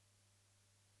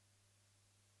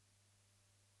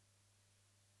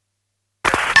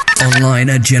Online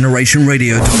at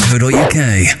generationradio.co.uk.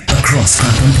 Across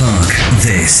Clapham Park,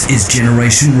 this is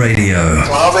Generation Radio.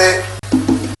 Clave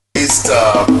is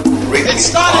the rhythm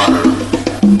part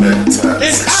that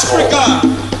in Africa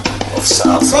of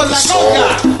salsa. The soul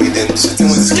within sitting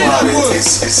with this clave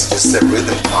is just a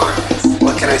rhythm part.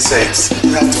 What can I say?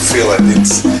 You have to feel it.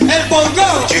 El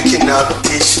bongo. You cannot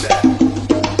teach that.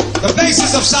 The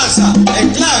basis of salsa,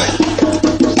 el clave.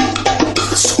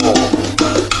 The soul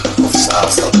of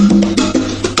salsa.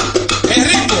 El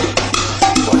ritmo.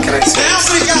 What can I say? De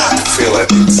África. You have to feel it.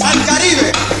 Al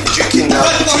Caribe. You cannot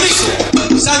Puerto teach Rico.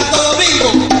 that. Santo Domingo.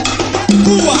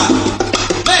 Cuba.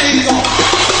 México.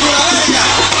 Sudamérica.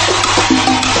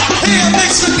 Here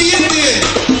mixed with the Indian.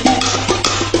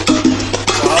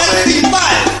 El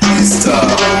timbal. Is the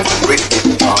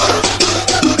rhythm part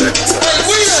that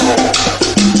soul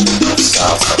of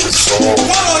salsa. The soul.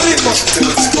 Todos los ritmos. Sitting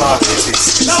with this clave is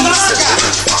La just a baraca.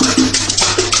 rhythm part.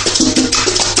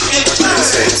 El What can I clave.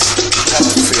 say? You have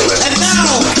to feel it. And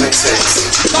now, What can I say?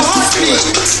 the heartbeat,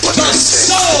 the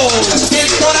soul, el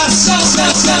corazón.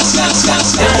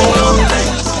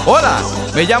 Hola,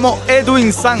 me llamo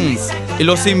Edwin Sanz y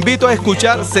los invito a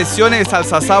escuchar sesiones de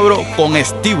SalsaSabro con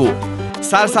Estivo.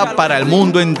 Salsa para el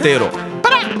mundo entero.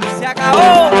 Se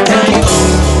acabó.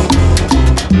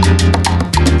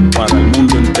 Para el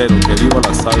mundo entero, que viva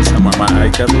la salsa, mamá. Ay,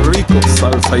 qué rico,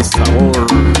 salsa y sabor.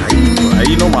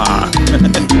 Ahí nomás.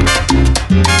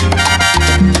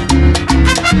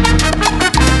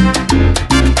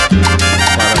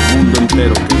 Para el mundo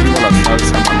entero, que viva la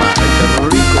salsa, mamá. Ay, qué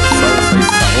rico, salsa y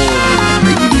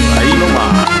sabor. Ahí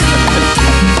nomás.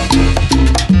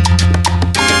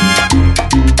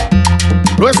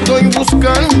 Lo estoy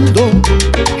buscando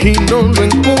y no lo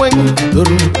encuentro.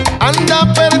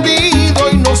 Anda perdido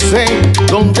y no sé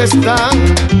dónde está.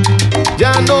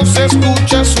 Ya no se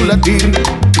escucha su latir,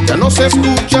 ya no se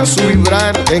escucha su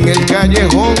vibrar en el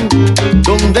callejón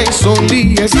donde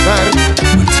solía estar.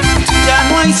 Ya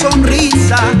no hay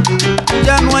sonrisa,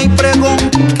 ya no hay pregón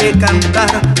que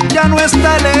cantar, ya no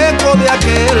está el eco de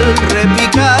aquel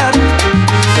repicar.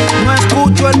 No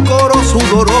escucho el coro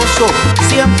sudoroso,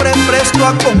 siempre presto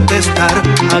a contestar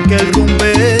aquel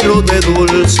rumbero de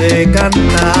dulce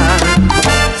cantar.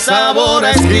 Sabor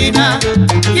a esquina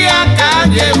y a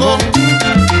callejón,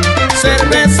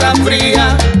 cerveza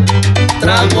fría,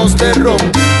 tragos de ron.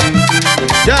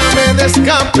 Llame de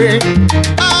escape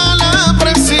a la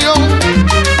presión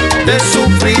de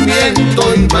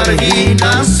sufrimiento y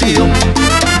marginación.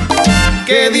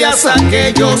 Que días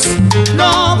aquellos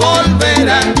no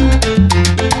volverán,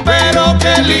 pero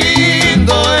qué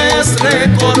lindo es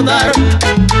recordar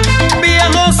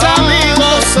viejos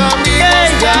amigos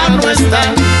que ya no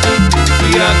están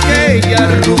y aquella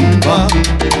rumba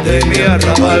de mi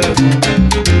arrabal.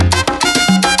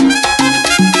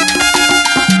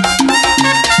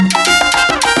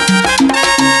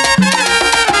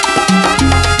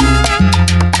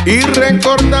 Y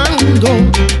recordando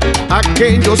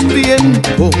aquellos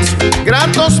tiempos,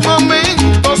 gratos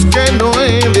momentos que no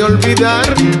he de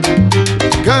olvidar.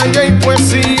 Calla y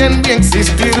poesía en mi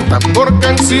existir, tambor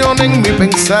canción en mi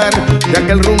pensar, de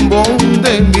aquel rumbón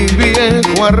de mi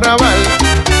viejo arrabal.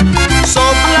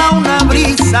 Sopla una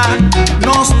brisa,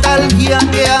 nostalgia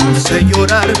que hace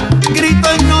llorar, grito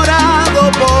ignorado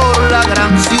por la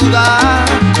gran ciudad.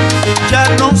 Ya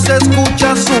no se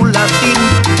escucha su latín,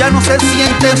 ya no se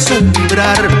siente su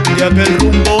vibrar de aquel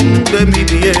rumbón de mi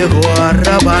viejo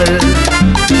arrabal.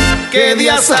 Que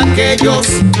días aquellos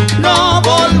no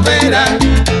volverán,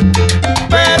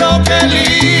 pero qué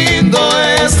lindo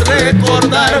es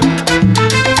recordar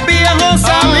viejos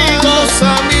amigos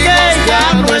que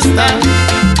ya no están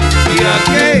y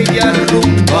aquella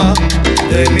rumba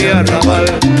de mi arrabal.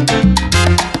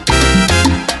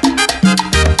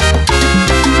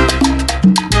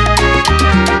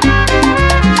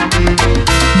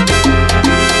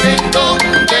 ¿En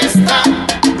dónde está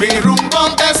mi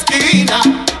rumbón de esquina?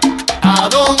 ¿A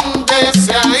dónde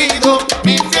se ha ido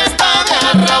mi fiesta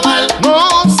de arrabal?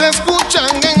 No se escuchan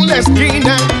en la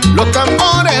esquina los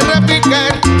tambores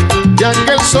repicar y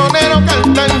aquel sonero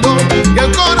cantando y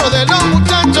el coro de los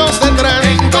muchachos detrás.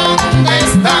 ¿En dónde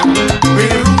está mi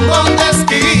rumbón de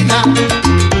esquina?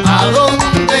 ¿A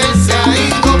dónde se ha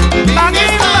ido mi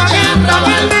fiesta de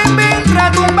arrabal?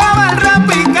 Retumbaba el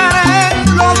repicar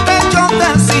en los techos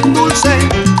de Sin Dulce,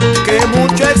 que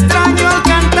mucho extraño el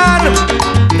cantar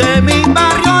de mi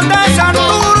barrio de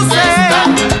Santurce.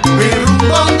 Mi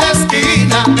rumbón de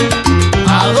esquina,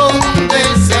 ¿a dónde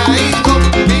se ha ido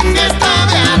mi fiesta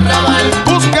de arrabal?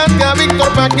 Búscate a Víctor,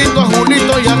 Paquito, a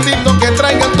Julito y a Tito, que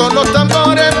traigan todos los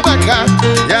tambores pa' acá,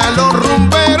 y a los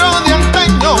rumberos de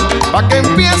antaño, pa' que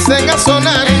empiecen a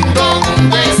sonar. ¿En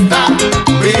dónde está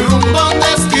mi rumbón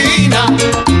de esquina?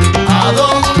 ¿A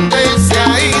dónde se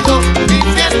ha ido mi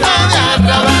fiesta de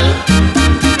arrabal?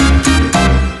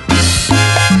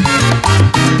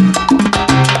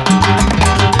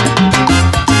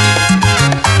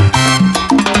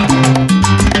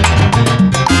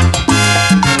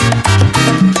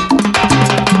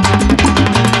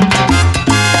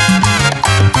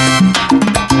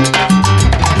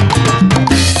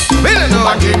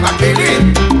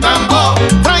 Maquilín, tambo,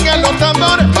 traigan los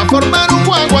tambores para formar un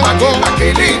guaguancó.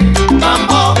 Maquilín,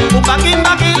 tambo, Un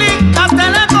maquilín, hasta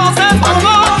la cosa es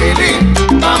maquilín,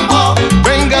 tambo.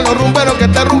 Vengan los rumberos que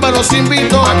esta rumba los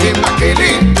invito.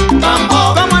 Maquilín,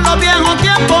 tambo. Como en los viejos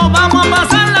tiempos, vamos a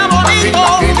pasarla bonito.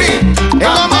 Maquilín, en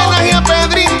homenaje a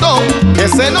Pedrito, que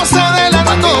se nos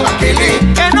adelantó.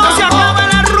 Maquilín, Que no se acabe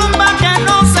la rumba, que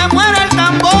no se muere el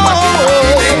tambor.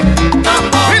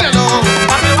 míralo,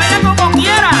 Para que vaya como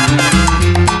quiera.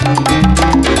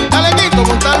 dale Quito,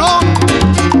 montalo.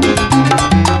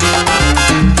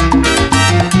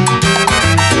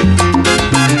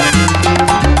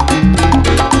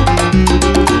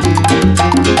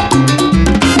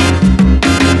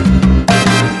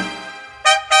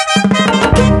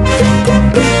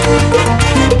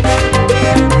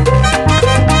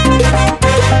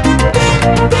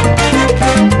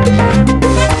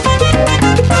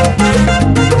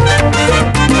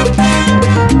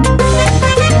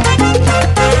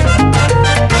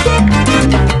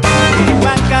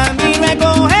 Igual camino a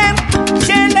coger,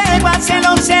 cien leguas hacia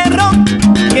los cerros.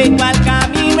 Que igual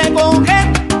camino a coger,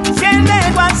 cien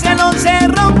leguas hacia los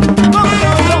cerros. Con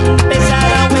rompe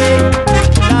Saragüey,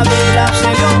 la vela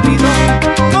se le olvidó.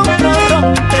 Con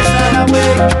rompe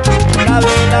Saragüey, la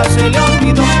vela se le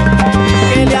olvidó.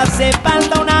 Que le hace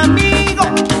falta un amigo,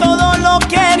 todo lo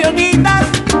quiere olvidar.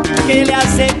 Que le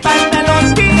hace falta el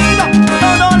olvido,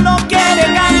 todo lo quiere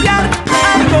cambiar.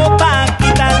 Algo para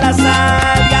quitar la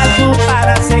sal y algo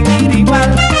para seguir igual.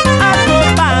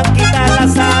 Algo para quitar la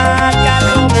sal y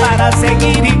algo para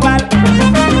seguir igual.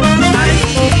 Ay,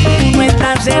 tú no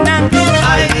estás cenando,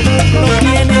 ay, no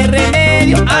tiene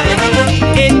remedio, ay,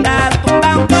 está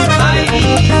tumbado,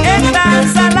 ay, está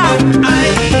salado,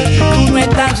 ay, tú no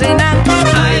estás cenando,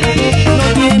 ay, no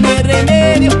tiene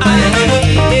remedio,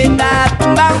 ay, está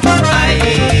tumbado, ay,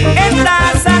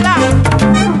 está salado.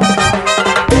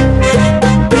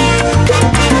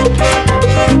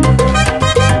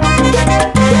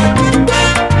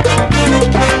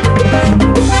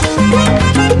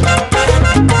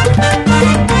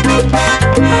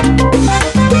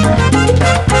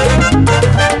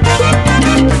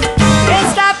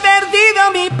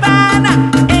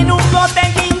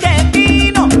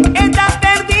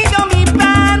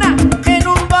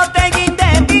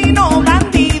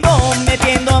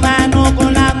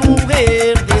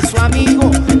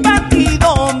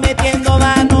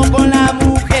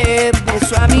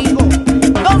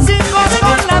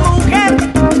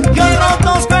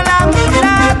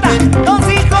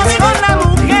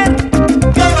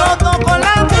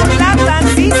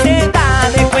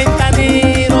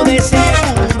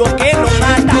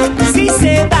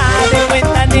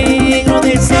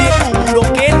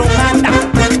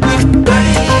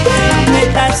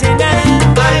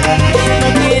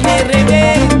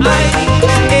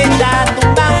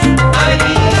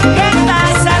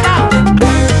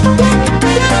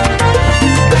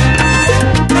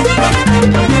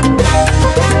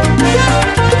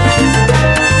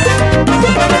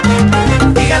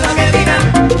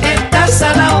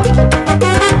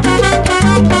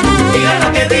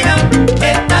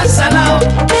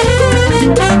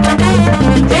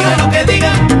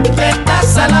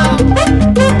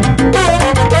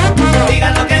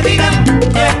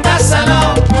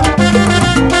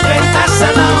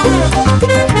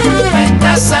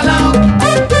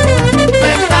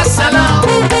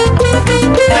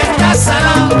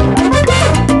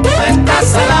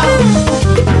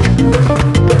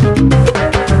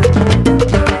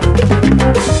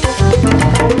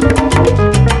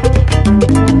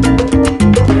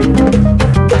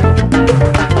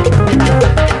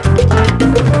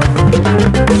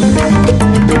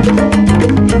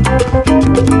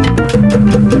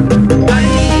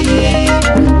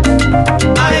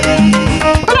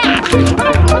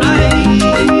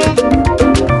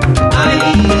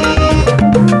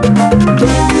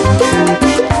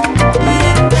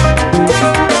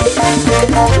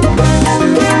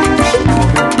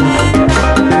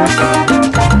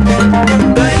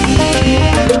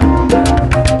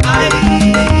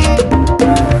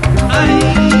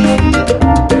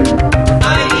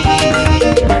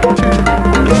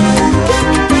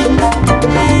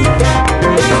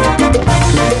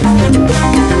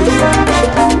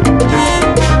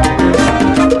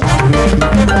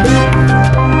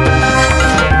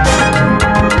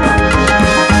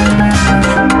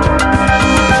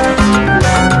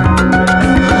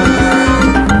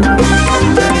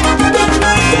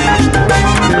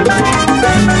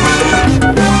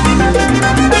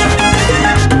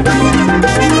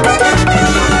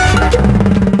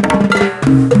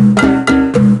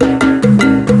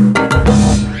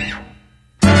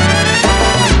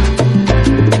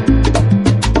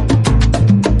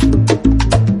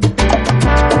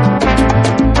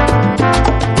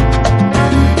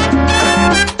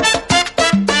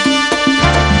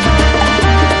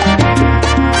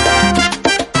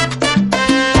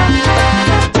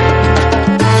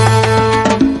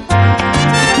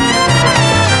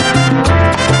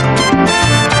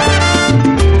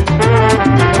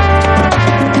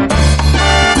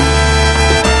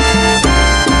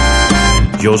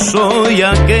 Yo soy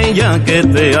aquella que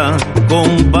te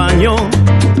acompañó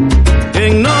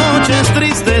en noches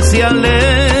tristes y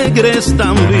alegres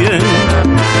también.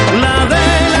 La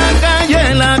de la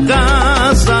calle, la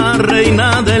casa,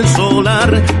 reina del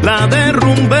solar, la de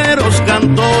rumberos,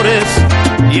 cantores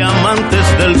y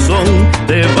amantes del son,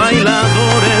 de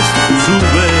bailadores, su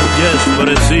bella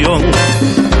expresión.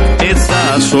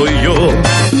 Esa soy yo.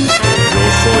 Yo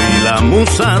soy la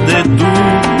musa de tu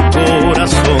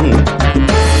corazón,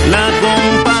 la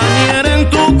compañera en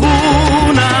tu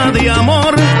cuna de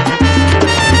amor.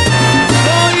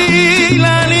 Soy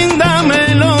la linda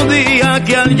melodía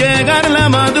que al llegar la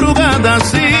madrugada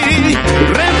sí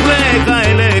refleja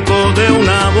el eco de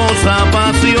una voz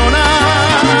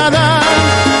apasionada.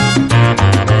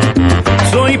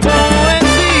 Soy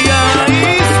poesía,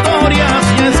 historias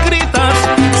y escritas,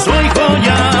 soy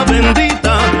joya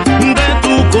bendita de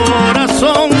tu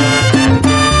corazón.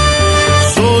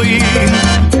 Soy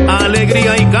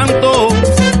alegría y canto,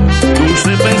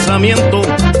 dulce pensamiento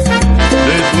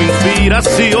de tu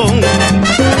inspiración.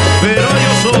 Pero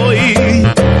yo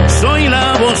soy la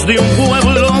voz de un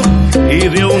pueblo y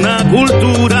de una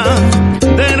cultura,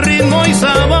 de ritmo y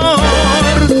sabor.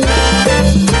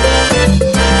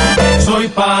 Soy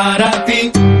para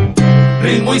ti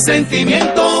ritmo y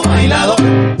sentimiento bailador.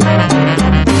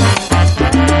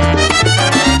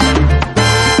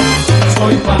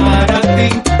 Soy para ti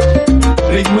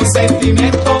ritmo y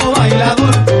sentimiento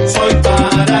bailador. Soy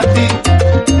para ti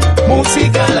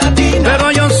música latina.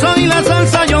 Pero yo soy la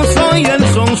salsa, yo soy el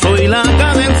son, soy la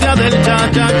cadencia del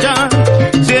cha-cha-cha.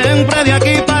 Siempre de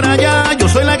aquí para allá, yo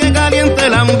soy la que calienta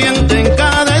el ambiente en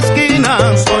cada esquina.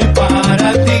 Soy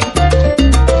para ti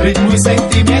ritmo y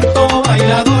sentimiento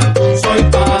bailador. Soy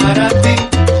para ti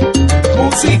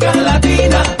música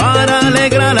latina. Para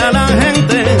alegrar a la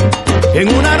gente en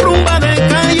una rumba de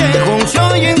callejón,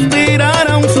 soy inspirar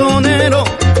a un sonero,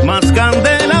 más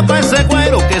candela pa' ese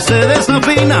cuero que se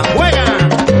desafina. ¡Juega!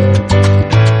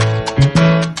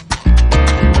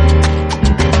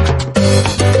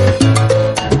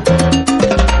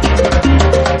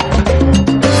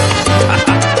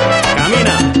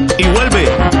 Camina y vuelve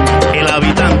el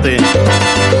habitante.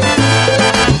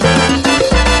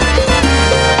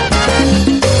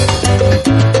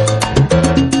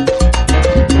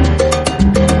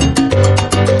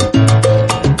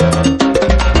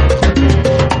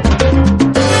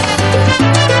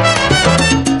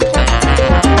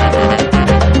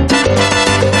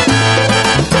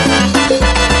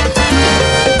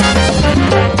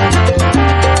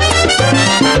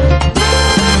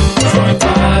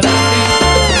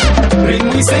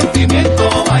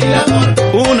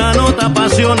 Una nota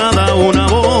apasionada, una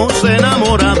voz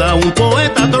enamorada, un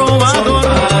poeta trovador.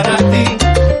 Soy para ti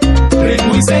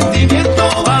ritmo y sentimiento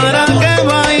para bailador. que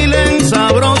bailen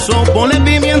sabroso, ponle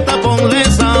pimienta, ponle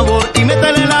sabor y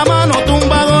métele la mano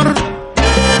tumbador.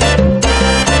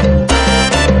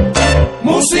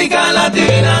 Música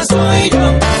latina soy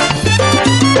yo.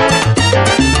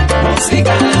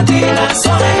 Música latina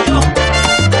soy yo.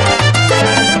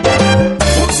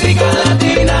 Música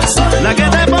latina soy yo. La que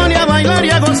te pone a bailar y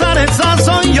a gozar, esa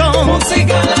soy yo.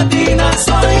 Música latina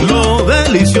soy yo. Lo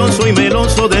delicioso y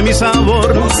meloso de mi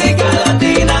sabor. Música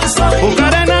latina soy yo.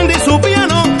 Bucarenandi y su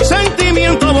piano,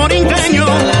 sentimiento borinqueño.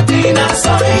 Música latina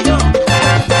soy yo.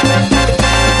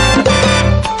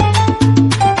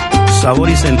 Sabor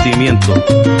y sentimiento.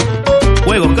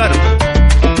 Juego, Oscar.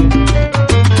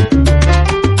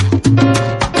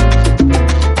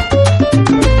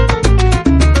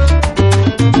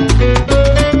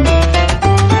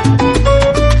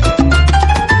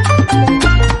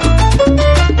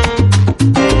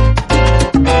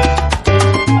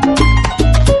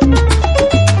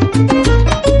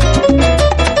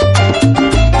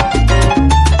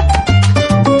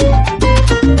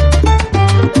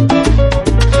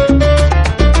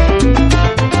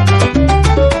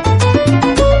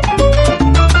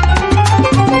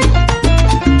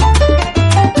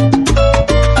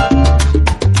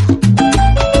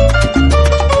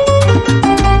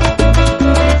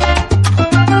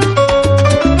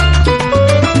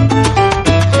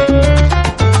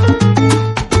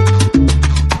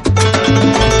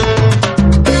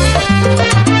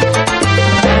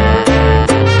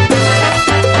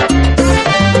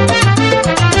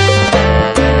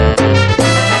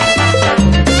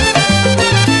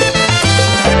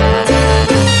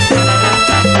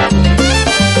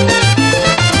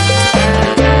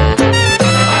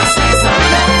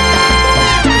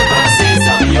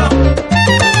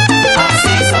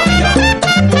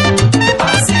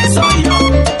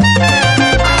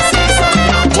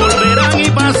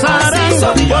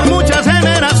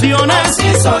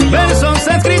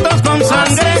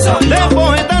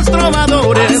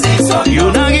 y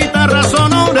una guitarra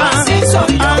sonora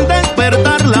al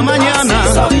despertar la mañana.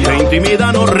 La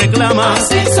intimidad nos reclama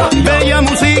bella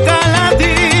música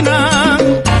latina.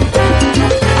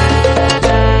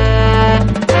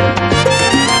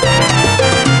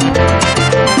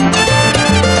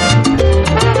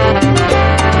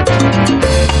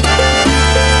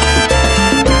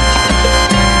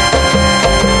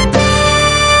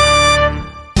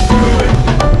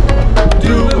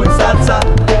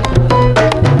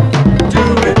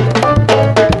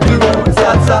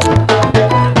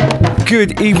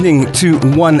 Good evening to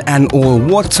one and all.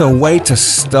 What a way to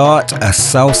start a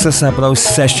SalsaSabro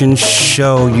Sessions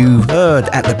show. You heard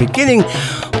at the beginning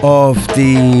of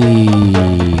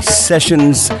the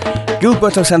sessions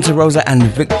Gilberto Santa Rosa and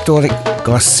Victor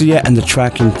Garcia and the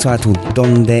track entitled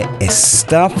Donde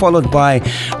Está, followed by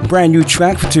brand new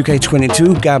track for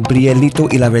 2K22, Gabrielito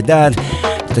y la Verdad,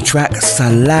 the track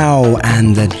Salao,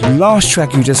 and the last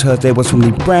track you just heard there was from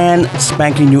the brand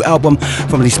spanking new album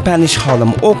from the Spanish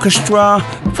Harlem Orchestra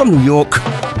from New York,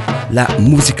 La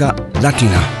Música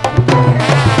Latina.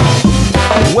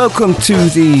 Welcome to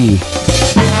the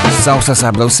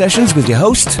SalsaSabro Sessions with your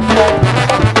host,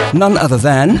 none other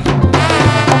than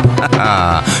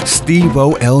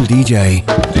Steve-O LDJ.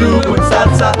 Do it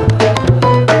salsa.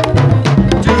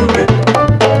 Do it.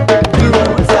 Do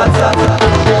it salsa.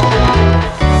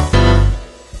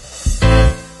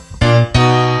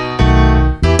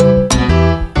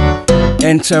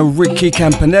 Enter Ricky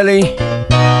Campanelli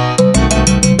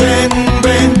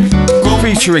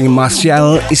featuring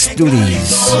Marcial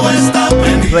Isturiz.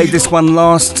 Played this one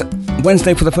last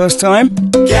Wednesday for the first time.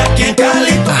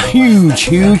 A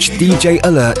huge DJ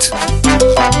alert.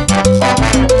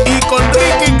 Y con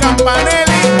Ricky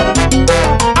Campanelli,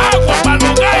 agua para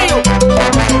los gallos.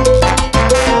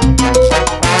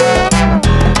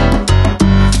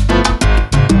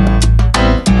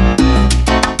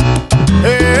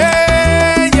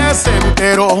 Ella se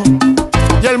enteró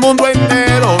y el mundo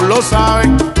entero lo sabe.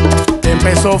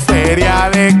 Empezó Feria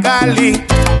de Cali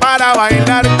para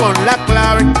bailar con la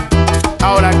clave.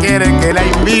 Ahora quieren que la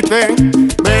inviten,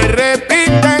 me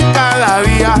repiten cada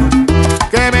día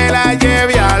que me la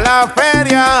lleve a la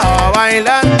feria a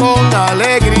bailar con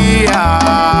alegría.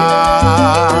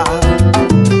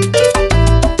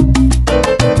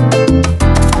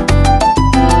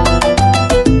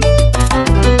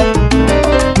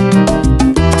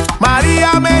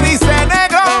 María me dice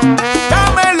negro,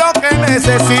 dame lo que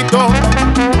necesito,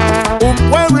 un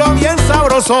pueblo bien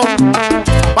sabroso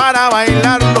para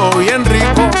bailarlo bien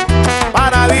rico,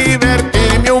 para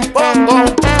divertirme un poco,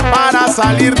 para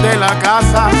salir de la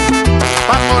casa,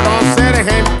 para conocer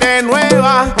gente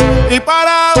nueva y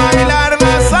para bailar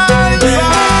la salsa.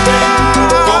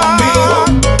 Conmigo,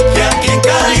 que aquí en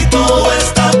Cali todo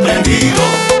está prendido.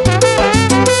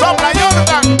 Sopla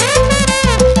Jordan.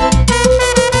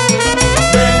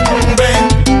 Ven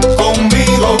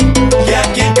conmigo, que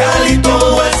aquí en Cali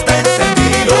todo está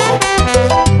encendido.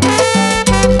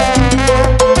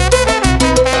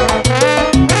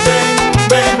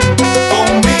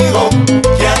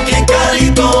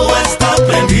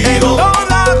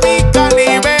 Toda mi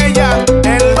Cali bella,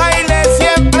 el baile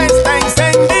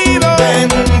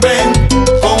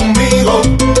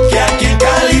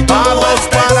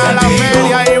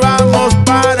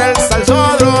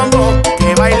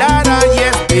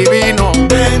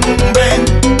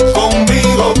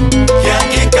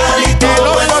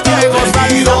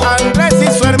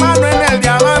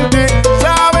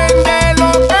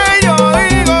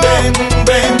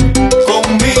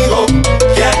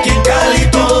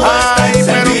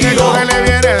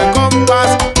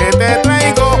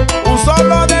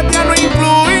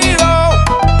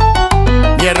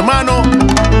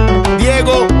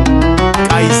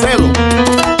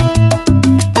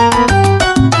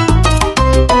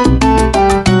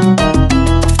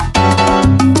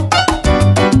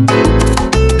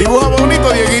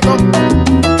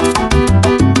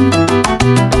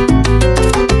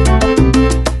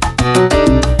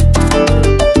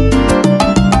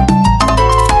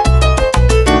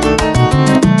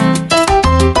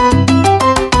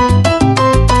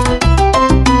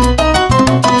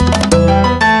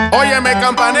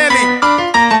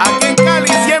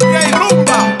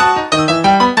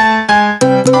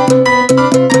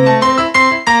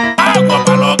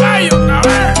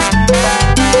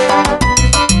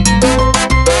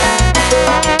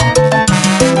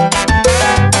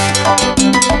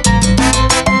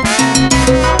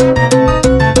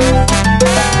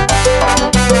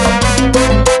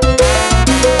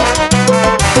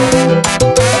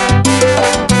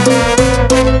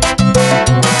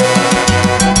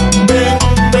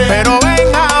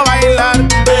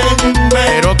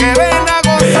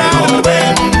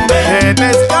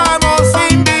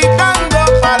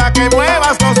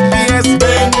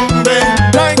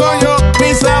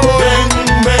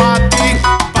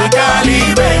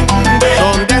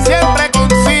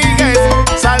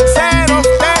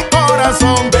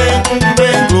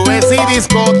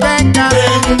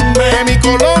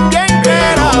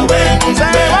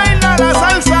Se baila la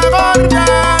salsa gorda,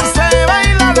 se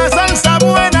baila la salsa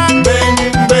buena.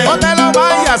 No te lo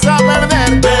vayas a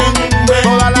perder.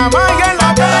 Toda la magia en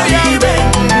la feria.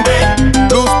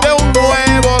 Luz de un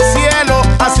nuevo cielo,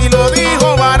 así lo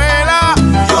dijo Varela.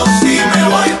 Yo sí me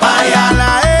voy para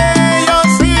allá. Yo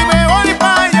sí me voy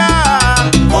para allá.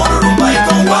 Con rumba y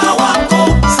con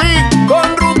guaguancó. Sí,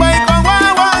 con rumba y con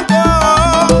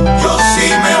guaguancó. Yo sí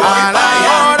me voy A para allá.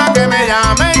 la hora que me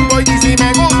llamen voy y si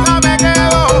me gusta me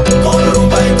quedo. Con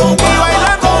rumba y con Y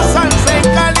bailando guaguancó. salsa en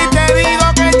Cali te digo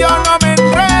que yo no me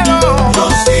enredo. Yo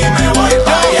sí me voy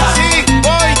para allá. Sí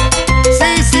voy,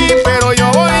 sí, pero yo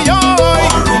voy.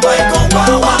 Con rumba y con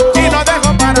guaguancó. Y no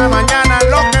dejo para mañana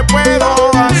lo que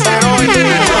puedo hacer hoy.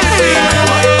 Yo sí me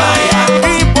voy para allá.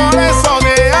 Y por eso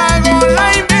te hago la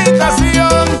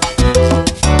invitación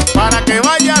para que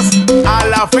vayas a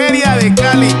la feria de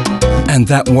Cali. And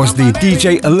that was the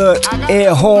DJ Alert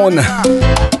air horn.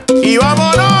 Y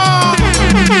vámonos.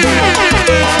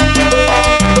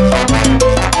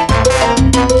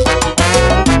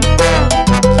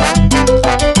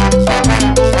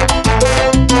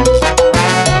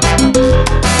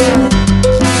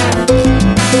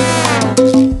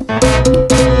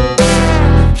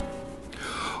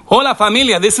 Hola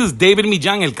familia, this is David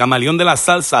Millán, el camaleón de la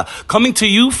salsa, coming to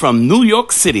you from New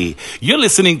York City. You're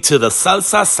listening to the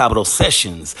SalsaSabro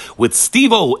Sessions with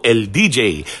Steve-O, el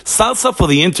DJ. Salsa for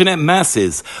the internet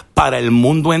masses, para el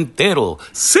mundo entero.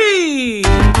 ¡Sí!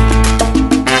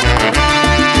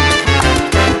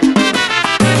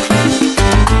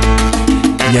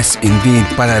 Yes, indeed,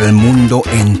 para el mundo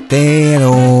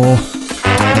entero.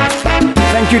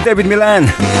 Thank you, David Milan.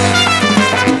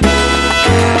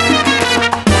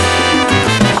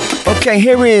 Okay,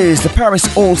 here is the Paris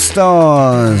All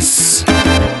Stars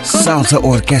Salsa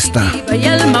Orquesta Y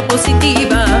alma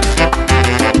positiva,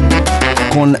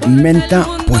 con Menta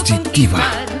Positiva.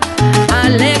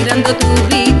 alegrando tu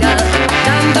vida,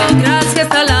 dando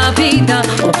gracias a la vida,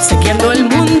 obsequiando el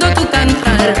mundo tu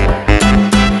cantar.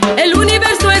 El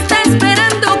universo está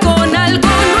esperando con algo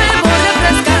nuevo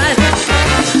refrescar,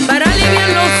 para aliviar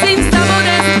los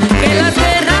sinsabores que las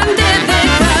dejan de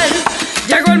dejar.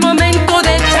 Llegó el momento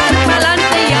de echar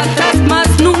pa'lante y atrás más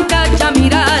nunca ya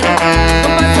mirar.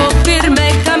 Con paso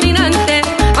firme caminante,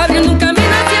 abriendo un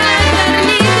camino hacia la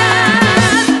eternidad.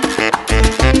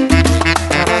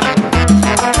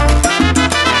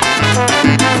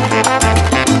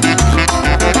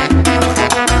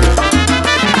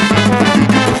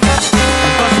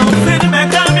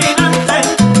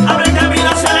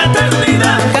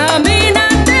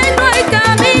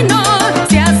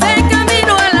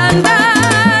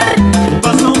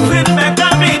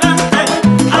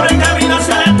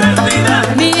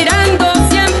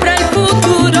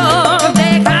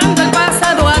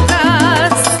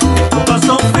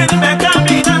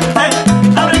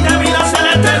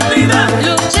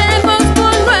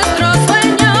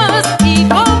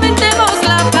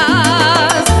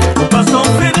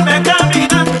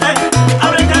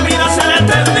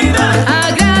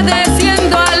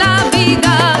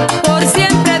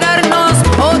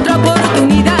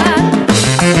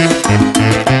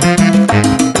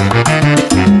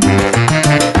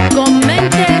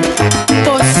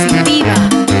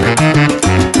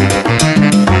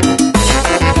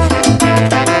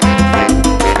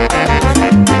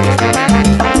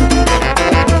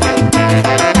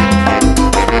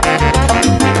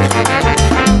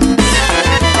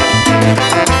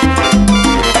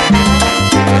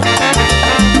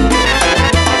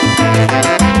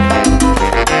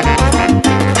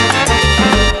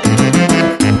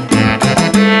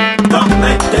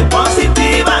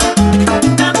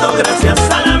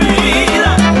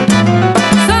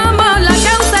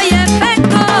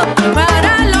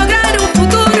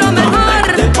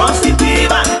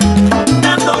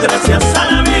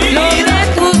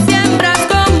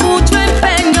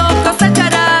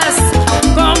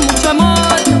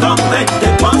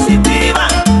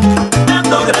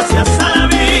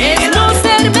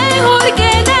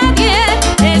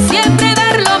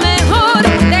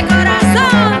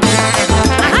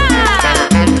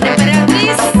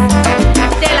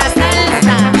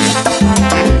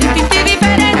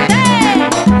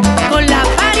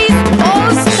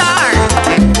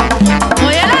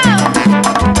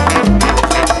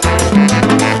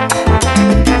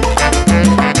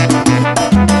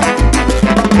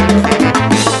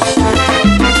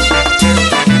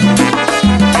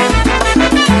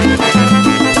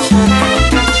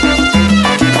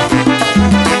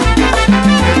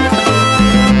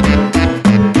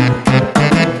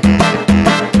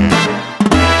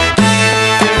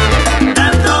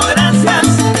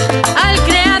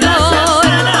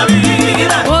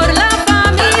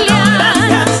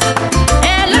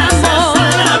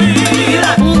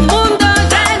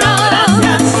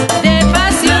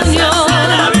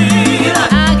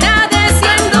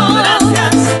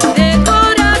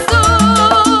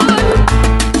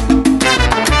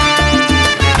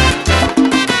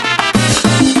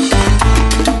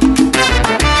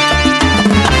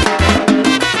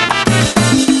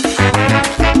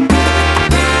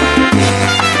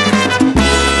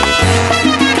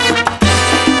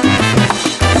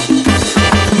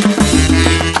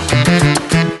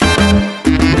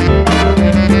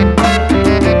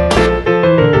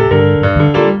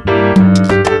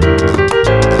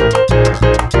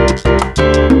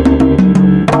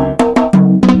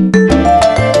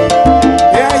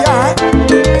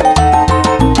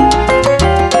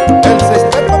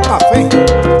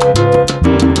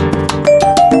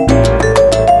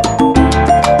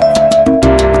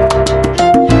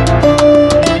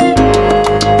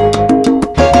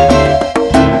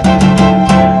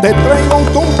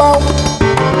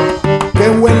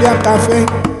 café.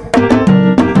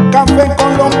 Café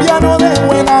colombiano de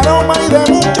buen aroma y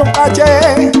de mucho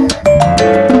caché.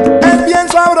 Es bien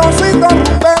sabrosito,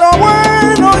 pero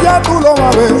bueno, ya tú lo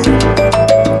vas a ver.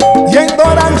 Y en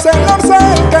Dorance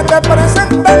el que te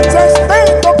presenta el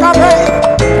sexteto café.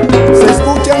 Se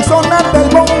escucha el sonar del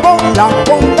bombo, la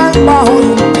conga, el bajo y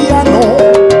un piano.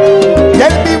 Y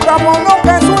el vibráfono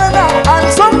que suena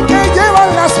al son que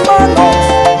llevan las manos.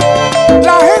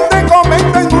 La gente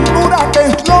comenta y murmura que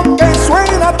es lo que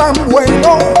suena tan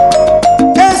bueno.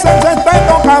 Es el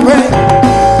sexteto café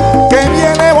que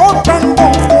viene botando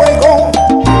fuego.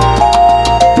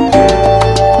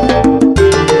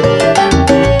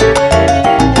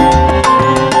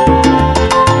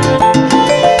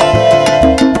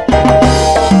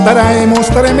 Traemos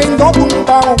tremendo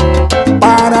tumbao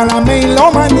para la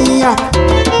melomanía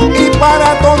y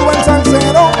para todo el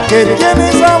salsero que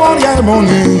tiene sabor y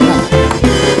armonía.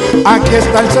 Aquí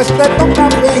está el sexteto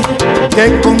café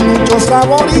que con mucho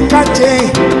sabor y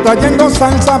caché, trayendo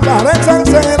salsa para el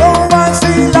salsero,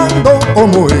 vacilando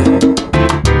como él,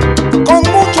 con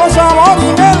mucho sabor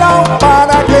y melao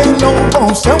para que lo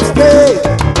goce usted.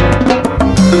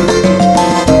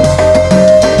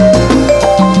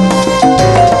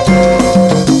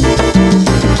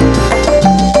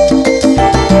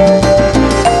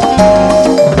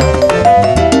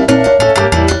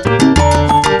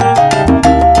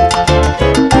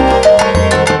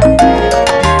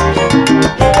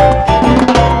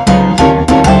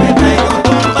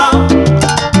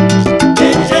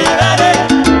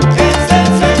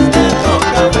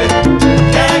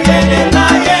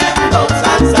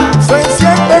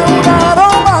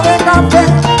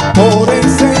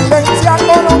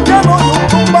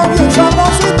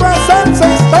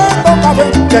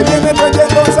 Que viene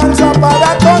trayendo salsa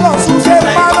para todos sus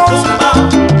hermanos.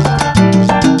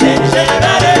 Qué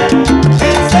chévere,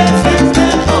 es el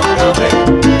sexteto café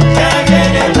que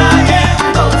viene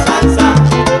trayendo salsa.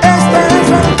 Este es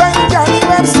el 20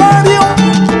 aniversario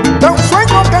de un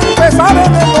sueño que empezara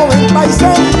en el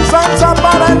 96. Salsa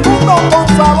para el mundo con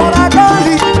sabor a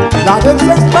Cali, la del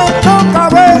sexteto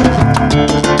café.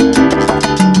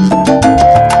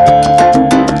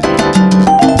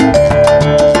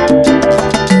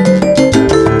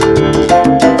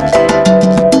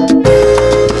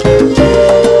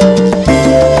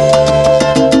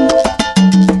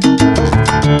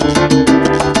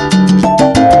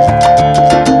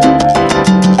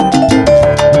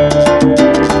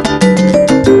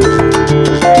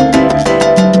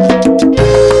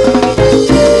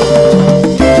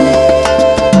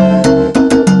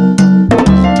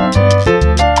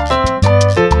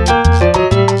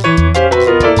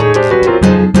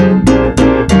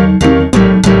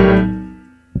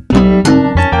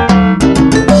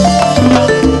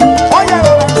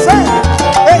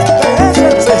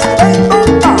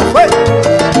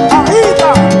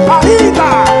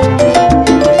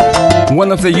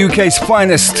 One of the UK's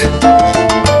finest,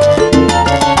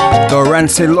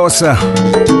 Dorance Losa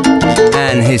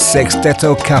and his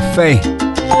Sexteto Cafe.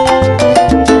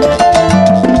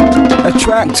 A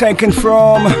track taken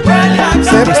from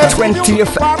his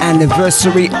 20th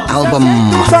anniversary album.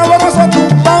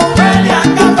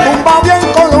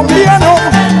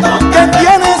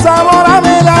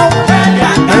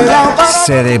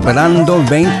 Celebrando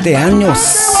 20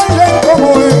 años.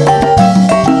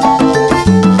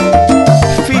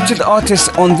 Featured artist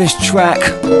on this track,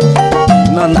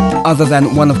 none other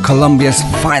than one of Colombia's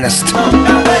finest,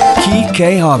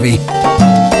 Kike Harvey.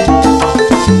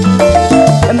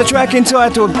 And the track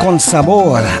entitled Con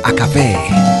Sabor a Café.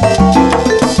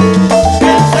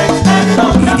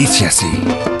 Y dice así.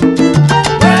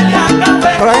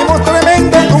 Traemos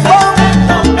tremendo tumbao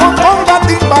con conga,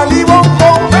 timbal y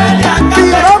bombo,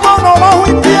 vibráfono, bajo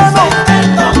y piano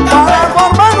para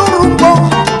formar un rumbo.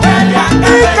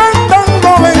 Y cantando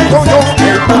vengo yo,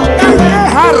 Kike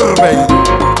Harvey.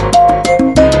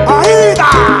 ¡Ahí está!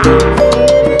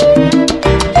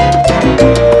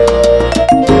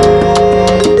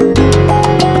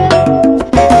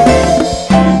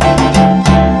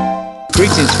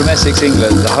 Greetings from Essex,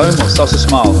 England, the home of Salsa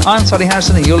Smile. I'm Tony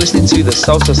Harrison and you're listening to the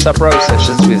SalsaSabro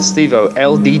Sessions with Steve-O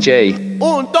LDJ.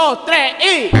 1, 2, 3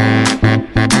 y...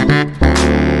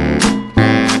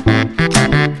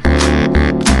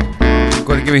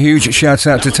 Got to give a huge shout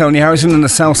out to Tony Harrison and the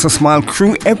Salsa Smile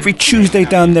crew every Tuesday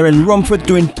down there in Romford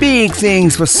doing big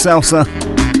things for salsa.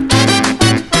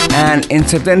 And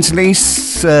incidentally,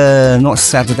 not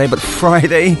Saturday but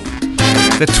Friday,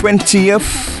 the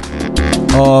 20th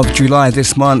of July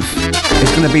this month is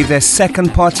going to be their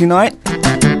second party night.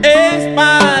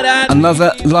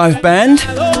 Another live band.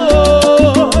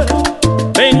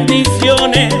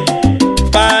 Bendiciones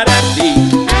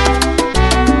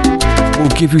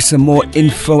give you some more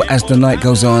info as the night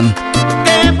goes on.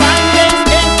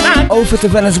 Over to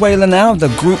Venezuela now, the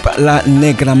group La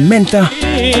Negramenta.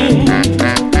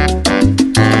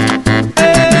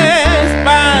 Es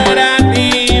para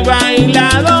ti,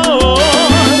 bailador,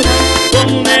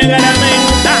 con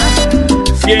Negramenta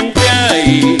siempre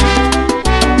hay.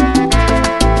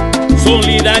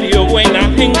 Solidario, buena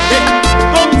gente,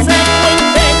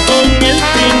 consecuente con el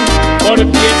fin,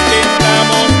 porque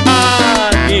estamos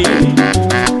aquí.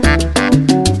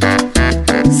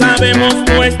 Sabemos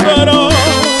nuestro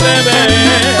deber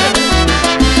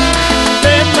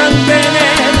de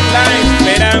mantener la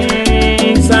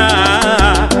esperanza,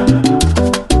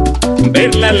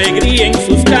 ver la alegría en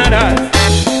sus caras,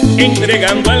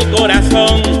 entregando al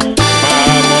corazón.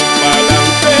 Vamos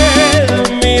pa'lante,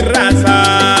 mi raza.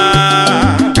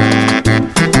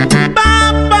 Va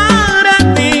para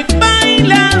ti,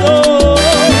 bailador,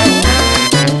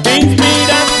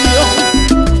 inspiración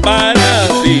para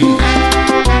ti.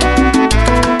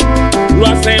 Lo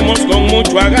hacemos con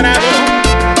mucho agrado.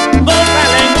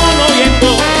 Gózala en uno y en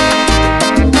dos.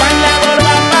 Bailador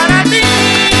va para ti.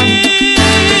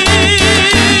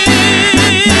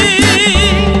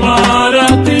 Para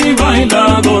ti,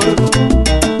 bailador,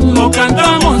 lo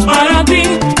cantamos para ti.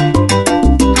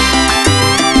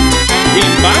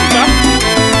 Bim, bam, bam.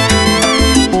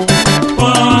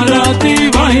 Para ti,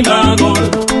 bailador,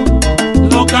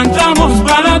 lo cantamos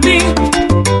para ti.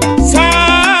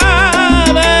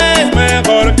 Sabes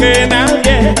mejor que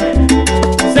nadie.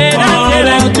 Será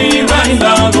Para ti,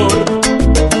 bailador,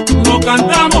 lo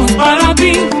cantamos para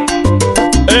ti.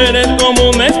 eres como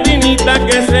una espinita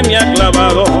que se me ha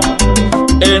clavado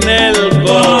en el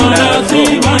Para ti,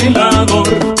 corazón. bailador,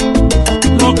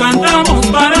 lo cantamos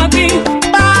para ti.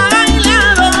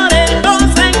 Bailadores,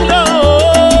 gócenlo,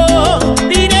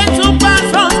 tiren sus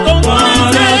pasos con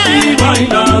Para ti,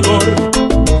 bailador,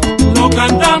 lo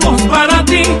cantamos para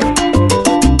ti.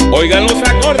 Oigan los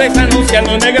acordes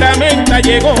anunciando Negramenta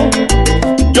llegó.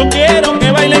 Yo quiero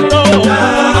que bailen todos.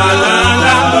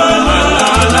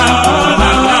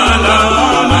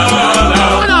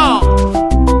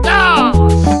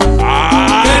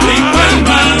 ¡Qué rico el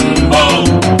mambo!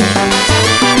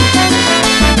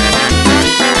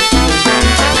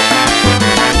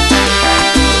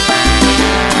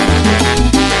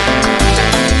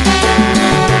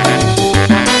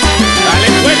 Dale,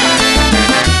 escuela.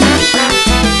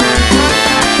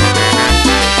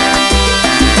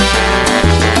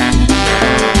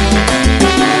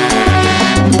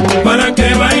 Para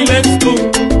que bailes tú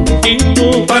Y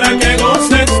tú, para que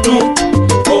goces tú.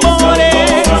 por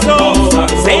eso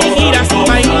seguirás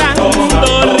bailando,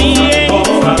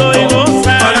 riendo y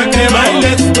gozando. Para que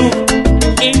bailes tú,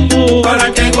 Y tú,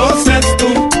 para que goces tú.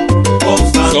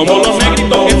 somos los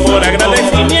negritos que por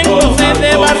agradecimiento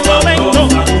desde Barlovento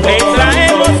te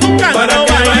traemos un canto Para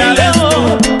que bailes tú,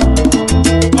 bailador.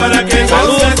 para que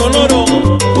Saludos goces tú. sonoro,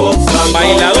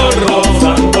 bailador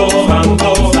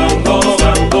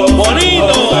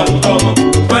bonito,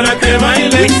 Para que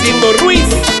bailes, Luisito Ruiz,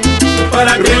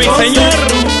 para que Ruiz goces señor.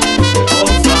 tú.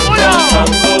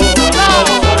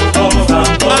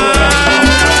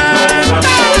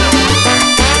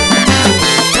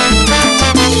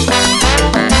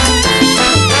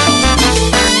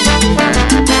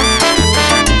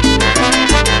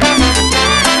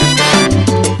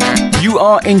 You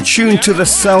are in tune to the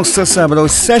SalsaSabro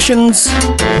Sessions.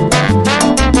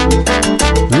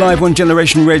 Live on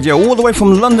Generation Radio, all the way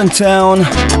from London town.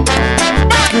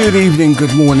 Good evening,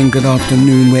 good morning, good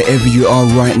afternoon, wherever you are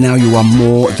right now, you are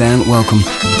more than welcome.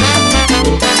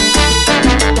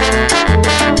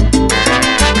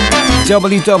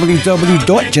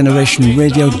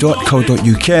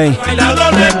 www.generationradio.co.uk.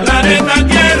 Bailador del planeta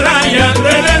Tierra y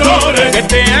alrededores.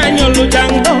 Este año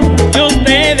luchando y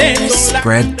ustedes son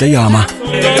Spread the llama.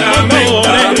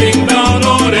 Negramenta brinda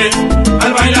honores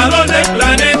al bailador del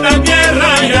planeta Tierra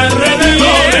y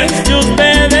alrededores. y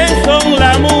ustedes son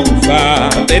la musa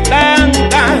de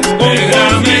tantas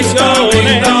Negramenta composiciones.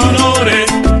 brinda honores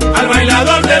al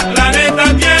bailador del planeta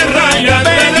Tierra y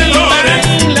alrededores.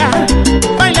 Baila,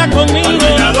 baila conmigo. Al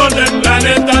bailador del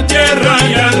planeta Tierra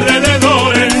y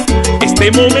alrededores.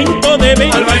 Este momento de Al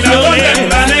bailador del bendiciones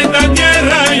planeta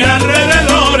Tierra y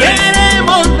alrededores.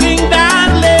 queremos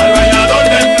brindarle. Al bailador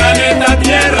del planeta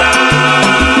Tierra.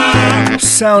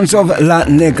 Sounds of La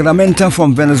Negramenta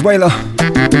from Venezuela.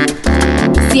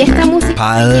 Si esta música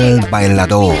Pal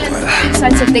bailador.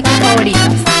 salsotecas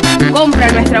favoritas,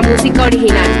 compra nuestra música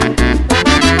original.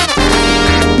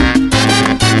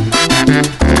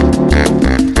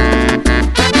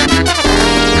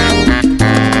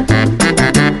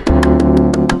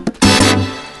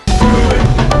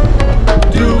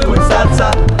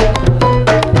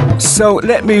 So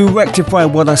let me rectify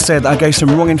what I said. I gave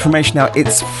some wrong information out.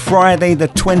 It's Friday the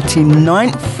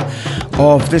 29th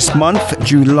of this month,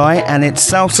 July, and it's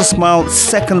Salsa Smile's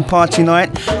second party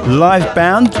night. Live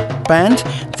band.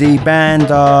 The band,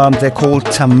 they're called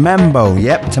Tamambo.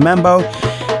 Yep, Tamambo.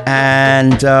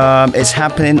 And it's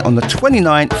happening on the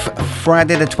 29th,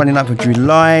 Friday the 29th of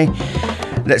July.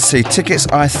 Let's see, tickets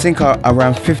I think are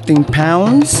around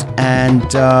 £15, and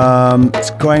it's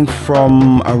going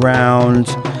from around,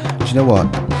 do you know what?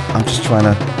 I'm just trying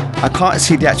to, I can't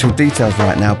see the actual details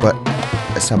right now, but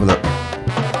let's have a look.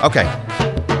 Okay,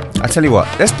 I'll tell you what,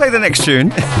 let's play the next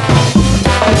tune.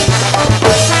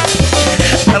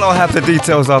 And I'll have the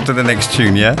details after the next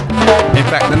tune, yeah? In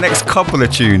fact, the next couple of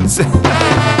tunes.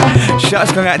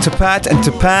 Shouts going out to Pat and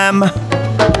to Pam.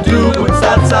 Do it with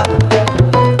salsa.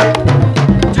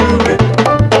 Do it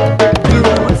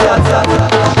with salsa.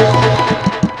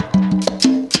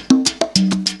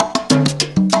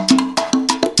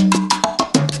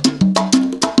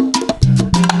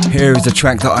 Here is a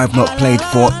track that I've not played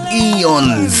for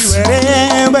eons.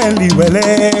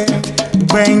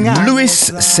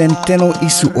 Luis Centeno y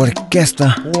su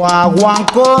orquesta.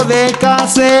 Guaguanco de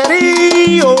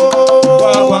caserío.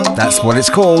 That's what it's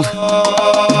called.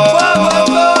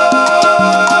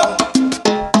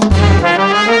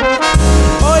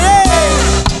 Oye,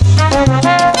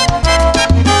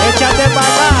 échate para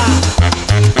acá.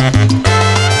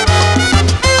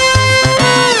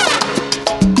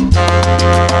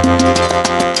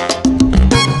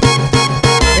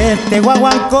 Este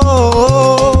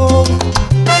guaguancó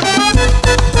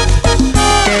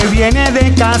que viene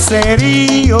de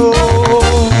caserío,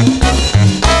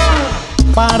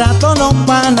 para todos los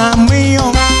panas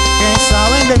míos que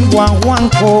saben del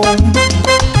guaguancó.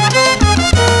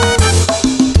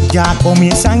 Ya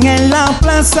comienzan en la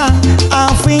plaza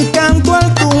afincando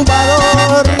el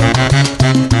tumbador,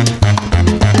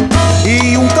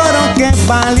 y un coro que es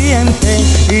valiente,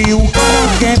 y un coro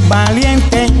que es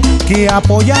valiente, que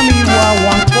apoya a mi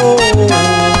guaguancó.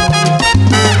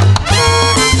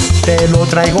 Te lo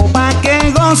traigo pa'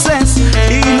 que goces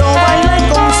y lo bailes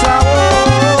con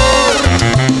sabor.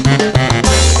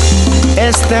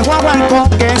 Este guaguancó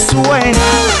que suena,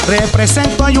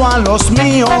 represento yo a los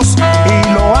míos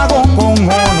y lo hago con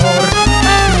honor.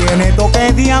 Tiene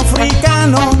toque de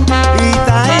africano y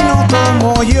taíno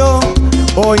como yo.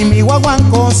 Hoy mi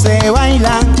guaguancó se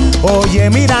baila, oye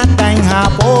mira, está en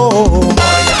Japón.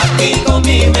 Voy aquí con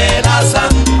mi melaza,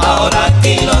 ahora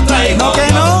aquí lo traigo. ¿No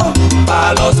que no?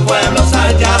 Pa' los pueblos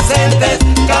adyacentes,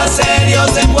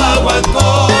 caseríos en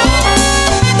Guaguancó.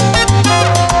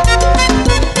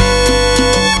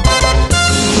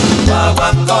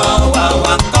 Guaguancó,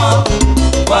 guaguancó,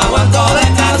 guaguancó de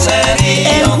caserío.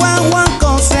 El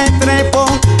guaguancó se trepó,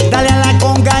 dale a la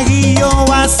conga guillo,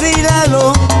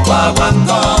 vacílalo.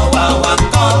 Guaguancó,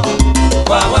 guaguancó,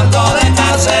 guaguancó de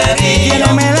caserío.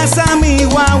 Tiene melaza a mi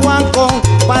guaguancó,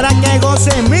 para que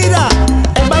goce, mira,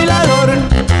 el bailador.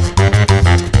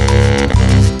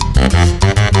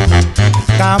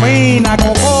 Camina,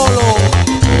 cocolo.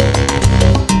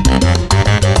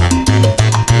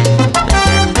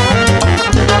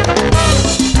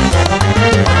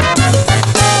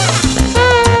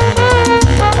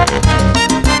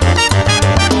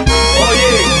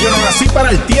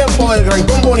 Para el tiempo del gran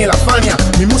combo ni la Fania.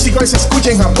 Mi música hoy se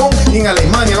escucha en Japón y en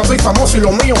Alemania. No soy famoso y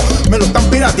lo mío me lo están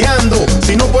pirateando.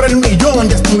 Si no por el millón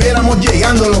ya estuviéramos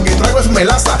llegando. Lo que traigo es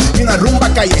melaza y una rumba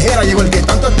callejera. Llegó el que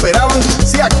tanto esperaban,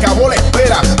 se acabó la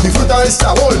espera. Disfruta del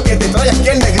sabor que te trae aquí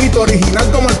el negrito,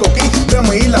 original como el coquí de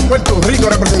mi isla Puerto Rico,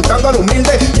 representando al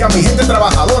humilde y a mi gente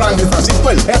trabajadora. Ángel Francisco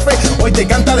el jefe hoy te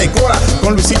canta de cora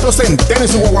con Luisito Centeno y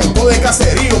su guaguancó de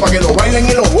caserío, para que lo bailen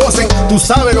y lo gocen. Tú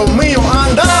sabes lo mío,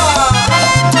 anda.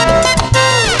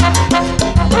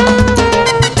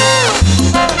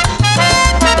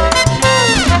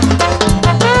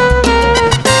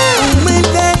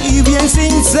 Humilde y bien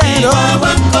sincero,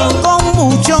 con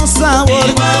mucho sabor.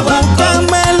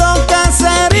 Búscame los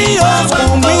caseríos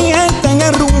con mi gente en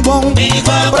el rumbón.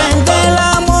 Prende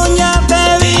la moña,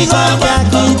 te digo que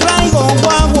aquí traigo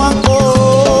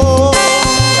guaguancó.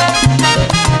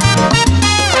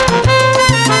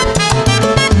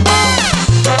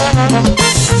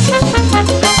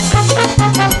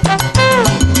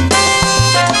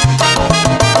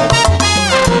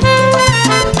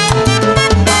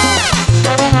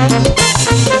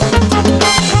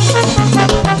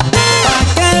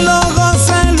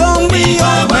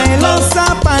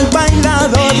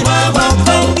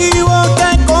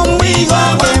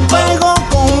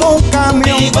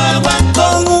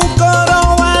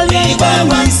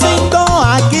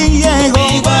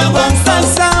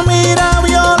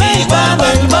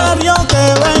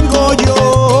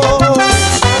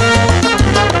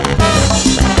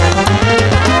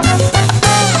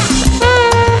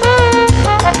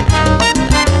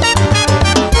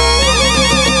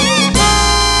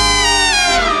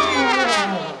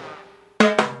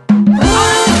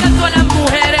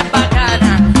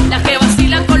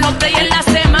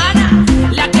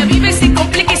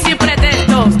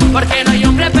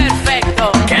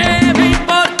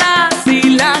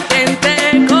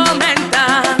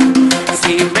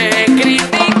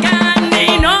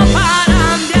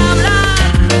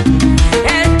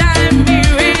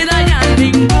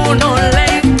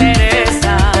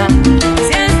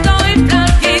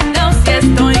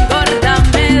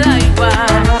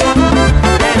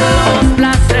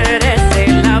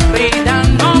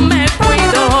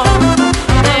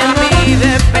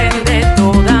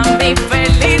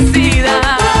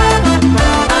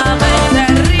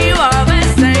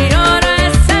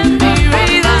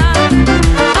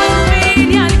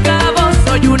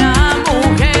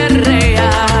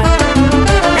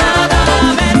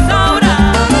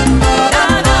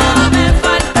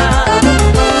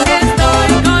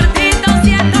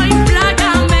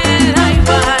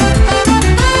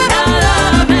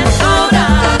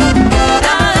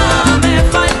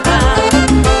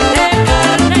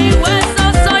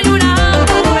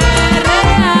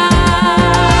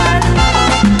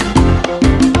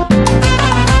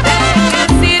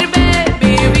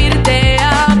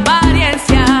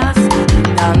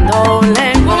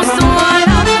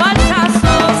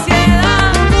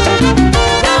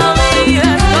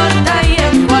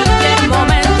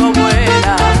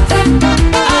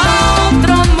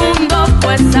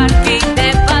 de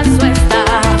paso está.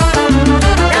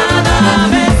 Nada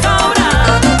me sobra,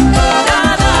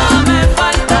 nada me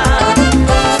falta.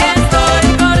 Si estoy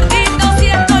gordito, si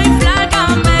estoy flaca,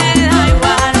 me da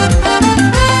igual.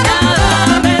 Nada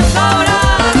me sobra,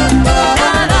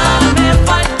 nada me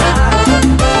falta.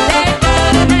 De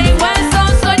carne y hueso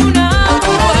soy una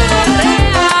mujer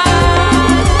real.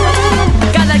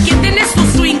 Cada quien tiene su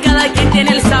swing, cada quien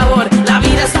tiene el sabor. La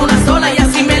vida es una sola y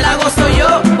así me la gozo yo.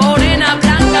 Morena,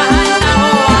 blanca, alta o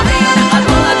bajita, a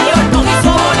toda Dios nos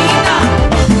hizo bonita.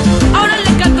 Ahora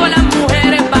le canto a las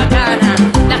mujeres bacanas,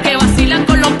 las que vacilan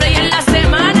con los play en la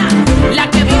semana, las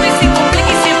que viven sin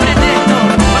complique y siempre texto,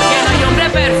 porque no hay hombre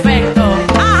perfecto.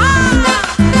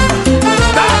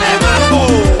 Dale mambo,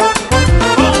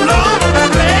 con los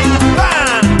play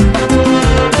band.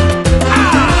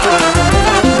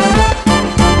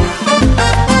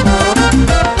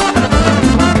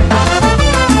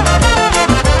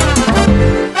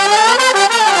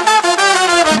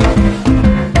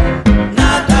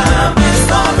 Nada me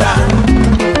sobra,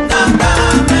 nada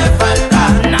me falta.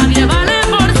 Nadie vale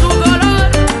por su color,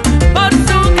 por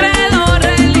su credo,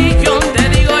 religión, te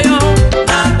digo yo.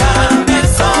 Nada me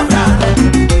sobra,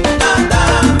 nada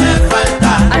me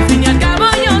falta. Al fin y al cabo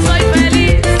yo soy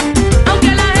feliz,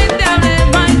 aunque la gente hable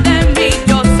mal de mí,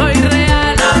 yo soy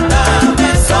real. Nada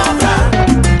me sobra,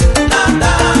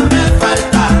 nada me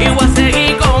falta. Y voy a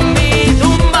seguir con mi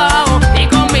tumbao y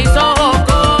con mis ojos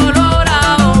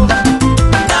colorados.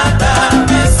 Nada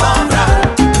me sobra,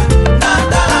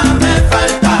 nada me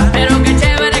falta. Pero qué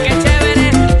chévere,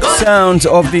 Sounds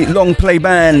of the long play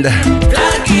band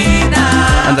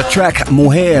and the track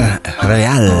Mujer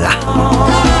Real.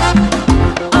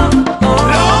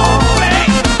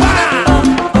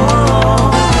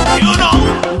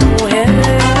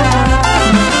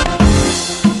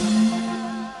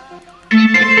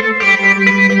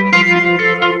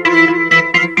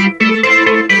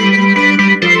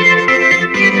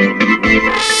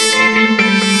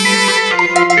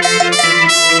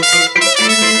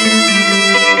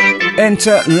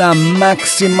 Enter la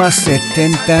máxima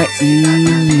 79.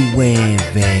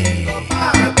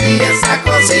 Y esa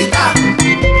cosita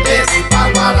es pa'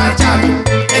 guarachar.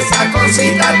 Esa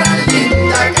cosita tan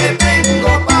linda que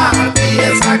tengo para ti.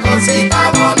 Esa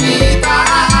cosita bonita.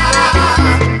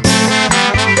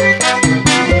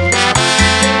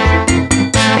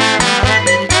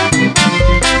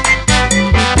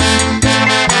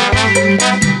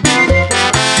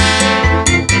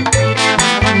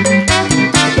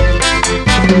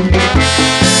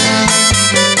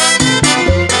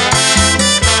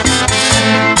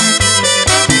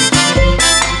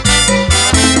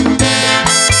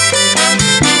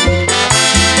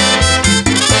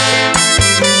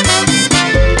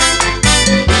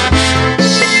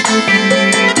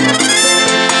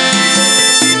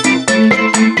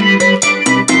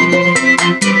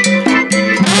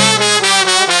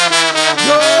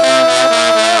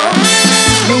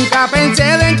 Nunca pensé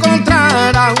de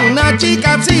encontrar a una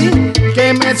chica así,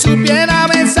 que me supiera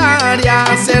besar y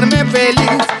hacerme feliz.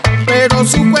 Pero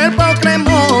su cuerpo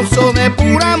cremoso de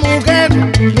pura mujer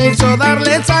me hizo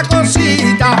darle esa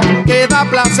cosita que da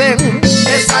placer.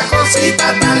 Esa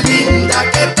cosita tan linda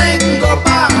que tengo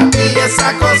para ti.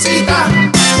 Esa cosita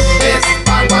es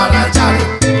pa' guarachar.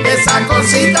 Esa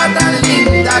cosita tan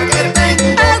linda que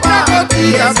tengo para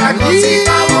ti. Esa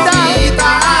cosita bonita.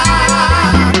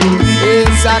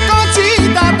 Esa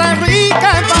cosita tan rica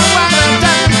es pa'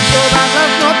 guarachar. Todas las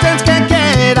noches que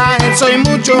quiera, eso y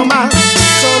mucho más.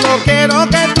 Solo quiero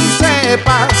que tú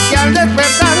sepas que al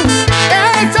despertar,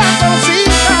 esa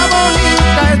cosita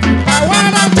bonita es pa'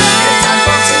 guarachar. Esa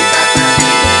cosita tan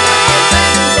linda que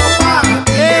tengo para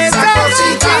ti. Esa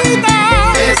cosita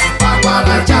es pa'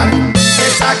 guarachar.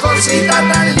 Esa cosita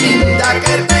tan linda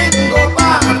que tengo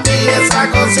para ti. Esa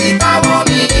cosita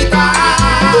bonita.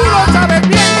 Tú lo sabes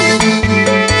bien.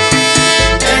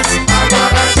 Es pa'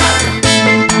 guarachar.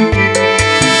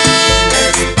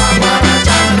 Es pa'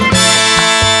 guarachar.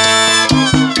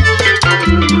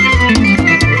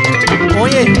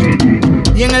 Oye,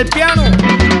 y en el piano,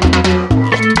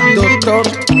 Doctor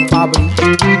Fabri.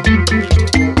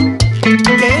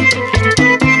 ¿Qué?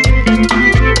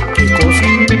 ¿Qué cosa?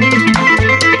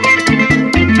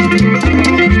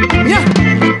 Mira.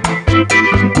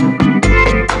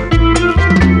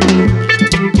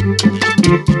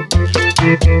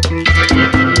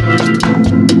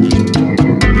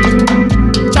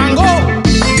 Chango.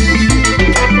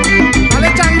 Dale,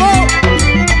 Chango.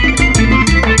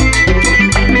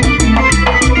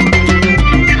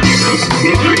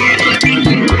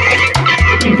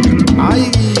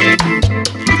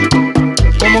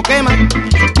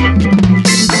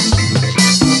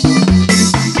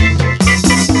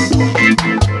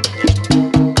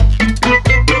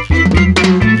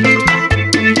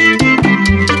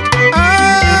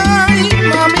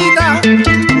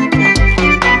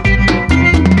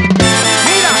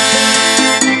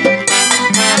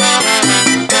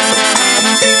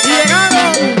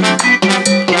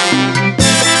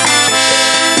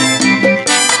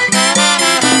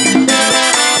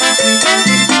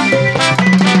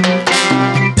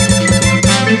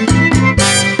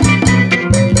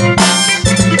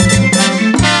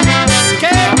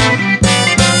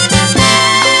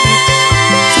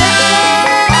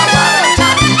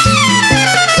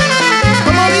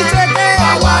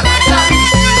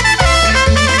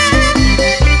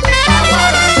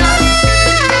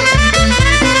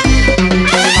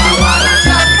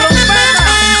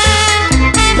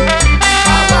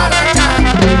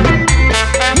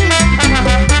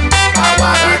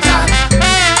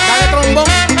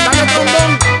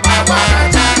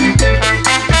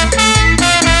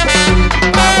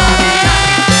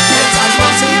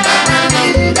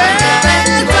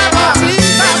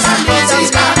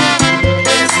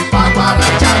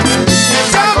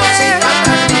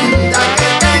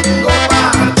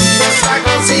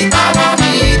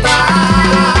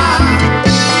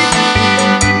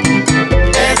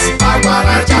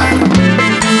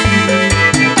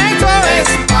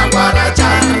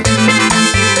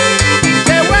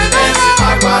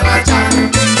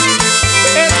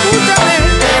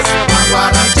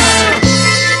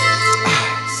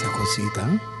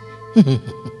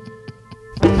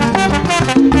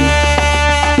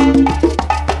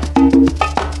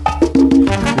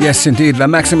 Yes, indeed, La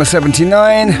Maxima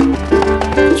 79,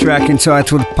 track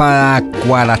entitled Para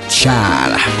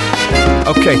Guarachar.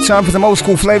 Okay, time for some old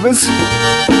school flavors.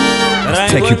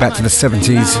 Let's take you back to the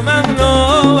 70s.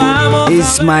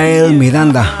 Ismael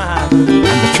Miranda and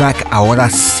the track Ahora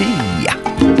Sí.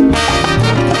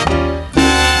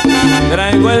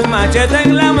 Traigo el machete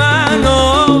en la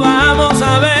mano, vamos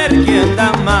a ver quién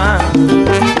da más.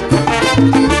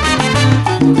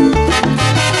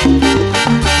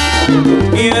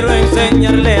 Quiero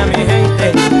enseñarle a mi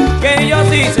gente que yo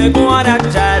sí sé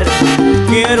guarachar.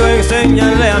 Quiero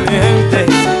enseñarle a mi gente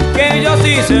que yo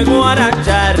sí sé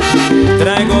guarachar.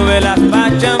 Traigo velas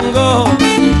pa' Chango,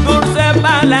 dulce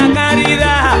pa' la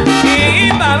caridad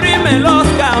y pa' abrirme los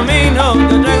caminos.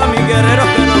 Yo traigo a mis guerreros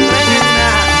que no creen en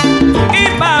nada. Y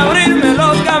pa' abrirme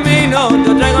los caminos,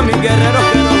 yo traigo a mis guerreros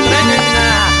que no creen en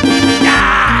nada. ¡Ya!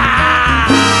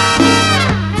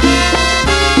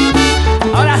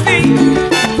 Ahora sí.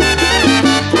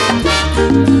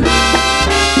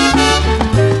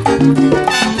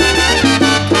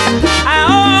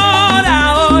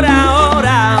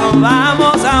 Ahora,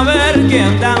 vamos a ver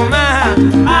quién da más.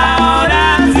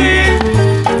 Ahora sí,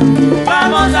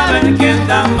 vamos a ver quién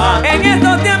da más. En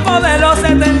estos tiempos de los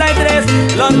 73,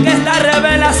 la orquesta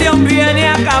Revelación viene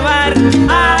a acabar.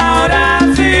 Ahora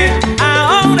sí,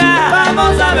 ahora,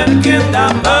 vamos a ver quién da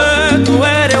más. Tú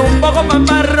eres un poco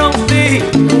paparrón, sí.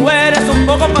 Tú eres un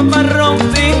poco paparrón,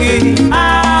 sí.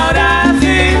 Ahora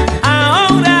sí,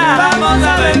 ahora, vamos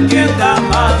a ver quién da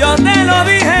más. Yo te lo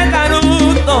dije,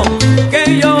 Caruto,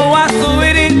 que yo voy a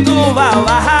subir y tú vas a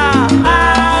bajar.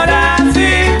 Ahora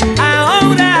sí,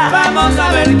 ahora, vamos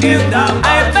a ver quién da más.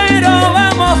 Ay, pero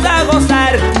vamos a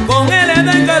gozar con el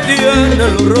Edén que tiene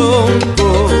el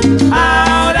ronco.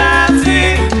 Ahora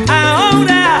sí,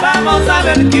 ahora, vamos a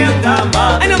ver quién da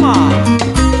más. ¡Ay, no más!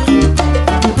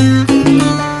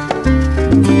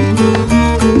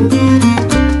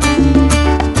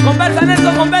 Conversa,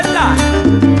 Nelson, conversa.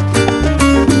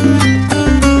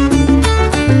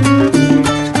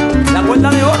 La puerta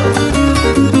de oro.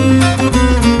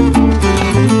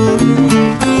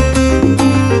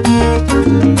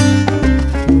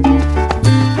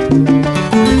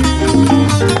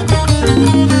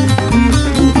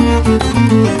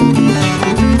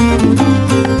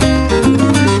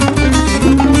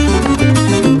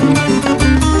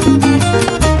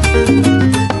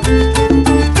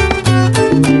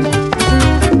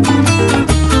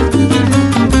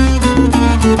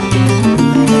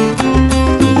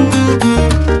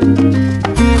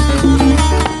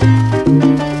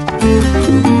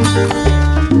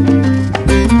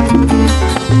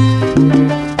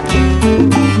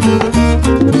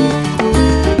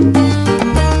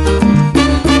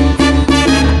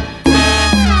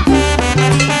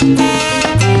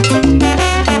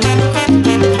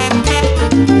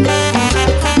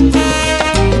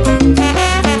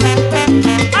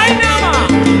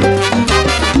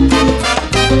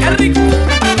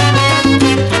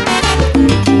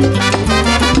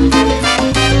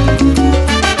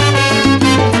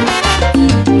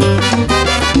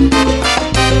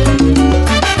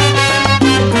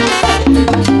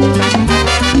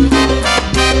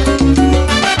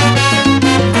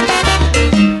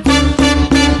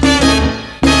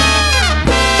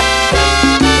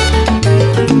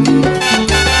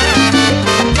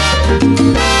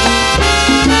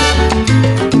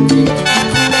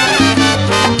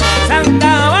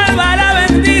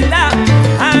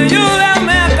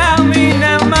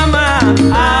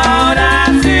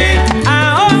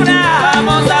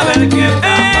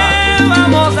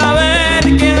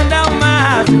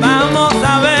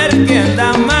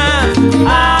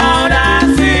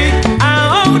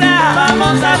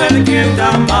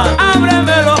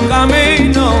 Ábreme los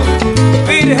caminos,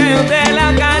 Virgen de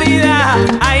la Caridad.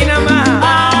 Ahí nada más.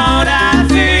 Ahora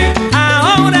sí,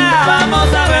 ahora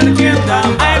vamos a ver quién da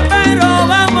más. Ay, pero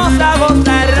vamos a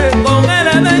gozar con el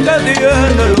Edén que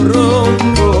tiene el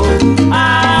ronco.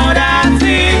 Ahora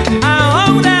sí,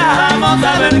 ahora vamos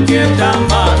a ver quién da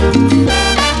más.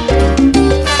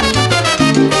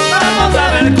 Vamos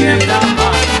a ver quién da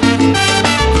más.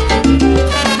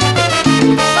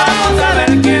 Vamos a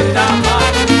ver quién da más.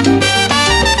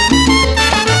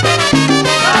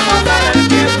 Vamos a ver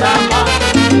quién da más.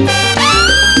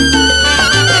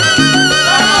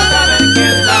 Vamos a ver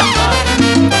quién da más.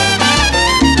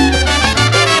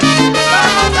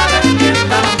 Vamos a ver quién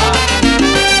da más.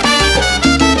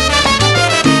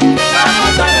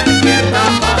 Vamos a ver quién da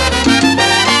más.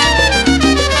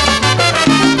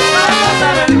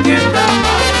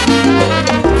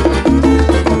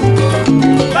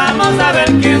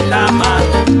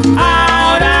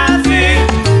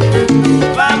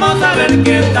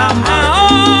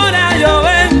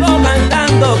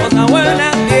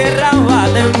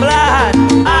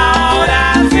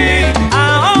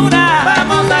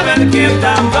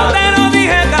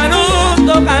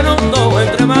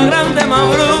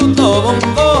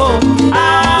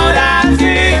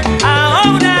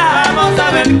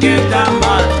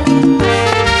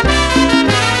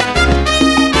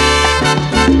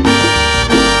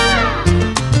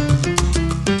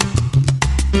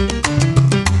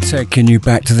 Taking you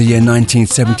back to the year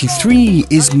 1973,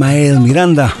 Ismael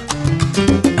Miranda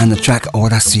and the track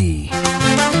Ahora Sí.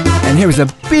 And here is a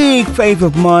big favourite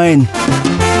of mine,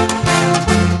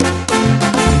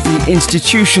 the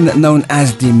institution known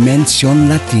as Dimensión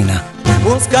Latina.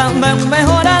 Búscame un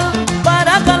mejoral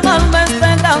para calmarme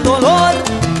este gran dolor.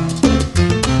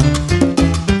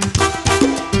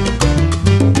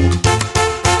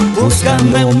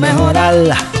 Búscame un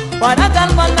mejoral para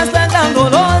calmarme este gran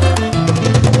dolor.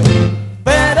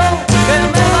 Pero que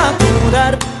me va a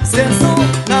curar si es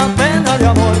una pena de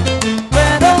amor.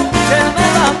 Pero que me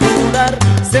va a curar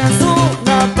si es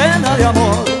una pena de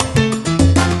amor.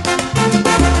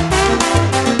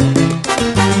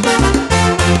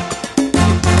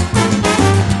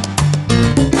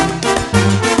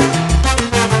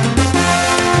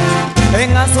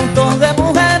 En asuntos de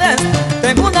mujeres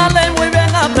tengo una ley muy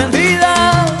bien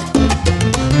aprendida.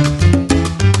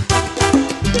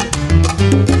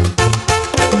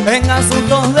 En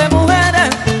asuntos de mujeres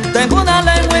tengo una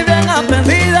ley muy bien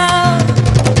aprendida.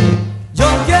 Yo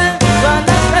quiero a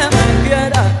la que me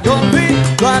quiera, yo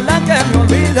olvido a la que me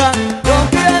olvida. Yo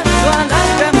quiero a la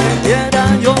que me quiera,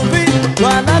 yo olvido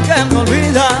a la que me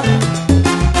olvida.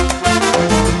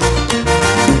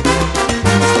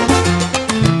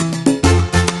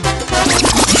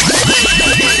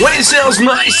 When it sounds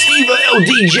nice, Steve L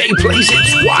DJ plays it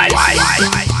twice.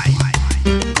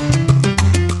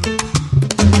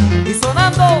 Y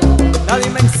sonando la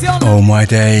dimensión. Oh my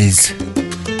days.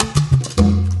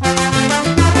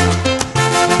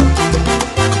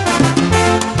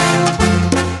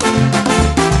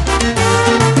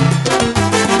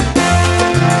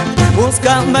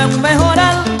 Búscame un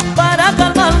mejoral para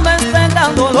calmarme este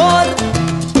gran dolor.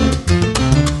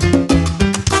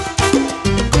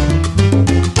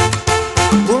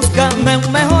 Búscame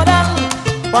un mejoral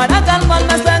para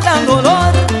calmarme este gran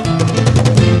dolor.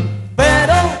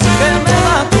 Pero que me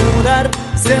va a curar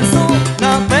si es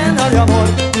una pena de amor.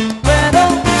 Pero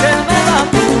que me va a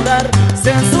curar si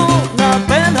es una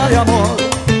pena de amor.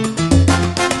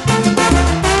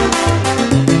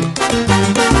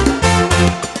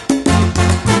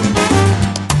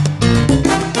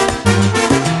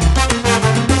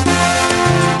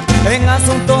 En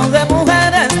asuntos de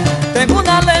mujeres tengo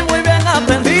una ley muy bien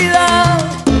aprendida.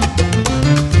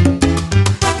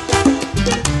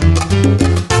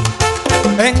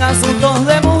 En asuntos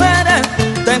de mujeres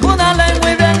tengo una ley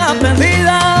muy bien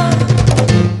aprendida.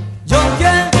 Yo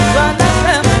quiero a la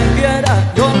que me quiera,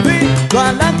 yo olvido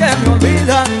a la que me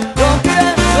olvida. Yo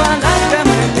quiero a la que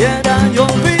me quiera, yo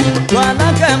olvido a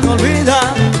la que me olvida.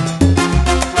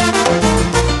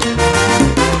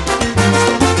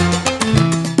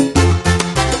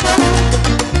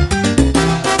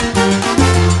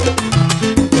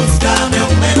 Búscame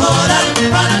un mejoral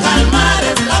para calmar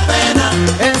esta pena.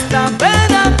 Esta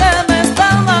pena que me está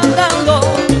mandando,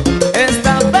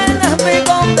 esta pena es mi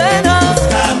condena.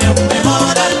 Búscame un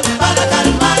mejoral para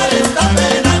calmar esta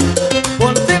pena.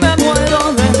 Por ti me muero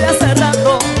desde hace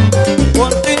rato,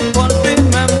 por ti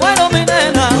me muero mi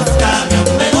nena. Búscame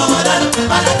un mejoral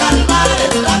para calmar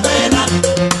esta pena.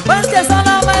 Pues que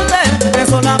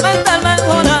solamente el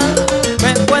mejoral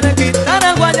me puede quitar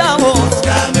el guayabo.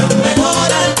 Búscame un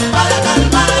mejoral para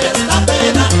calmar esta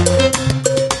pena.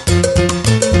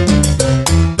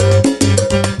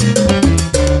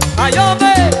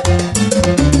 Ayome.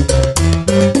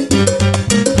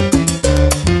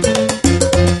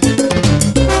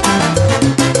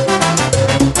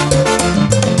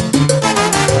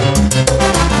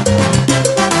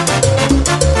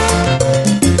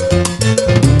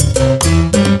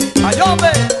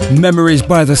 Ayome. Memories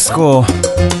by the Score.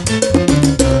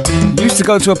 Used to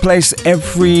go to a place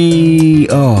every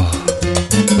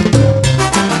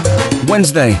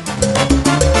Wednesday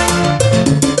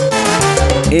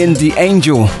in the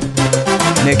Angel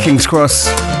near King's Cross.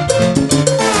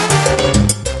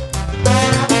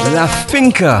 La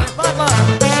Finca.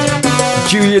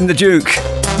 Julian the Duke.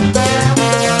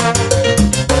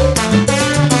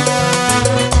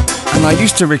 And I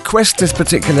used to request this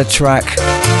particular track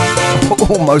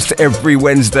almost every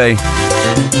Wednesday.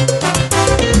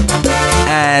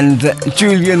 And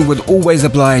Julian would always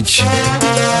oblige.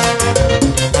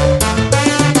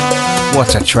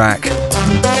 What a track.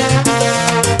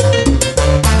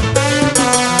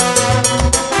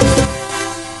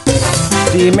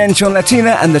 Dimensión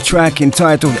Latina and the track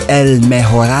entitled El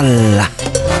Mejoral.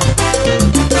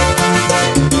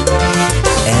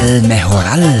 El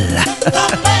Mejoral.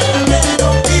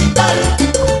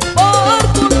 Por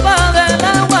culpa del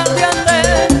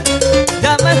aguardiente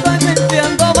ya me estoy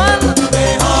sintiendo mal.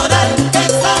 Mejorar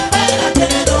esta pena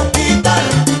quiero quitar.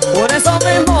 Por eso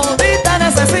mismo ahorita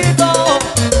necesito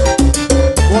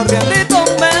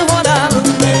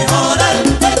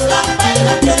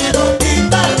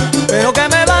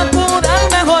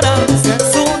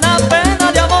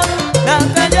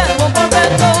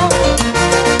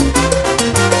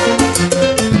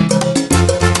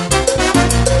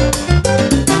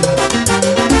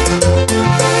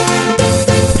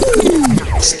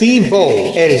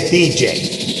Steve-O, el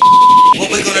DJ.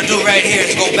 What we're gonna do right here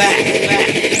is go back.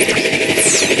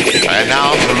 And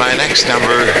now for my next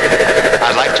number,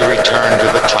 I'd like to return to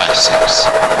the classics.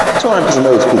 Time for some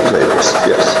old school flavors.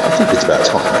 Yes, I think it's about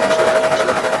time.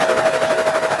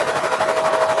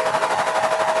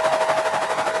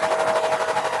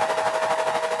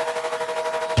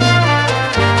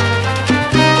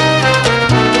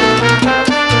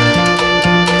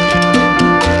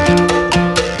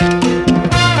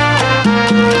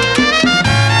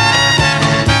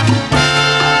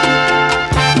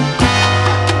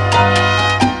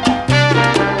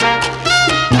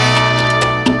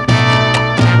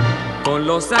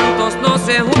 Los santos no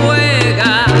se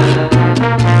juega,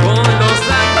 con los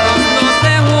santos no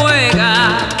se juega.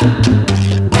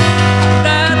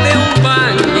 Date un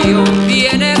baño,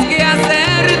 tienes que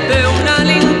hacerte una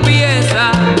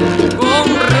limpieza con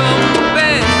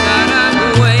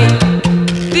rompezaragüey.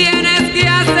 Tienes que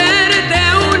hacerte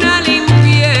una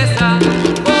limpieza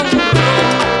con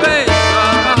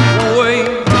rompezaragüey.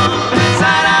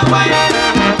 Rompezaragüey.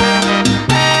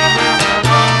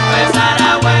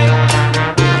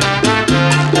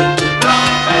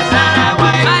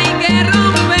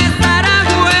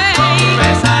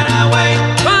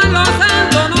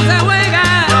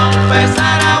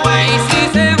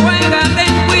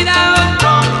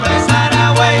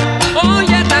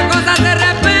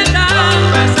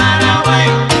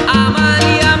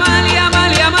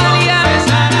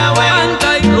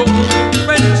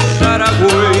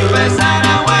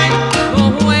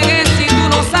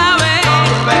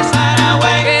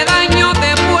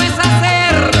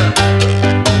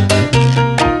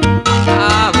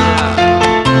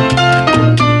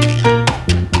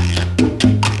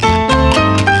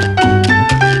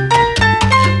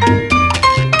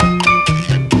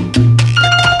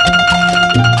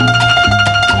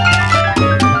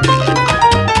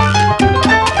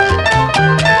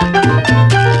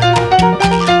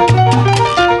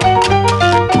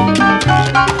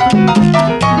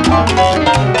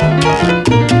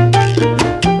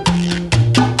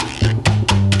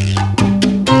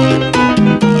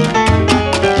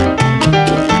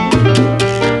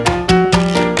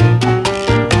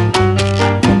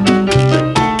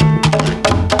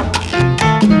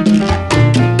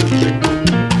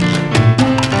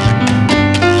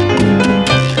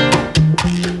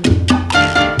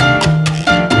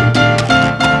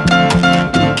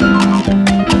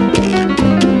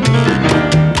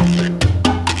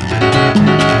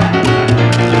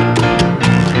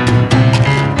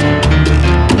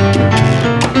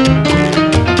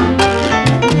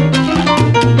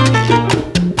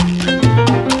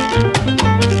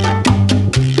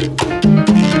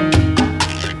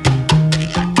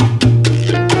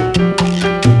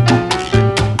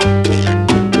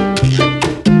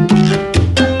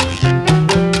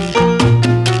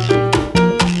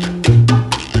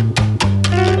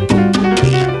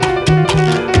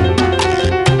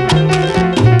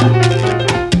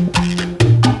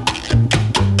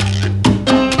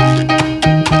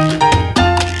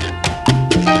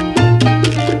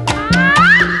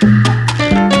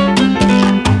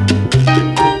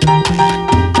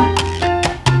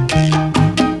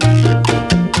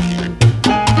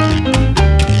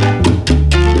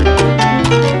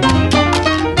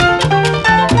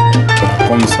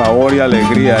 Sabor y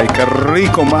alegría. ¡Ay, qué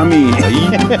rico, mami! Ahí.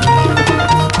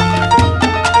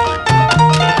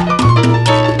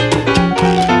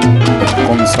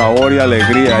 Con sabor y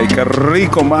alegría. ¡Ay, qué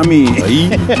rico, mami! Ahí.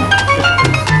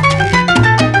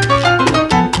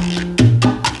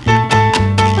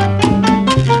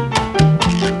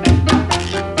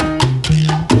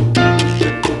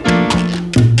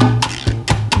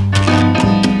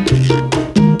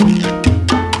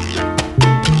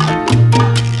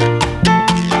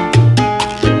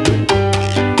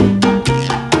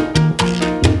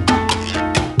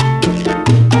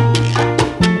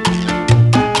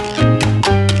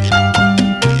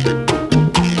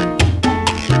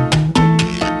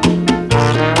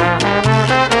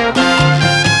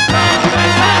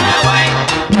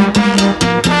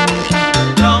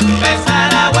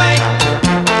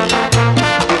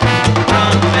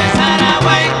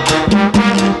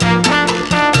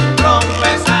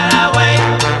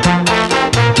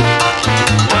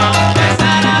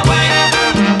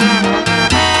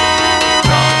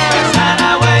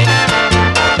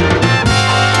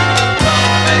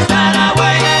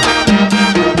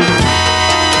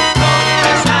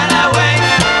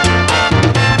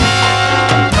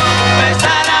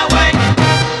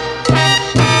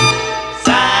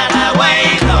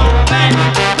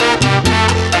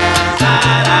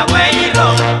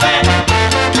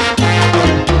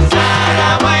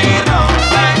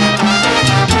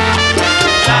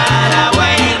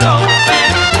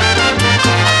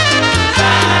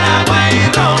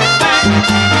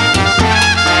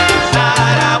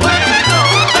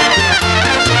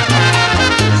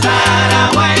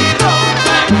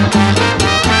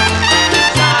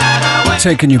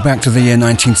 Taking you back to the year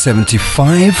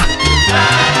 1975.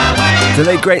 The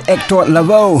late great Hector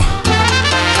Lavoe.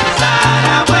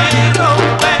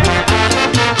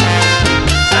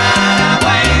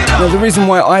 Now, the reason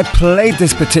why I played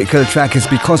this particular track is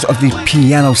because of the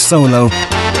piano solo.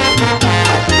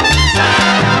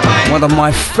 One of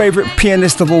my favorite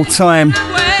pianists of all time,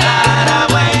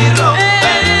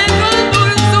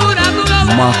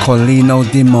 Marcolino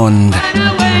Di Monde.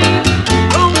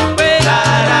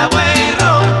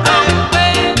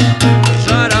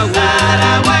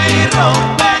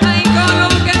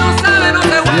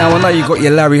 Now I know you got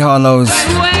your Larry Harlows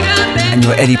and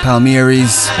your Eddie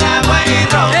Palmieri's,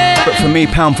 but for me,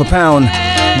 pound for pound,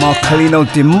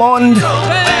 Marcolino Di Monde,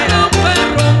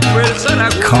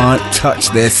 can't touch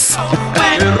this.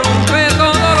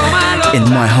 In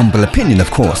my humble opinion, of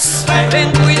course.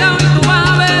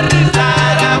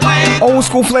 Old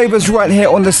school flavors right here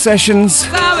on the sessions.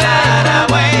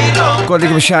 Got to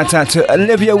give a shout out to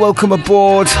Olivia, welcome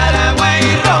aboard.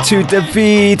 To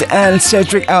David and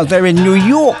Cedric out there in New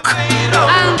York.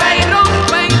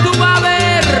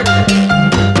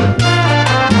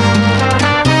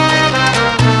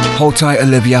 Hold tight,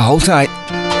 Olivia, hold tight.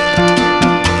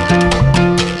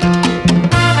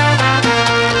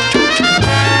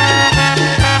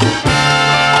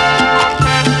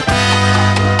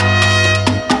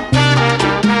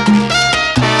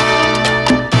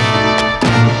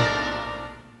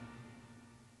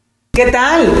 ¿Qué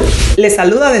tal? Les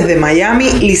saluda desde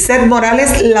Miami Lisette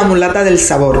Morales, la mulata del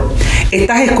sabor.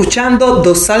 Estás escuchando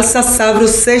The SalsaSabro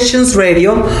Sessions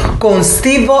Radio con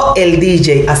Stevo el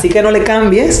DJ, así que no le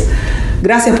cambies.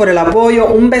 Gracias por el apoyo,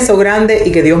 un beso grande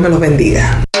y que Dios me los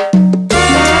bendiga.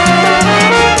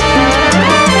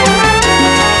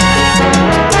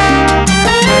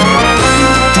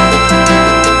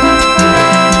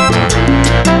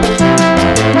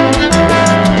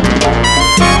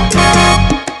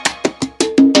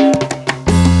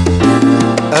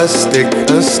 A stick,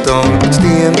 a stone, it's the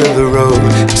end of the road.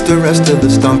 It's the rest of the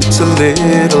stump, it's a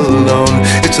little alone.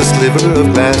 It's a sliver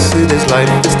of glass, it is light,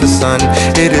 it's the sun.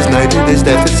 It is night, it is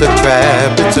death, it's a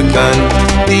trap, it's a gun.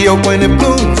 The oak when it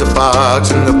blooms, a box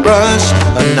in the brush.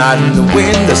 A knot in the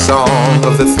wind, the song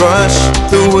of the thrush.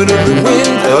 The wood of the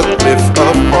wind, a cliff, a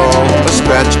fall. A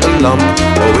scratch, a lump,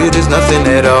 oh it is nothing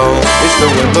at all. It's the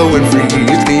wind blowing free,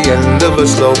 it's the end of a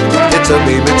slope. It's a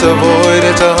beam, it's a void,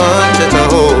 it's a hunch, it's a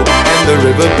hole. And the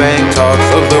riverbank talks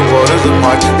of the waters of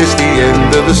March. It's the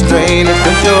end of the strain, it's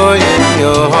the joy in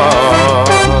your heart.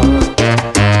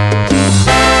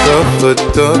 The foot,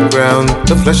 the ground,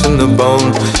 the flesh and the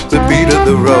bone. The beat of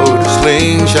the road, a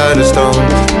slingshot, a stone.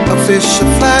 A fish, a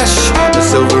flash, a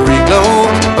silvery glow.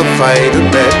 A fight, a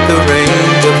bet, the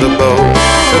range of the bow.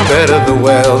 The bed of the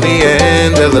well, the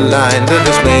end of the line. The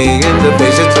dismay in the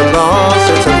face, it's a loss,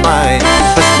 it's a find.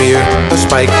 A spear, a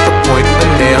spike, a point, a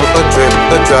nail, a drip,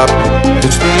 a drop.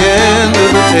 It's the end of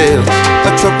the tale.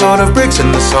 A truckload of bricks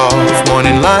in the soft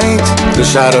morning light. The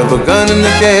shot of a gun in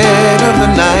the dead of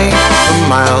the night. A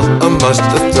mile, a must,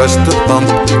 a thrust, a bump.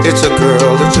 It's a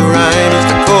girl, it's a rhyme, it's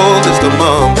the cold, it's the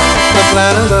mump. The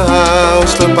plan of the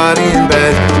house, the body in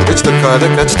bed. It's the car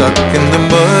that got stuck in the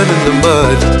mud,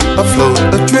 Afloat,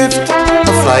 adrift,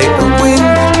 a flight, a wind.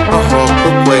 A hawk,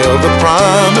 a whale, the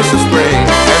promise of spring.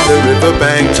 And the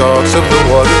riverbank talks of the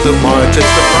waters of March. It's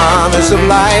the promise of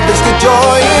life, it's the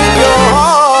joy in your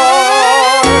heart.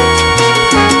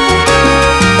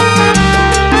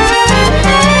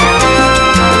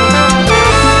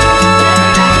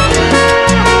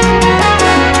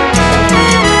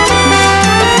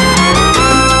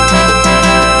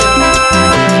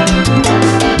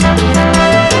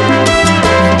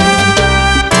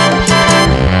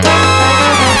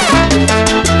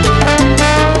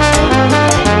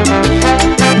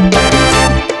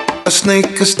 A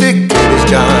snake, a stick, it is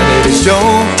John, it is Joe.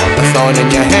 A thorn in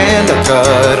your hand, a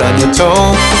cut on your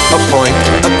toe. A point,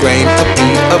 a grain, a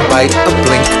beat, a bite, a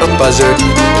blink, a buzzard.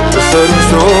 A sudden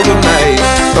stroke of night.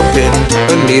 A pin,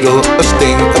 a needle, a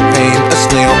sting, a pain, a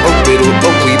snail, a riddle,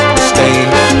 a weep, a stain.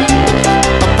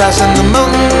 A pass in the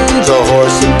mountains, a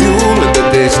horse and mule. In the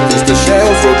distance, the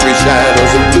shells for three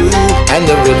shadows of blue. And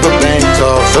the riverbank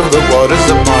talks of the waters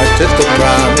of March. It's the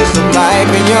promise of life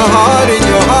in your heart, in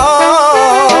your heart.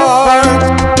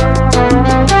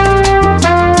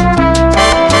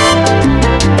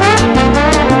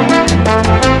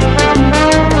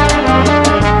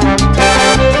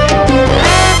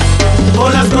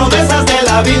 Con las promesas de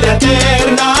la vida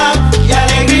eterna y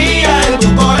alegría en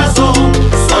tu corazón,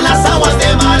 son las aguas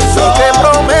de marzo. Te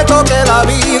prometo que la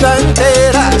vida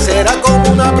entera será como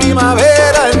una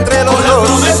primavera entre los dos.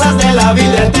 Con las promesas de la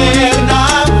vida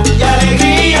eterna y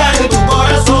alegría en tu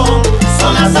corazón,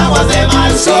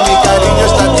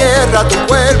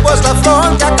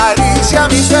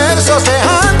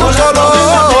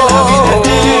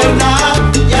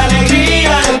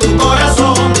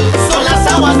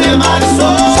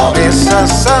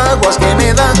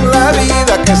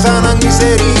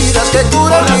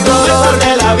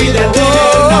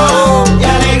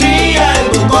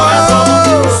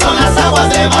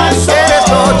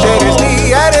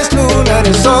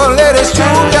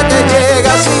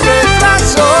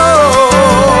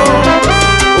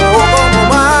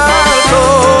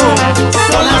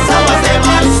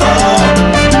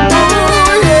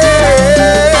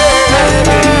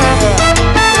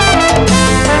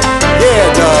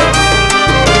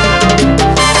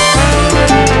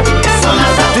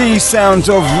 sounds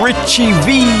of Richie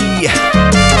V.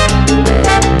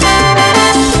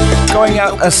 Going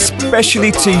out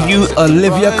especially to you,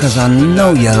 Olivia, because I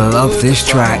know you love this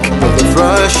track. The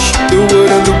thrush, the wood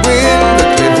and the wind, the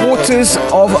cliff. Waters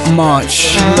of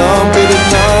March. It's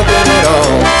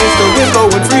the wind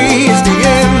blowing free, it's the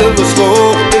end of the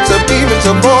slow. It's a beam, it's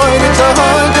a void, it's a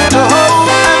hug, it's a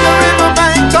hope. And the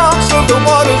riverbank talks of the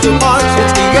waters of March.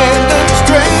 It's the end of the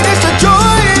strain, it's the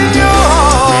joy in your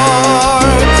heart.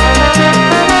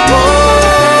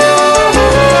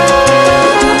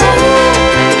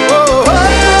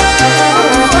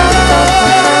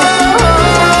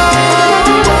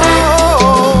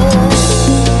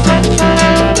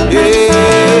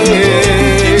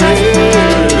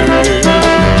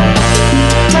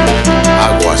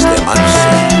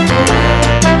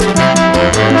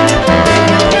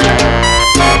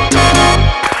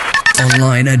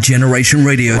 Online at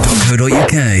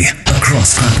generationradio.co.uk.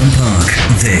 Across Clapham Park,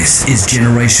 this is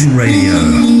Generation Radio.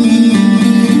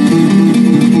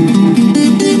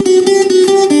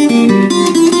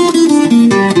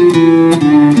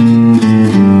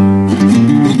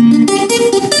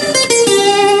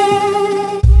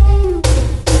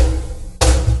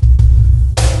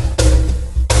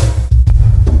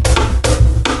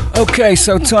 Okay,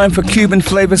 so time for Cuban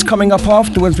flavors. Coming up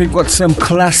afterwards, we've got some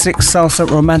classic salsa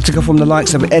romantica from the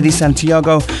likes of Eddie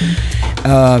Santiago,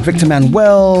 Victor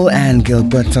Manuel, and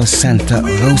Gilberto Santa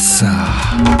Rosa.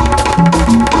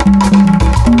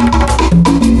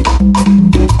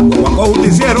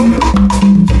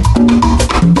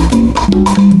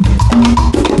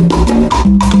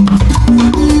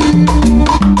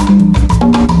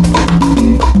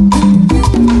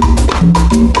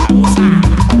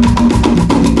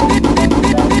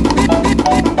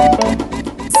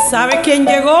 ¿Sabe quién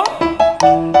llegó?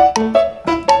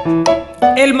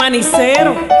 El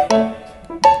manicero.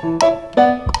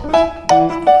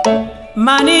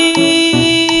 Maní.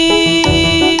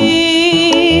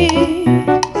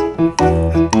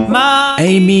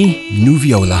 Amy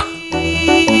Nuviola.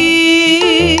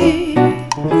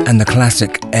 And the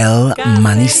classic El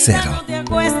Manicero. No te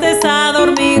acuestes a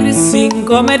dormir sin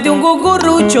comerte un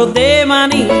cucurucho de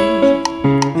maní.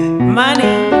 Maní,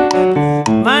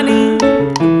 maní.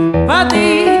 Pa'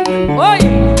 ti, hoy,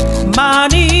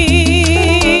 maní,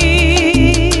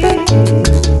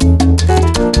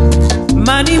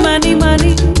 maní, maní,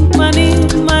 maní, maní,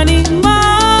 maní,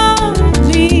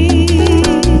 maní.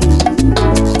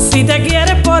 Si te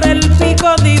quieres por el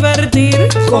pico divertir,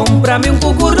 cómprame un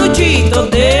cucuruchito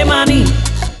de maní.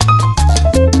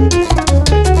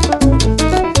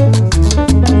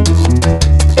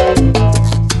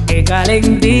 Que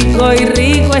calentico y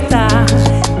rico está,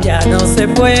 ya no se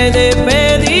puede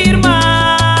pedir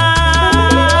más.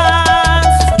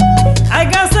 Ay,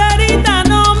 caserita,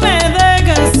 no me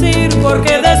dejes ir,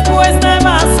 porque después te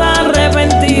vas a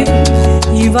arrepentir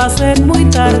y va a ser muy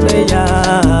tarde ya.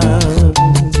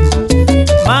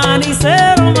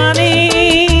 Manicero,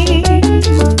 maní,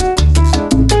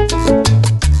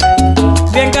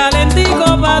 bien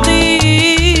calentico pa' ti.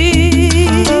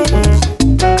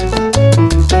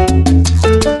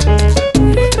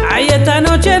 Esta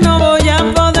noche no voy a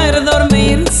poder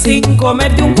dormir sin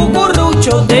comerte un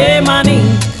cucurucho de maní.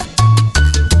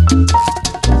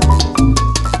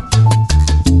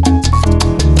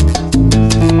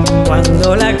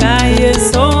 Cuando la calle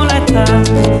sola está,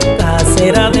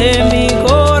 casera de mi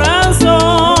corazón,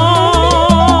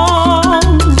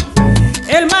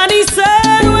 el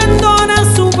manicero entona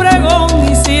su pregón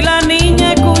y si la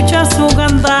niña escucha su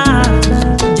cantar,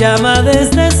 llama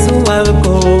desde su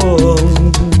balcón.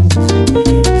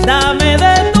 Dame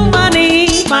de tu maní,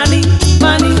 maní,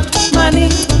 maní, maní,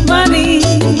 maní,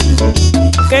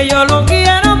 que yo lo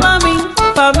quiero pa' mí,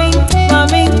 pa' mí, pa'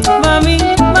 mí, pa' mí,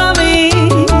 pa' mí.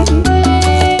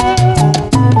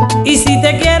 Y si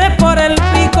te quieres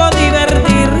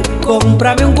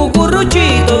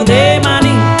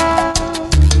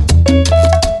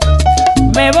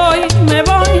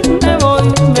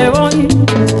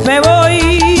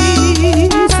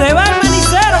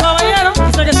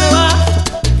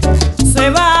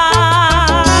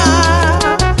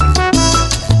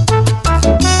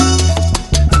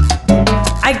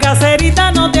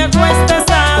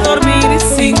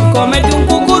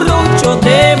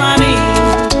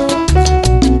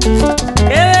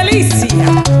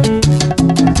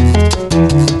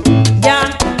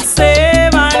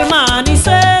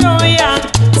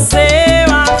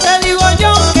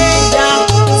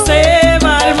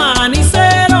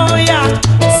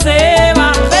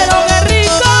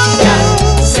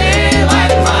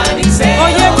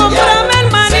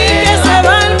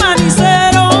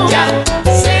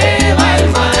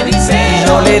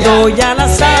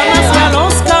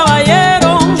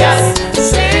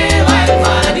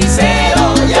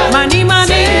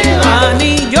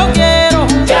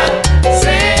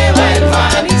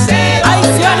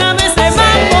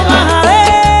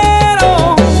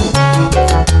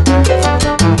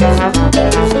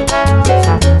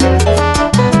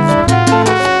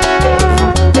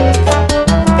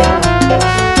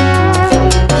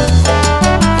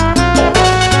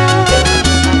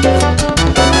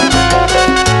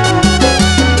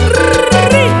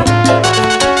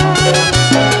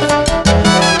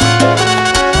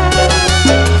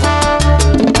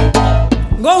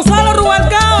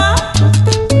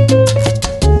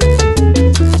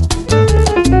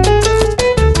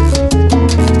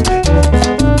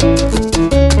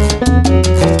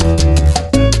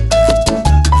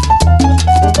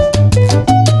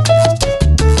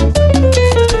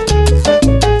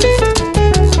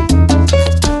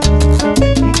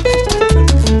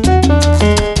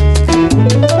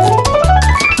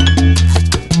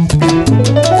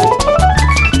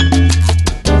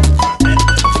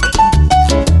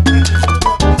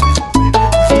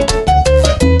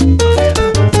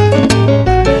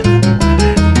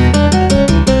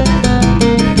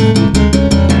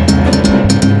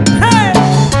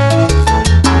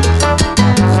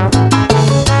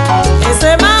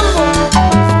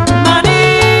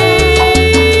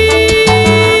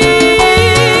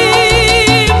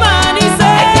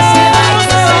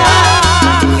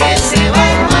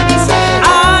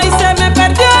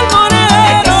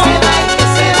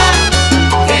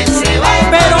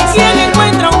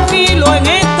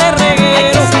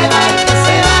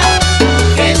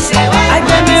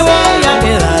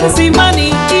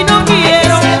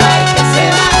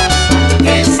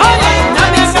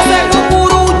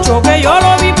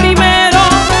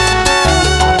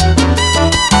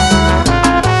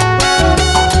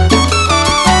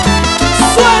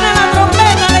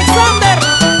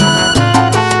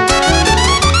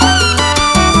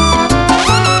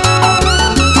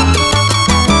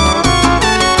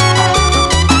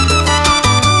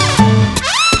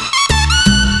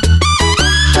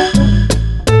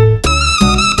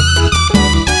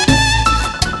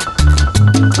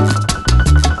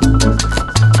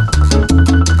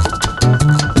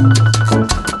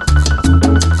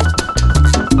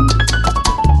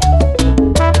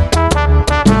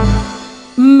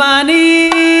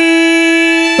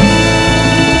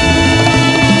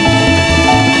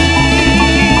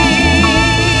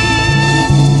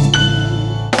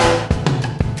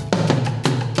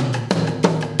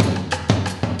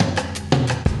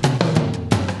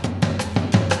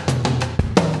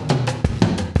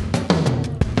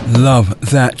Love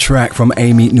that track from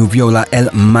Amy Nuviola El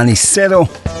Manicero.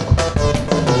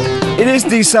 It is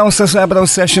the SalsaSabro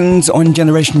Sessions on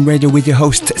Generation Radio with your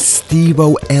host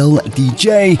Stevo L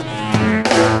DJ.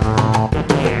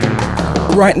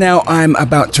 Right now I'm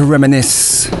about to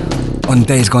reminisce on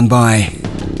days gone by.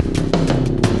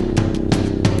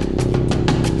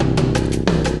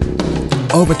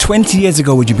 Over 20 years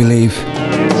ago, would you believe,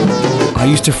 I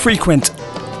used to frequent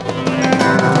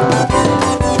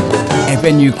a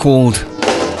venue called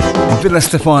Villa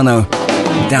Stefano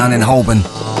down in Holborn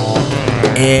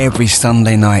every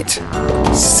Sunday night.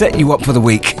 Set you up for the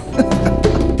week.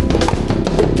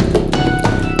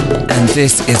 And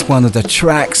this is one of the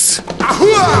tracks.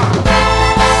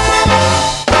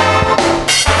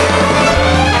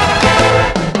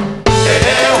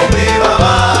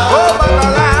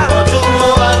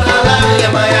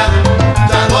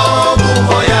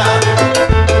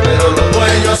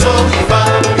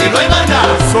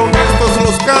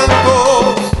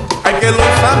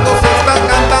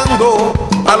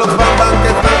 A los bambán que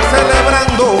están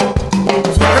celebrando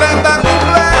su 30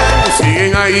 cumpleaños,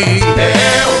 siguen ahí.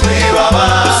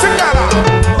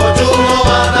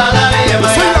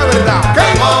 Soy la verdad.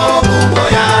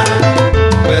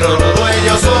 Pero los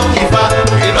dueños son IFA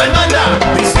y no hay más nada.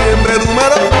 Diciembre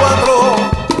número 4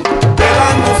 del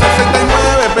año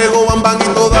 69 pegó bambán y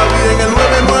todavía en el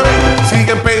 99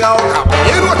 siguen pegados,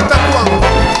 caballero, ¿hasta cuándo?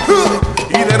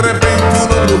 Y de repente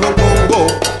unos brujos Congo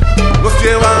los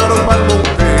llevaron pa'l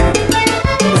monte,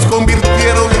 los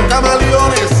convirtieron en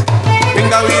camaleones, en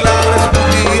gavilanes,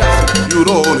 pulillas y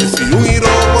hurones, y un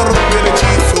hiropo rompió el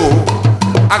hechizo,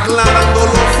 aclarando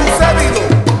lo sucedido.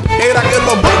 Era que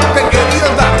los montes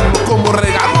querían darnos como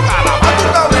regalo garabato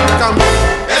en cambio.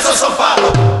 Esos son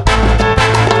palos.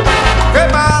 ¡Qué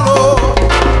malo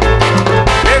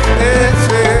es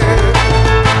ese!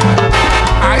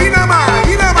 Ahí nada más,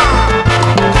 ahí nada más.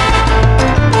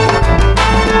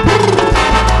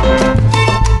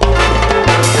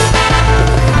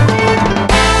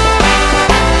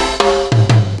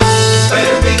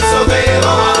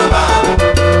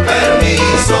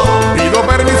 Pido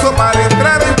permiso para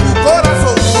entrar en tu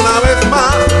corazón una vez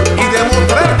más y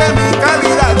demostrarte mi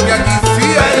calidad, que aquí sí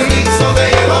hay. Permiso de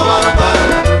bambán,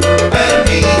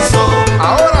 permiso.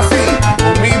 Ahora sí,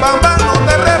 con mi bambán no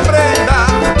te reprenda,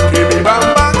 que mi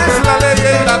bambán es la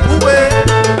leyenda, tú ves.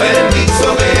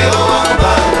 Permiso de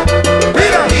bambán,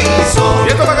 permiso. Y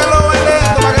esto para que lo baile,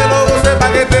 esto para que lo goce,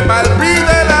 para que te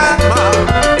palpite el alma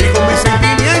y con mi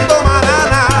sentimiento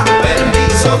manana.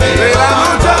 Permiso de la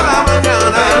noche a la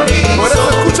mañana. Por eso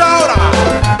escucha ahora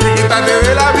y quítate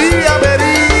de la vía,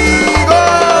 perigo,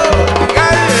 y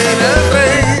cae en el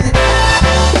tren.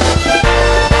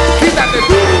 Quítate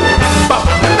tú,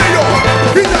 papá, yo,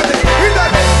 quítate,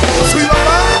 quítate. Yo soy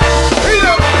papá,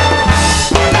 mira.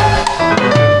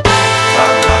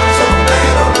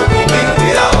 Sombrero, ten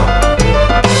cuidado,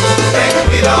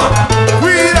 cuidado,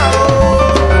 cuidado,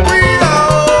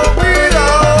 cuidado,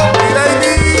 cuidado, cuida y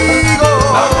digo.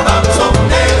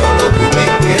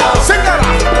 Sécala,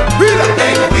 mira,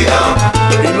 ten cuidado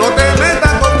y no te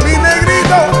metas con mi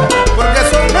negrito, porque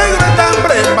esos negros están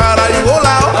preparados y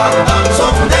volados.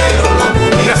 Son negros los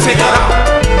culitos,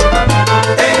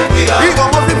 ten cuidado. Y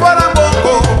como si fueran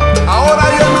bocos, ahora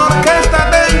yo en la orquesta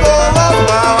tengo dos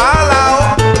babalaos.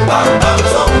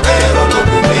 Son negros los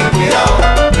culitos,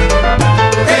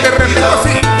 y te repito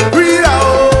así, cuidado,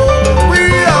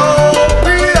 cuidado,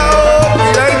 cuidado,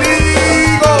 cuida y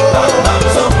digo.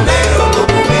 Son negros los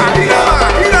culitos. Ahí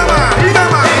nada más, ahí nada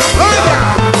más, oiga.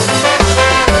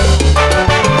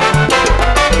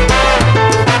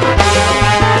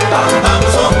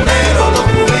 Son negros los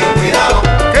culitos, cuidado.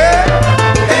 ¿Qué?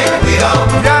 Ten cuidado.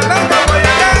 Ya arranca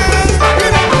Guayacán, ahí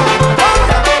nada más,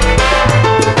 oiga.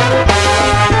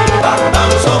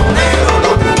 Son negros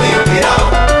los culitos, cuidado.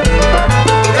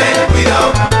 Ten cuidado.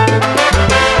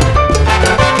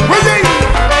 Oye,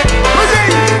 oye.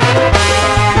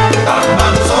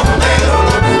 Son negros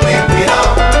los culitos, cuidado.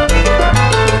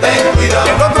 Ten cuidado.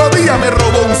 El otro día me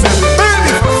robó un celular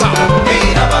disfrazado.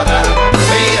 Mira para atrás,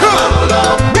 mira para los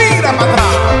lados. Mira para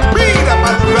atrás, mira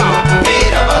para los lados.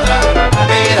 Mira para atrás,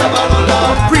 mira para los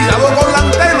lados. Cuidado con la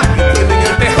antena que tiene en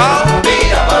el tejado.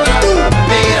 Mira para atrás,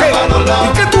 mira para los lados. ¿Y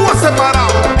qué tú has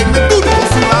separado en el tuyo con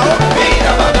su lado?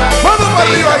 Mira para atrás. Vamos para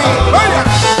arriba ahí, vaya.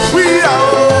 Cuidado,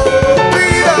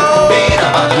 cuidado. Mira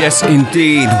para atrás. Yes,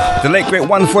 indeed. The late great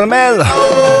one for Mel.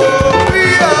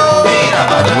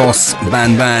 Ross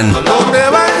Van Van. No te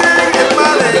vayas el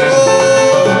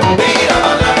malecón. Mira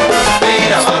para atrás,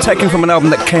 mira para atrás. Taken from an album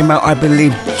that came out, I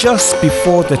believe, just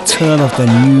before the turn of the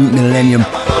new millennium.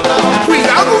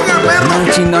 Cuidado con el perro.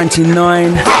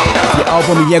 1999. the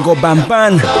album Llegó Bam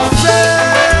Bam.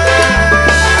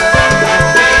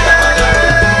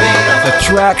 The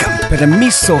track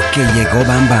Permiso que Llegó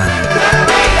Bam Bam.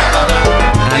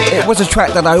 And it was a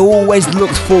track that I always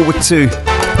looked forward to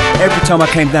every time I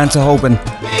came down to Holborn.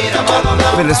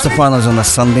 Villa Stefanos on a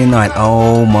Sunday night.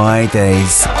 Oh my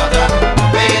days.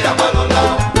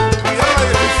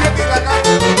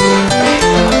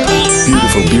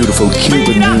 Beautiful, beautiful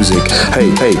Cuban music. Hey,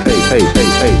 hey, hey, hey, hey,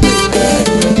 hey,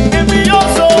 hey.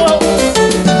 Envidioso,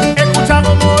 escucha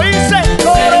como dice el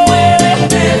coro.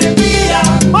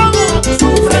 Vamos,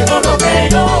 sufre con lo que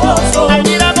yo soy. Ay,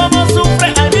 mira cómo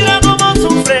sufre, ay, mira cómo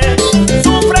sufre.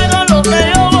 Sufre con lo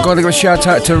que yo. Gotta give a shout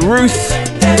out to Ruth.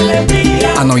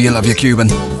 I know you love your Cuban.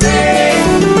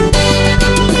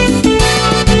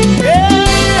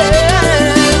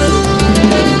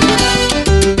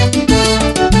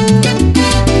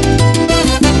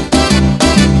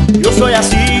 Yo soy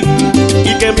así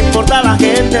y que me importa la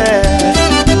gente.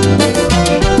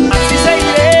 Así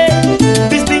seguiré,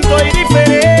 distinto y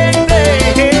diferente.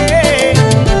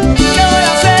 ¿Qué voy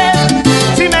a hacer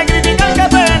si me critican? Qué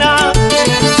pena,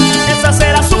 esa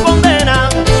será su condena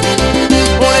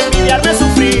por envidiarme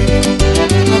sufrir.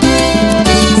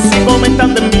 Si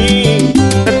comentan de mí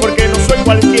es porque no soy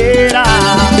cualquiera.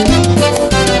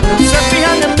 Se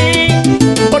fijan en mí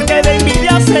porque de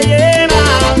envidia se llena.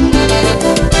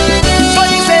 Soy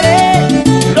y seré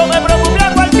lo que preocupe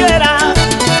a cualquiera.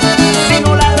 Si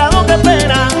no le agrado, qué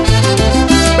pena,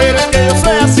 pero es que yo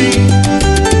soy así.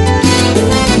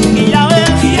 Y ya ves,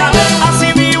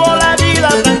 así vivo la vida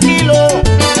tranquilo.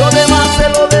 Lo demás se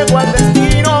lo dejo al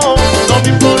destino. No me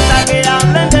importa que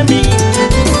hablen de mí.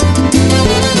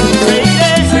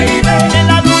 Seguiré en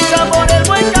la lucha por el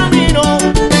buen camino.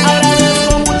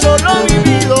 Agradezco mucho lo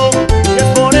vivido y es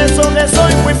por eso que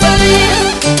soy muy feliz.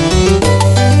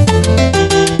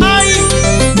 Ay,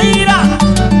 mira,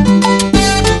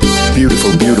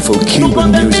 Beautiful, beautiful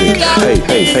Cuban music. Hey,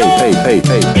 hey, hey, hey, hey,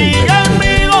 hey, hey. y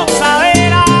conmigo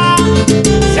saberá.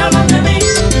 Si hablan de mí,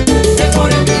 es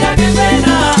por envidia, qué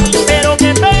pena. Pero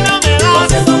qué pena me da. Lo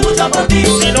siento mucho por ti.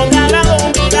 Si no te agrado,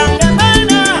 mira, qué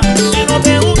pena. Si no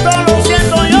te gusto, lo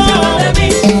siento yo. Si hablan de mí,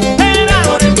 pena.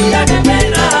 Por envidia, qué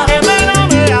pena. Qué pena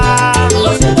me da.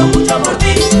 Lo siento mucho por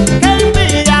ti. Qué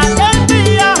envidia,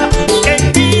 qué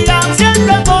envidia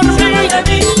siente por mí. Si hablan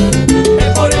de mí, es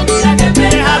por envidia, qué pena.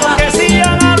 Dejaron que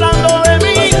sigan hablando de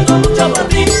mí. Lo siento mucho por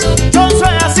ti. Yo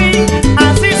soy así.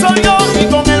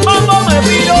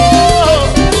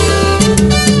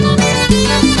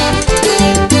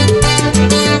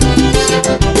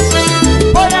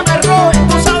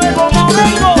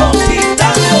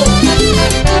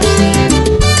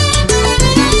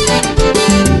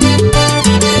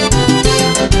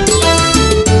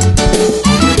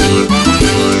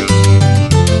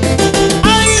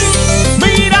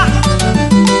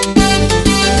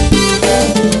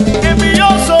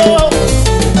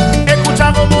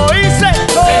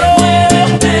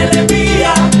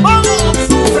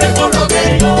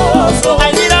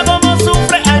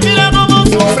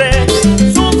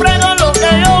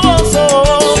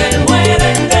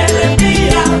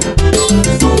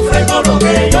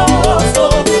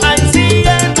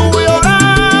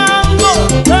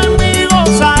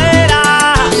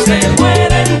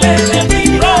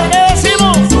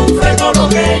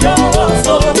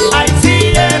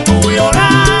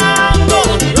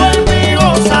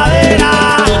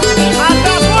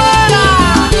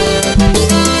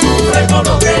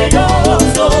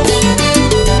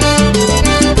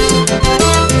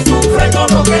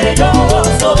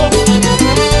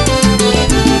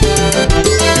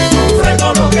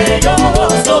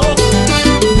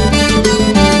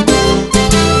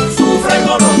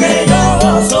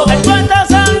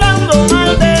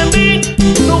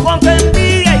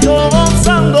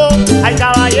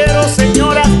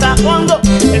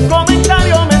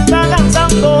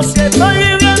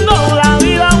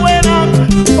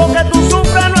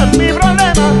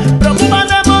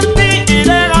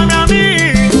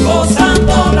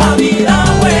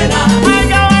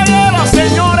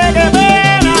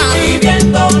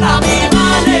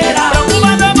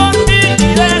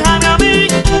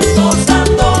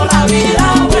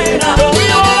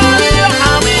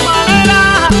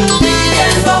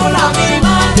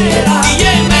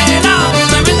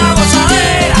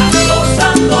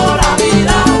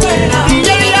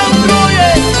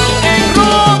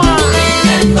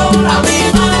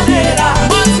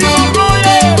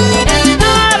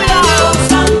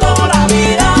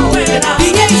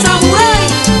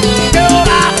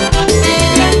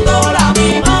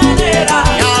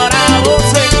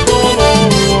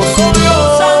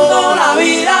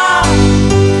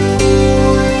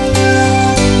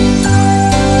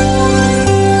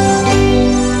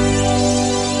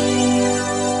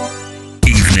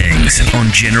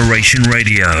 Generation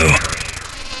Radio.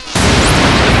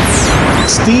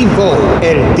 Steve-O,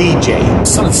 el DJ.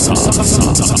 Salsa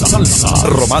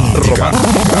romántica.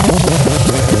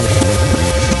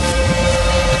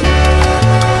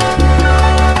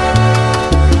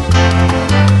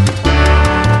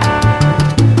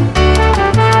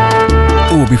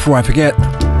 Oh, before I forget,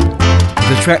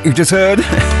 the track you just heard,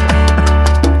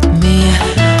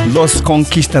 Los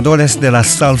Conquistadores de la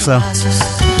Salsa,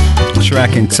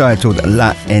 track entitled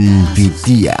La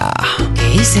Envidia.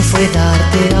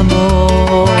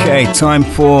 Okay, time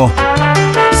for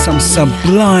some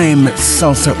sublime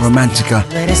salsa romantica.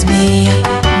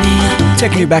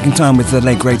 Taking you back in time with the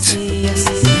late great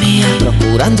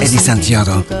Eddie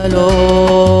Santiago.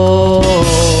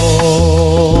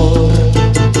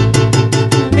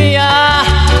 Mía,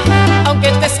 aunque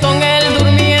estés con él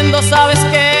durmiendo, sabes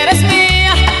que eres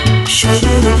mía.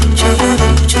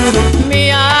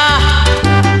 Mía,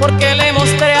 porque le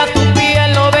mostré a tu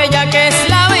piel lo bella que es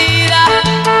la vida.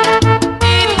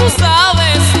 Y tú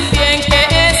sabes bien que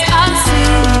es así.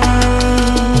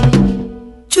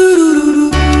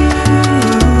 Churururu.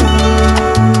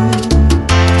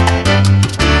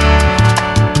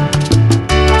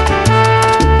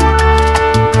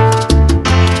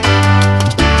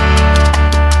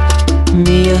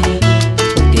 Mía,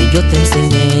 porque yo te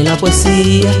enseñé la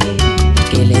poesía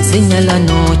que le enseña la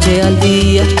noche al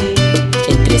día,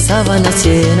 entre sábanas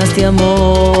llenas de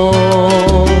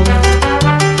amor.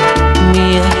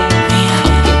 Mía,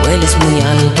 aunque vueles muy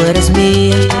alto eres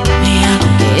mía,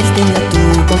 aunque él tenga tu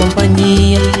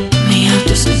compañía,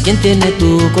 yo soy quien tiene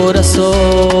tu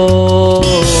corazón.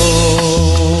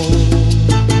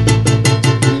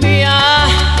 Mía,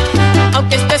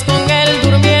 aunque estés con él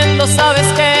durmiendo, sabes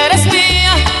que eres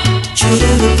mía.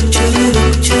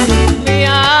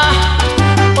 Mía,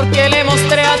 porque le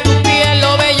mostré a tu piel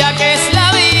lo bella que es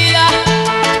la vida.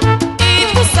 Y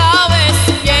tú sabes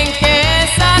bien que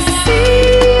es así.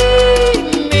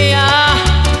 Mía,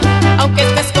 aunque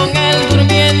estés con él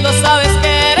durmiendo, sabes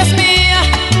que eres mía.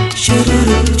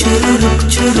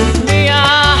 Mía,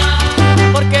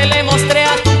 porque le mostré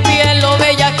a tu piel lo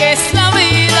bella que es la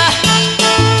vida.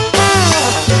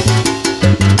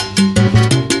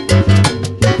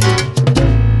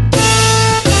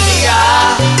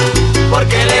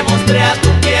 Porque le mostré a tu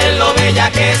piel lo bella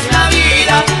que es la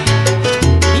vida.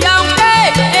 Y aunque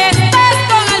estés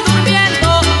con él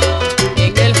durmiendo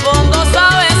y que el fondo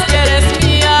sabes que eres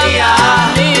mía,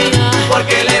 mía,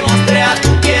 porque le mostré a tu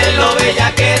piel lo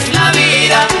bella que es la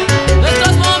vida.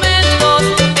 Nuestros momentos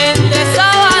entre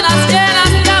sábanas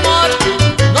llenas de amor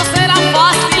no serán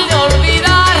fácil de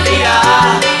olvidar. Mía,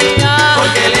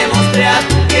 porque le mostré a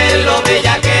tu piel lo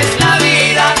bella que es la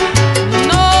vida.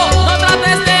 No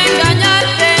trates de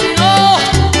engañarte, no,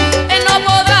 él no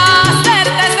podrá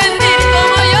hacerte sentir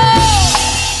como yo.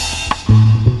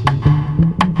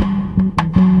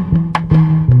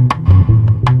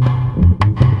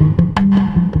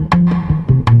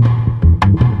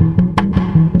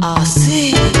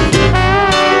 Así.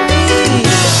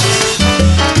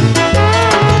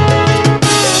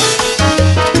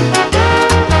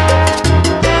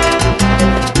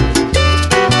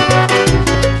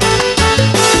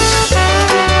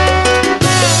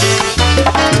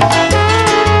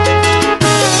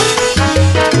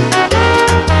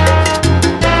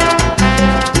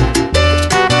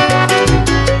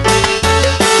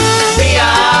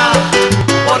 Mía,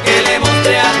 porque le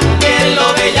mostré a tu piel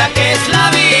lo bella que es la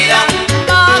vida.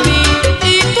 Mami,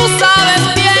 y tú sabes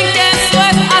bien que eso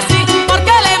es así,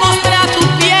 porque le mostré a tu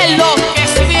piel lo que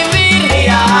es vivir.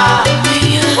 Mía,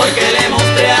 porque le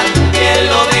mostré a tu piel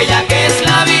lo bella que es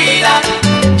la vida.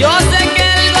 Yo sé que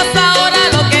él goza ahora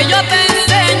lo que yo te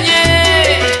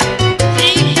enseñé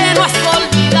y que no has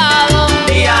olvidado.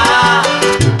 Mía,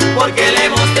 porque le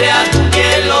mostré a tu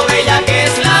piel lo bella que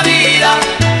es la vida.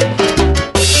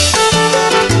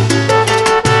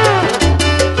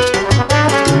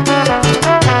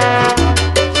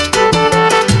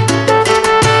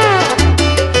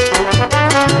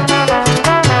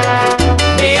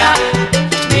 Mía,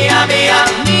 mía, mía,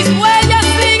 Mis huellas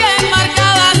siguen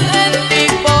marcadas en ti,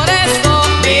 por eso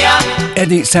mía,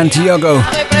 Eddie Santiago.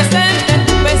 estoy presente en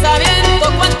tu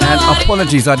pensamiento cuando And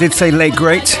apologies, I did say late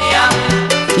great.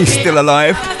 He's still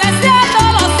alive.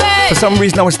 For some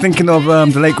reason, I was thinking of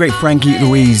the late great Frankie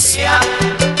Ruiz.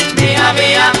 mía,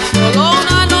 mía. solo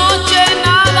una noche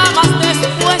nada más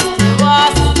después te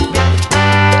vas.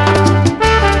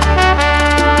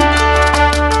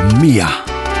 Mia.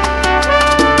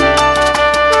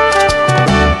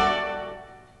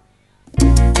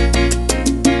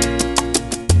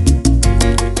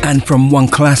 And from one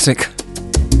classic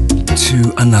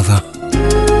to another.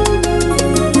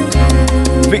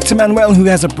 Victor Manuel, who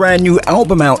has a brand new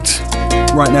album out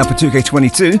right now for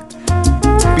 2K22.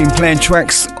 Been playing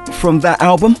tracks from that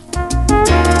album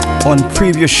on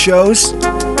previous shows.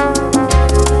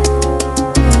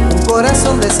 Un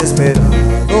corazón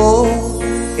desesperado,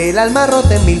 el alma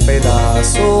rota en 1000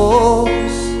 pedazos,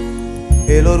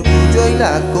 el orgullo y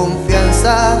la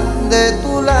confianza de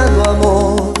tu lado,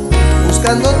 amor,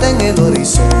 buscándote en el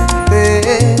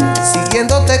horizonte,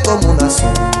 siguiéndote como una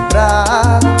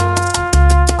sombra,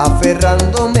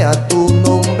 aferrándome a tu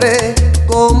nombre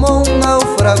como un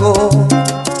náufrago.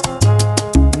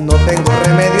 No tengo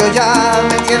remedio, ya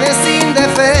me tienes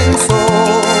indefenso.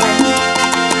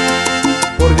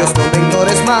 Por Dios, no me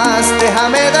ignores más,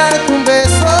 déjame darte un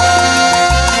beso.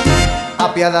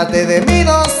 Apiádate de mí,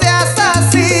 no seas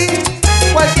así.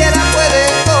 Cualquiera puede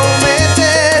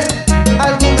cometer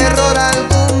algún error,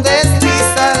 algún desliz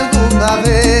alguna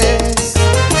vez.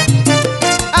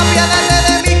 Apiádate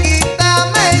de mí,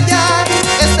 quítame ya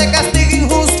este castigo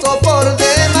injusto por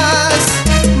demás.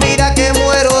 Mira que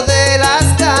muero de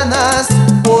las ganas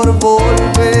por volver.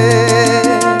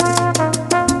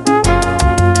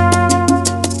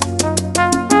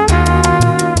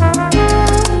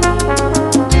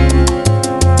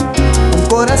 Un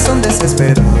corazón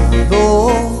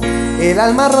desesperado, el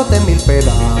alma rota en 1000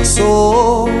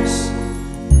 pedazos,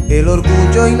 el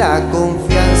orgullo y la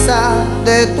confianza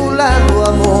de tu lado,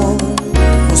 amor,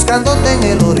 buscándote en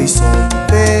el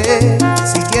horizonte,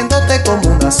 siguiéndote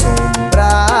como una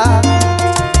sombra,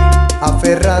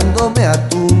 aferrándome a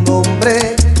tu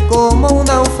nombre como un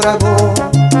náufrago.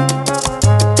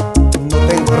 No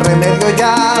tengo remedio,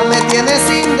 ya me tienes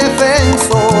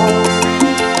indefenso.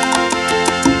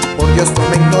 Por Dios, no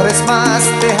me ignores más,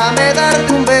 déjame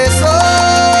darte un beso.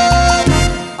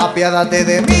 Apiádate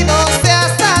de mí, no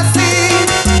seas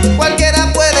así.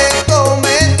 Cualquiera puede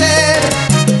cometer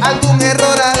algún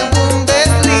error, algún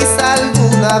desliz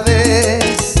alguna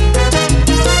vez.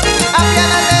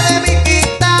 Apiádate de mí,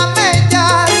 quítame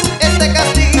ya este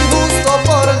castigo injusto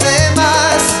por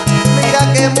demás. Mira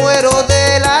que muero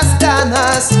de las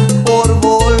ganas por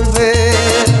volver.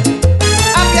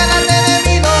 Apiádate de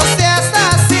mí, no seas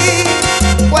así.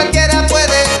 Cualquiera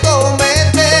puede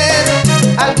cometer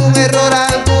algún error,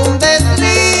 algún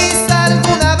desliz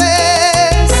alguna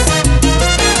vez.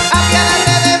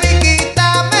 Apiádate de mí,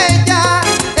 quítame ya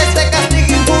este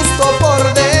castigo injusto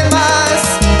por demás.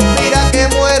 Mira que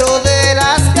muero de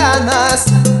las ganas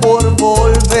por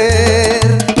volver.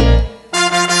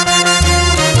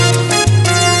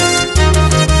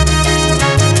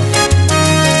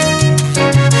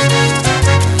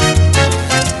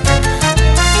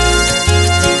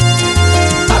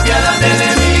 Apiádate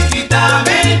de mí,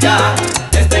 quítame ya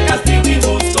este castigo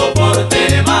injusto por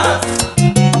demás.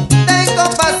 Ten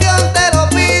compasión, te lo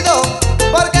pido,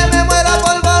 porque me muero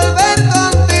por volver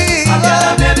contigo.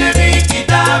 Apiádate de mí,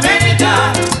 quítame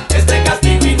ya este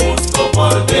castigo injusto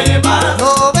por demás.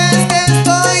 No ves que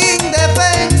estoy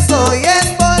indefenso y es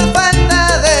por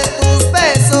falta de tus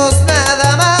besos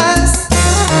nada más.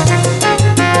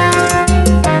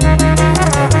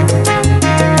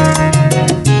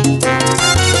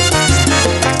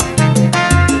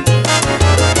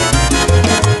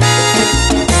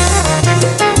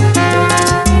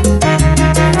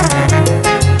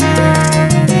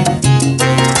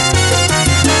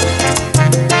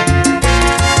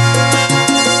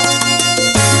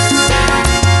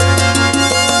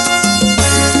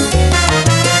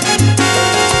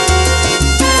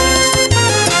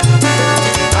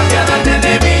 Apiádate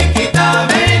de mí,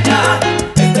 quítame ya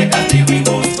este castigo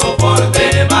injusto por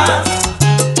demás.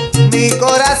 Mi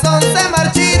corazón se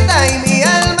marchita y mi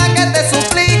alma que te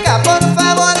suplica, por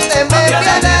favor, tenme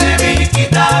Apiádate piedad. de mí,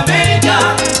 quítame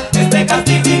ya este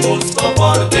castigo injusto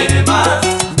por demás.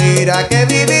 Mira que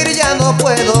vivir ya no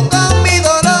puedo con mi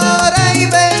dolor. Ay,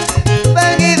 ven,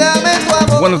 ven y dame tu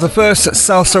amor. One of the first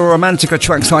salsa romantica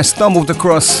tracks I stumbled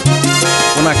across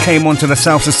when I came onto the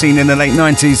salsa scene in the late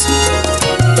 90s.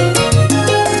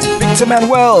 Victor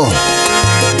Manuel,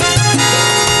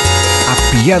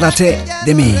 Apiádate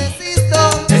de mí.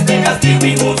 Este castigo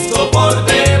injusto por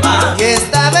demás. Y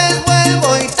esta vez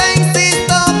vuelvo y te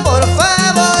insisto, por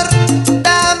favor,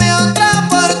 dame otra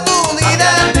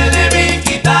oportunidad. Apiádate de mí,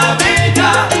 quítame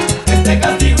ya este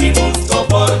castigo injusto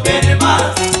por demás.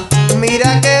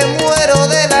 Mira que muero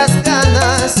de las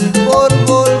ganas por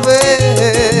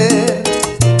volver.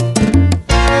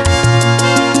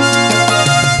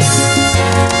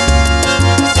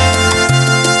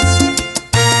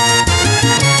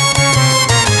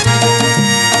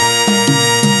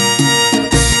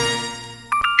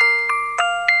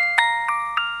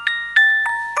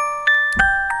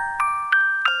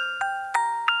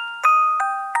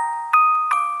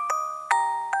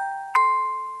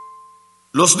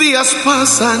 Los días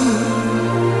pasan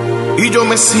y yo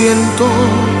me siento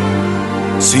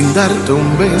sin darte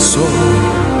un beso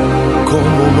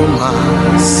como uno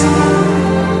más.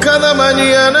 Cada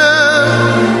mañana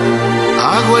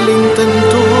hago el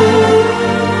intento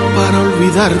para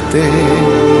olvidarte,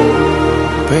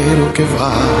 pero que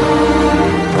va.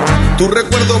 Tu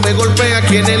recuerdo me golpea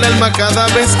aquí en el alma cada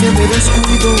vez que me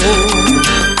descuido.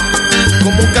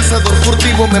 Como un cazador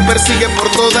furtivo me persigue por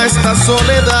toda esta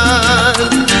soledad.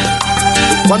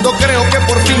 Cuando creo que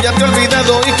por fin ya te he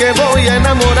olvidado y que voy a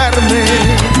enamorarme,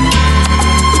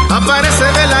 aparece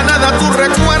de la nada tu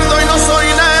recuerdo y no soy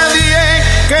nadie.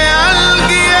 Que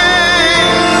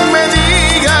alguien me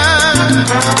diga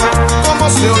cómo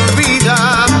se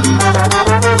olvida,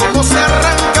 cómo se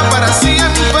arranca para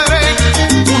siempre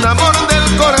un amor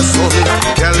del corazón.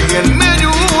 Que alguien me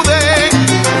ayude,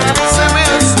 se me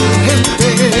hace urgente.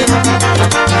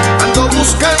 Ando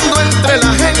buscando entre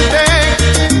la gente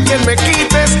quien me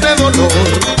quite este dolor.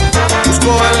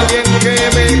 Busco a alguien que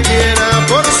me quiera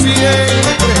por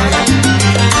siempre,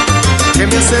 que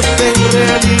me acepte en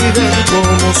realidad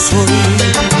como soy.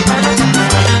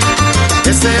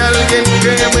 Ese alguien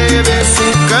que me dé su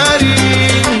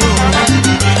cariño,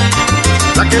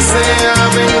 la que sea,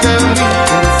 venga a mí,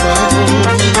 por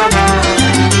favor.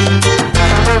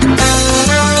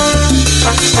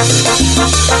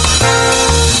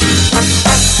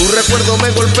 Tu recuerdo me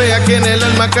golpea aquí en el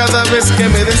alma cada vez que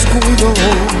me descuido.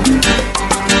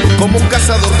 Como un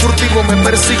cazador furtivo me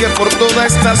persigue por toda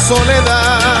esta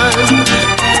soledad.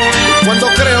 Cuando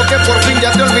creo que por fin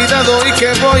ya te he olvidado y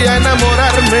que voy a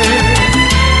enamorarme,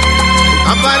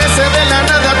 aparece de la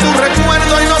nada tu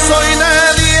recuerdo y no soy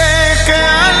nadie. Que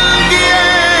alguien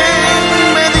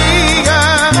me diga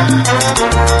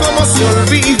cómo se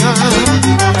olvida,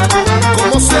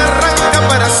 cómo se arranca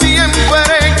para siempre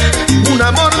un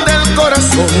amor del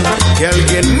corazón. Que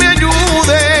alguien me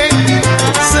ayude,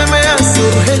 se me hace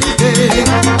urgente.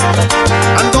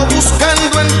 Ando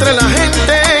buscando entre la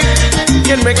gente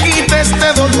quien me quite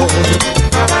este dolor.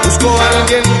 Busco a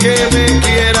alguien que me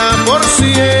quiera por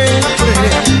siempre,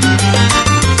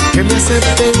 que me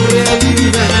acepte en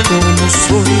realidad como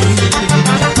soy.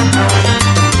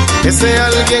 Ese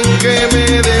alguien que me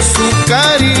dé su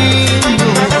cariño,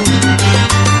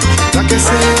 la que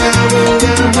sea,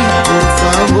 venga a mí, por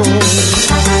favor.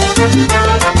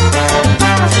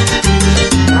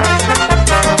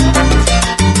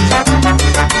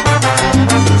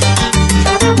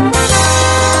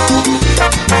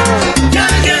 Que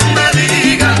alguien me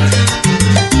diga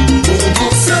cómo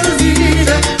se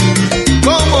olvida,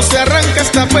 cómo se arranca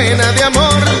esta pena de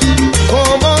amor,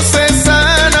 cómo se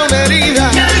sana una herida.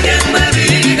 Que alguien me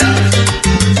diga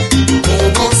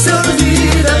cómo se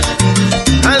olvida,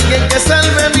 alguien que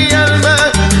salve mi alma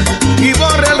y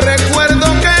borre el recuerdo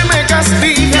que me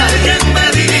castiga. Que alguien me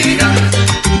diga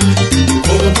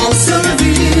cómo se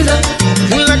olvida,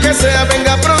 la que sea,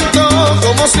 venga pronto,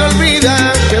 cómo se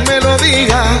olvida, que me lo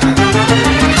diga.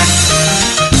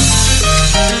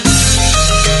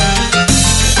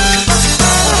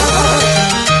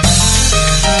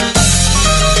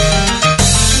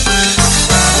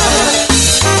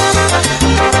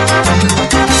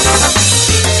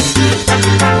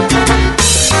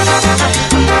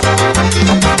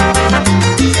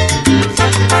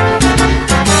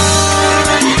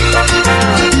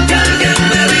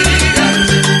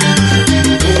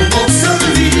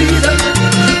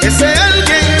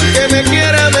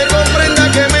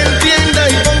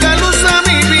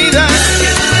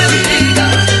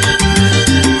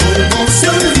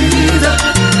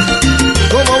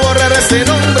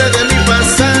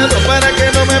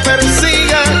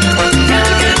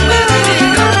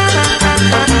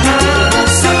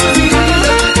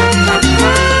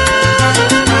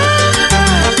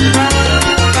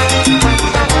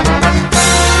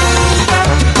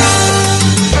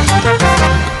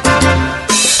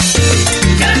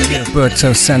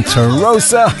 Roberto Santa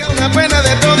Rosa,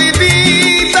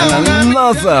 and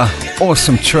another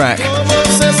awesome track.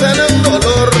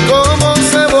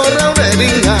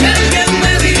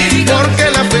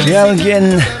 Que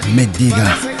alguien me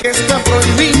diga. Que está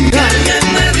prohibida,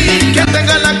 que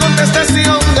tenga la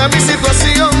contestación a mi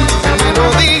situación, que me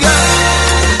lo diga.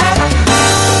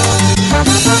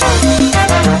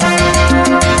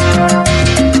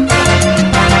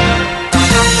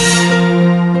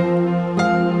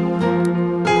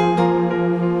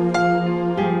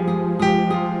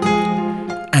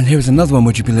 And here's another one,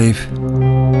 would you believe,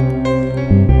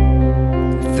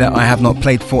 that I have not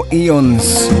played for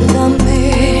eons.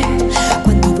 Dame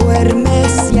cuando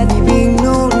duermes y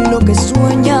adivino lo que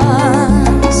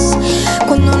sueñas,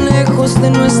 cuando lejos de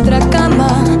nuestra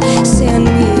cama se han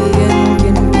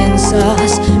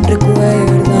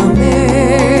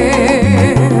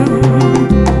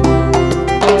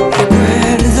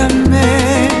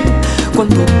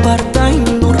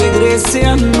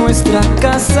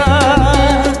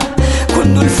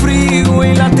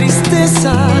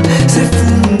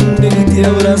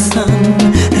abrazan,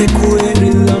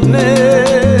 recuérdame.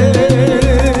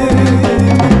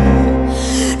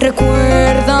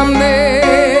 Recuérdame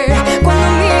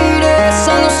cuando mires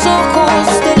a los ojos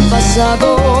del pasado,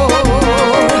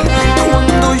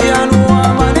 cuando ya no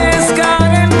amanezca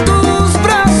en tus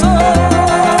brazos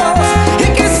y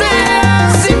que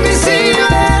seas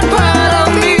invisible para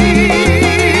mí,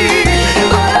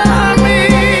 para mí.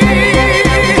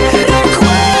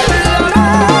 Recuérdame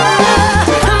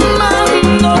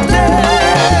amándote,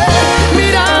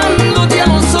 mirándote a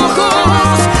los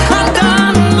ojos,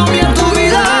 atándome a tu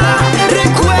vida.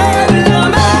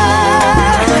 Recuérdame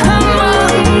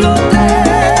amándote,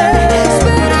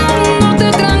 esperándote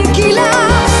tranquila,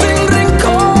 sin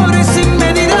rencor y sin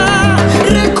medida.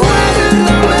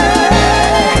 Recuérdame,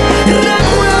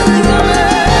 recuérdame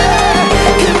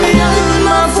que mi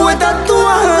alma fue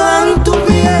tatuada en tu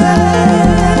piel.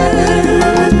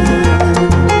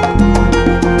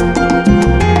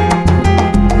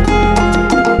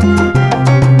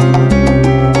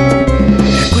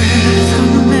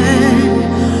 Recuérdame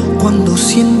cuando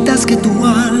sientas que tu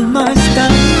alma está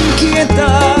inquieta,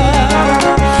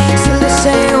 si el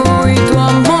deseo y tu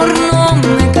amor no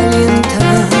me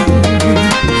calientan.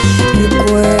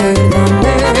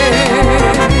 Recuérdame,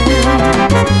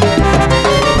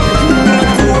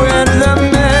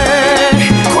 recuérdame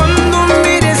cuando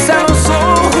mires a los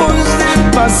ojos del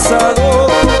pasado,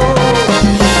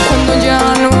 cuando ya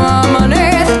no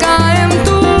amanezca en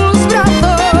tus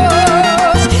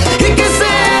brazos y que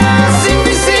seas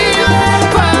invisible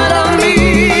para mí,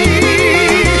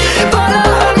 para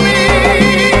mí.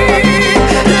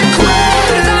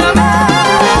 Recuérdame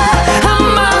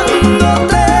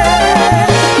amándote,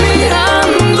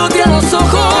 mirándote a los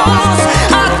ojos,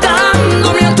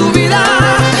 atándome a tu vida.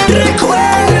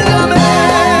 Recuérdame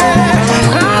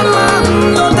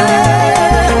amándote,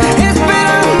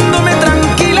 esperándome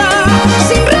tranquila,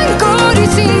 sin rencor y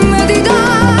sin medida.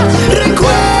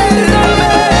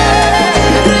 Recuérdame,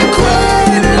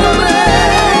 recuérdame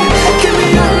que mi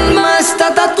alma está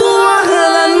tatuada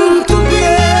en tu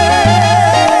piel,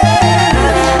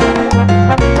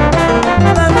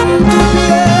 en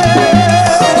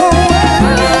tu piel.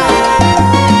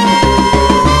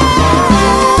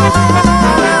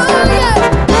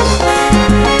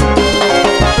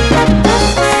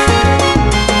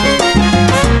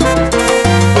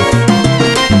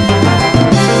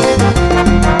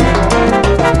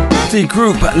 The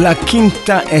group La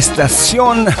Quinta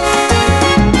Estación,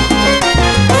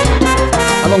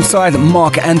 alongside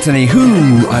Mark Anthony,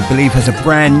 who I believe has a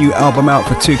brand new album out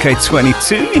for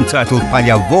 2K22 entitled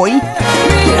Paya Voy.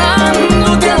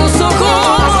 Mirándote a los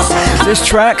ojos, This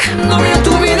track, atándome a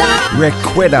tu vida.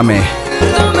 Recuérdame.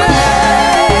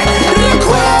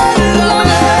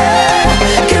 Recuérdame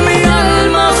que mi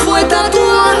alma fue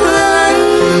tatuada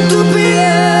en tu piel.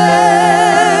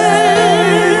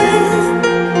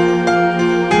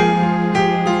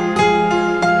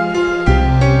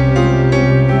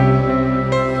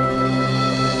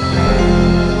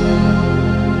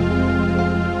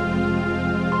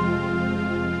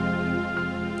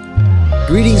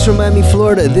 Greetings from Miami,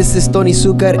 Florida. This is Tony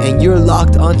Zucar, and you're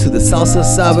locked onto the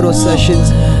SalsaSabro Sessions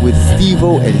with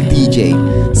Steve-O el DJ.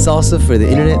 Salsa for the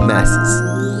internet masses.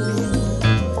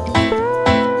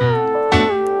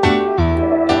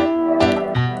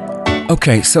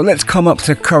 Okay, so let's come up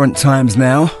to current times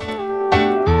now.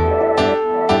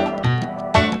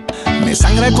 Me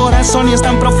sangra el corazón y es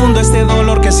tan profundo este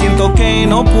dolor que siento que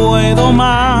no puedo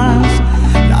más.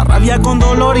 La rabia con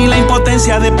dolor y la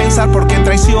impotencia de pensar por qué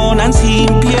traicionan sin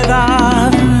piedad.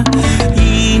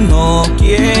 Y no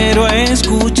quiero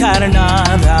escuchar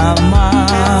nada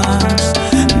más.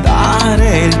 Dar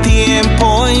el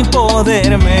tiempo y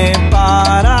poderme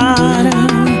parar.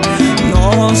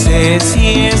 No sé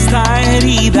si esta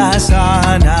herida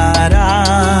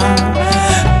sanará,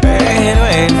 pero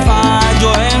el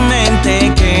fallo en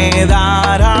mente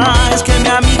quedará. Es que mi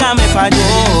amiga me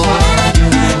falló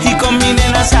y con mi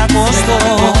nena se acostó.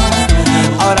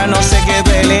 Ahora no sé qué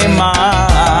duele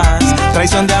más,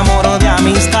 traición de amor o de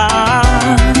amistad.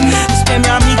 Es que mi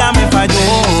amiga me falló,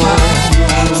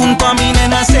 junto a mi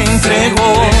nena se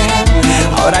entregó.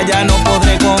 Ahora ya no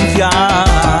podré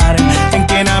confiar en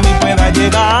quien a mí pueda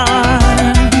llegar.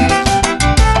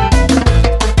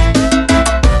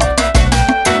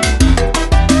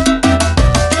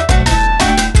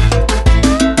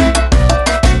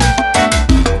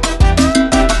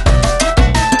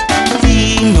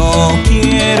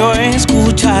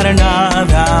 escuchar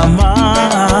nada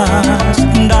más,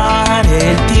 dar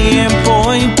el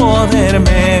tiempo y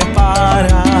poderme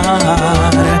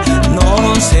parar.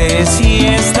 No sé si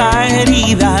esta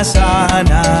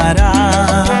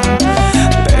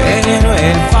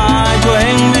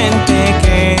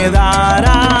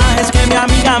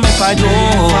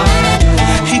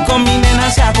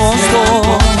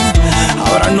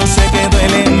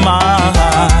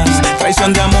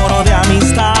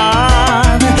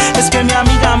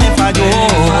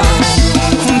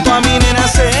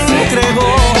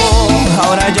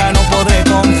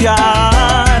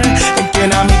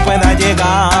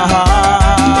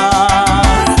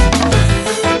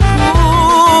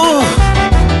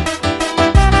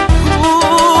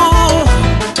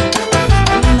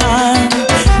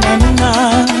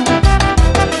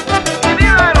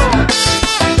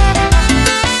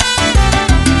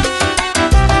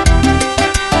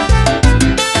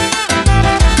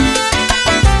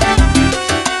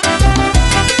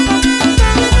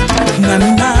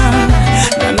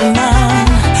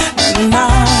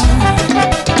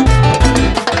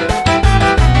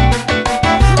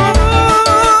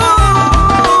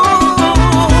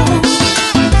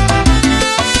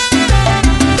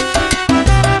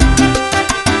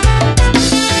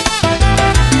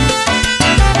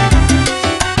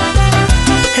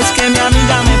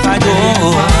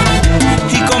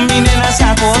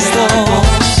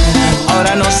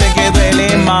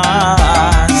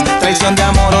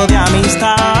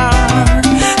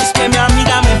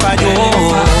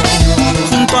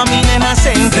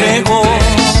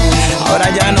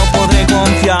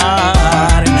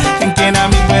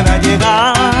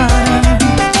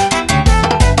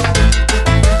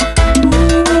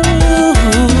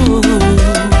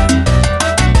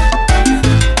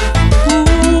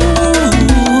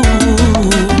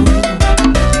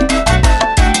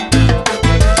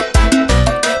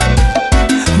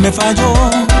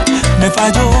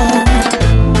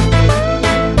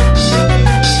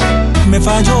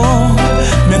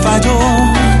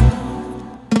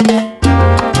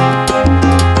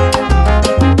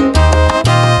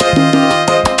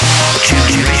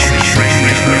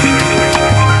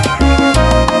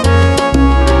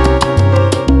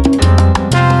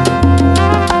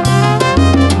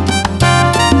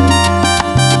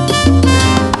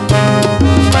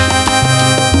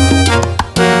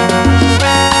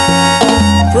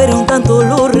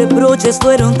reproches,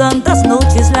 fueron tantas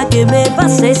noches las que me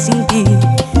pasé sin ti.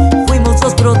 Fuimos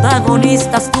dos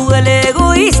protagonistas, tú el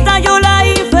egoísta, yo la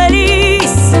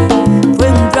infeliz. Fue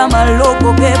un drama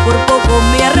loco que por poco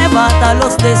me arrebata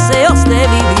los deseos de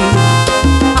vivir.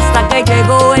 Hasta que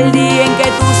llegó el día en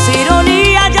que tus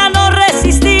ironías ya no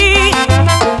resistí.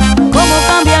 Cómo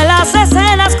cambian las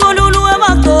escenas con un nuevo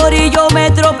actor y yo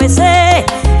me tropecé.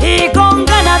 Y con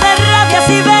ganas de rabias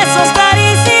y besos,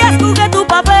 caricias, jugué tu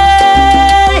papel.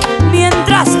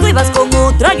 Mientras tú ibas con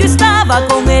otra, yo estaba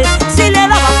con él. Si le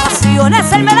daba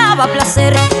pasiones, él me daba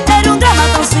placer. Era un drama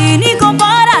tan cínico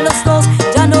para los dos,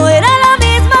 ya no era la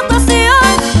misma actuación.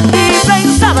 Y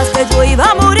pensabas que yo iba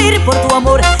a morir por tu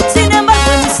amor. Sin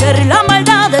embargo, en mi ser la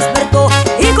maldad despertó.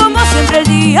 Y como siempre el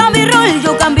día mi rol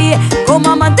yo cambié.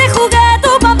 Como amante jugué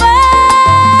tu papel.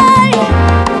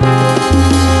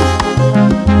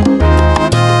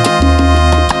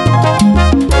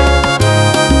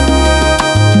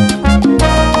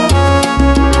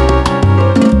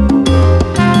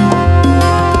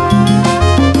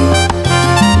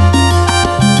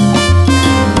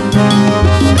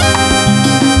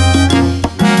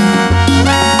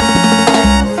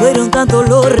 Tantos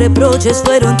los reproches,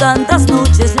 fueron tantas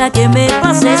noches las que me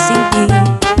pasé sin ti.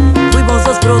 Fuimos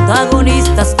dos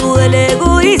protagonistas, tú el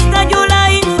egoísta, yo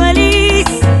la infeliz.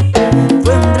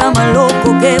 Fue un drama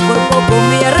loco que por poco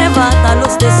me arrebata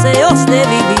los deseos de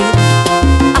vivir.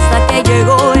 Hasta que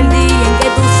llegó el día en que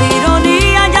tus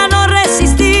ironías ya no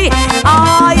resistí.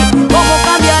 Ay, cómo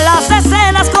cambian las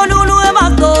escenas con un nuevo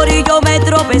actor y yo me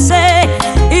tropecé.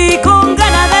 Y con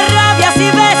ganas de rabias y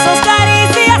besos,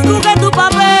 caricias, jugué tu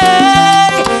papel.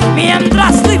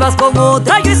 Mientras tú ibas con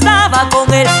otra, yo estaba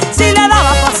con él. Si le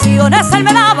daba pasiones, él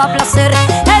me daba placer.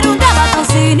 Era un drama tan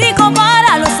cínico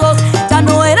para los dos, ya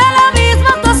no era la misma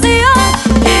actuación.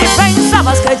 Y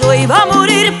pensabas que yo iba a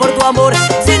morir por tu amor.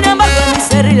 Sin embargo, en mi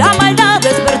ser la maldad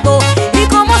despertó. Y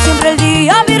como siempre el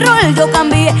día mi rol yo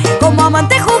cambié. Como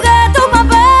amante jugué tu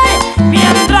papel.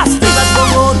 Mientras tú ibas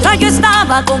con otra, yo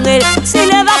estaba con él. Si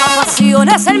le daba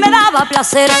pasiones, él me daba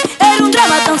placer. Era un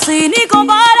drama tan cínico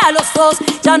para los dos,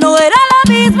 ya no era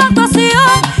la misma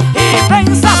actuación. Y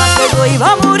pensabas que yo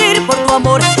iba a morir por tu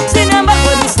amor. Sin embargo,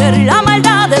 en mi ser la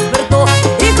maldad despertó.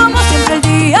 Y como siempre el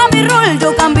día mi rol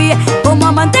yo cambié. Como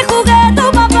amante jugué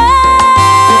tu papel.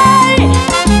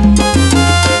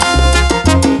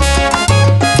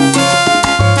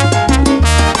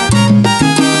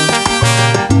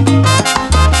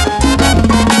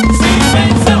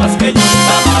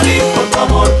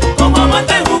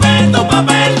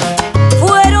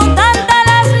 Fueron tantas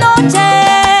las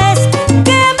noches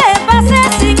que me pasé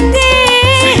sin ti.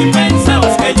 Si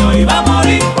pensabas que yo iba a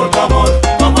morir por tu amor,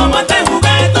 como amante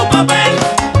jugué tu papel.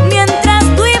 Mientras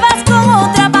tú ibas con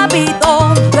otra,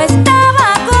 papito, yo estaba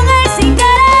con él sin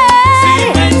querer. Si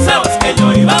pensabas que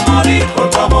yo iba a morir por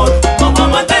tu amor, como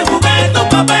amante jugué tu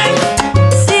papel.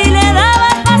 Si le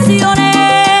dabas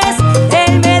pasiones,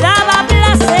 él me daba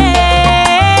placer.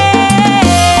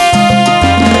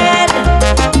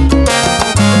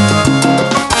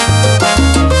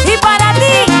 Y para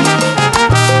ti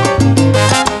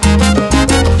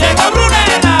llegó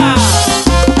Brunella.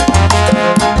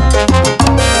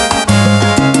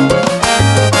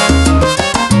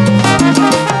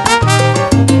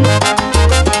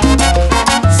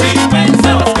 Si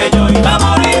pensabas que yo iba a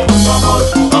morir por tu amor,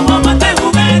 como amante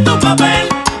jugué tu papel.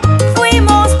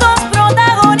 fuimos dos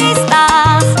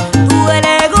protagonistas, tú el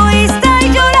egoísta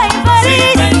y yo la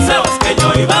infeliz. Si pensabas que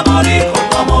yo iba a morir por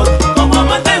tu amor, como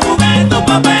amante jugué tu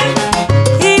papel.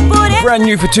 Y por el Brand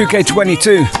new for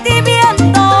 2K22.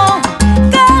 sentimiento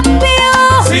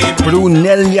cambió.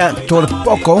 Brunella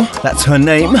Torpoco, that's her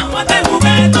name. Amante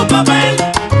jugué tu papel.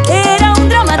 Era un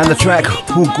drama And the track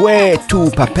Jugué tu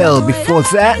papel. Before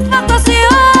that, actuación.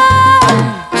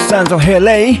 Santo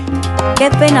Hele. Qué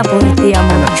pena por ti,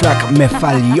 amor. And the track Me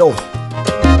Falló.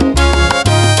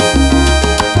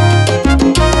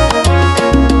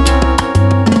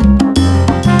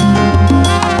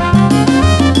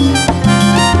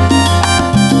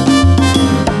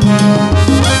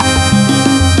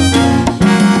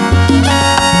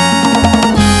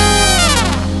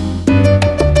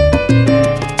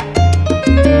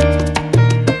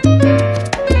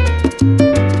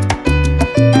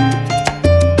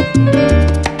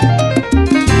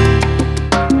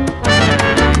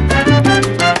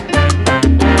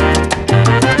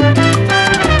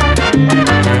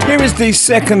 The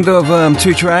second of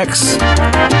two tracks,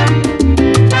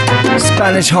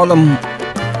 Spanish Harlem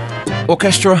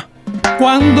Orchestra.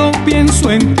 Cuando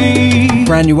pienso en ti,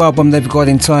 brand new album they've got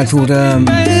entitled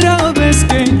primera vez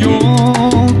que yo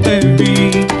te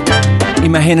vi,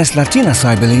 Imágenes Latinas,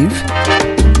 I believe.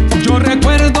 yo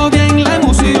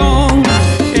emoción,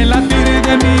 el latir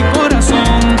de mi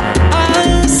corazón,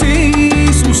 así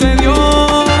sucedió.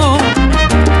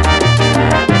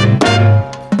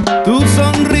 Tu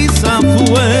sonrisa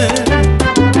fue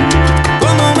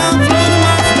como una flor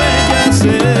más bella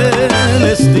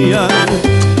celestial.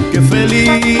 ¡Qué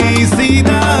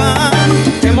felicidad!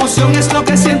 Emoción es lo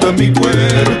que siento en mi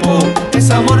cuerpo, es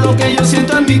amor lo que yo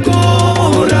siento en mi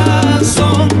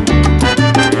corazón.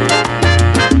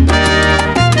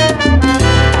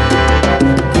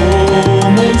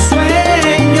 Como un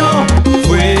sueño,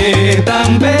 fue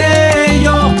tan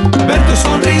bello ver tu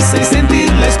sonrisa y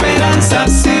sentir la esperanza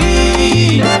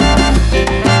así.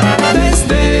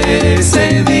 Desde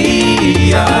ese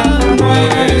día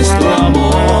nuestro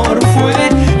amor fue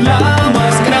la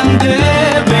más grande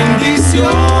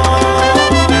bendición.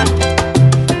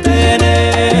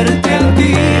 Tenerte a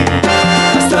ti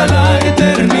hasta la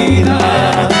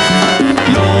eternidad,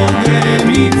 logré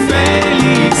mi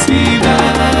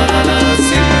felicidad.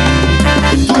 Sí.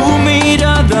 Tu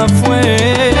mirada fue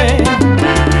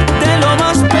de lo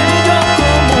más bello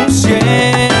como un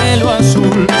cielo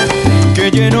azul que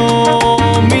llenó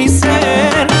mi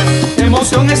ser.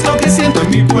 Emoción es lo que siento en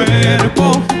mi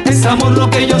cuerpo, es amor lo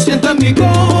que yo siento en mi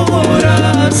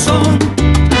corazón.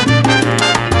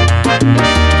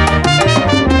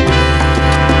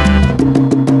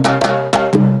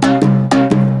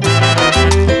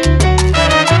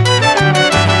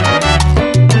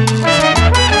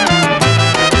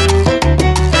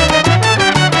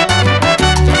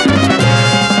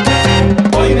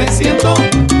 Hoy me siento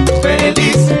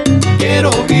feliz,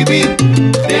 quiero vivir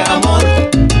de amor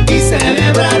y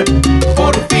celebrar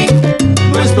por fin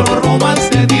nuestro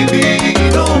romance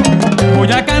divino.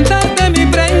 Voy a cantarte mi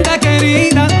prenda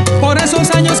querida, por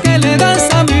esos años que le das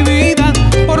a mi vida,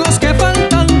 por los que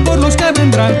faltan, por los que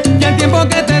vendrán, y el tiempo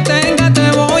que te tenga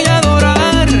te voy a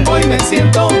adorar. Hoy me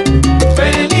siento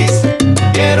feliz,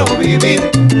 quiero vivir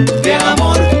de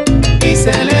amor y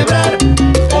celebrar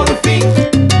por fin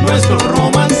nuestro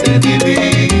romance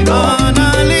divino.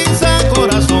 Analiza,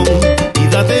 corazón, y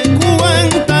date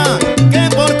cuenta que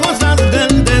por cosas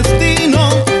del destino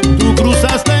tú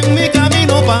cruzaste en mi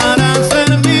camino para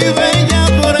ser mi bella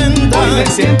prenda. Hoy me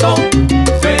siento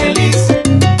feliz,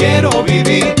 quiero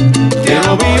vivir de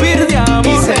amor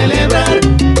y celebrar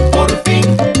por fin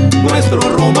nuestro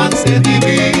romance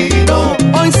divino.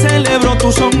 Hoy celebro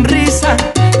tu sonrisa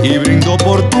y brindo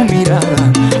por tu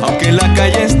mirada, aunque la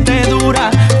calle esté dura.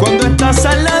 Cuando estás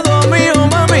al lado mío,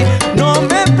 mami, no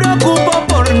me preocupo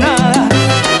por nada.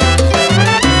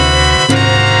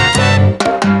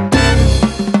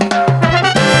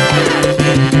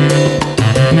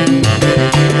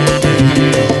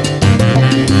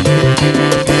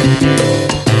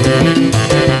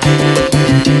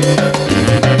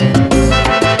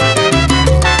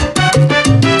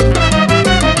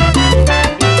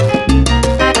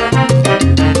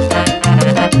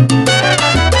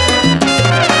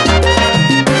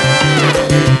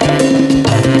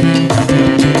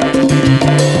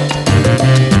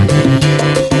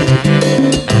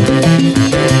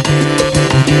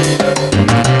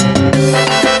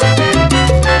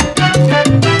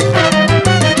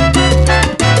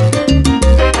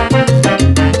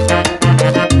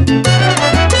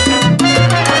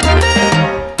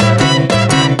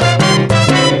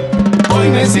 Hoy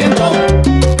me siento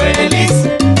feliz,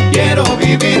 quiero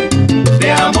vivir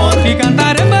de amor y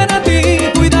cantaré para ti,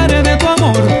 cuidaré de tu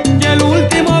amor y el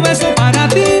último beso para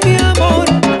ti, mi amor.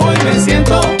 Hoy me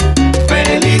siento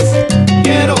feliz,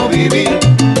 quiero vivir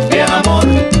de amor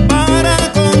para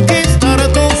conquistar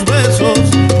tus besos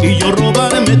y yo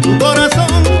robarme tu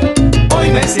corazón.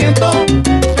 Hoy me siento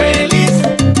feliz,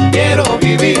 quiero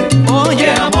vivir,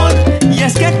 oye amor. Y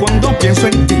es que cuando pienso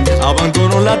en ti,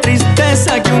 abandono la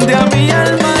tristeza que un día mi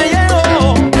alma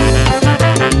llevó.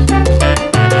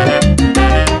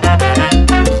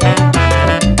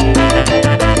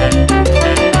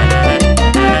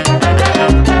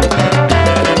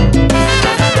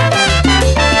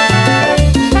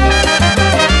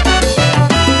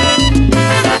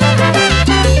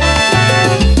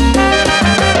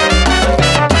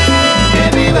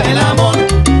 Que viva el amor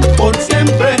por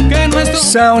siempre, que nuestro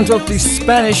Sound of the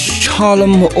Spanish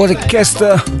Harlem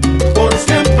Orchestra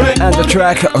and the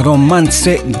track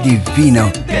Romance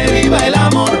Divino. Que viva el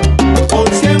amor por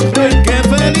siempre, qué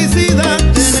felicidad.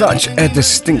 Such a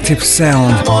distinctive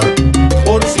sound. Amor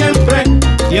por siempre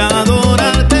y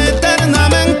adorarte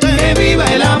eternamente. Que viva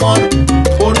el amor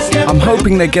por siempre. I'm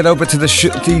hoping they get over to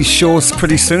these shores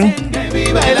pretty soon. Que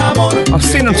viva el amor. I've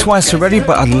seen them twice already,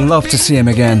 but I'd love to see them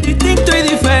again. distinto y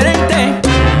diferente.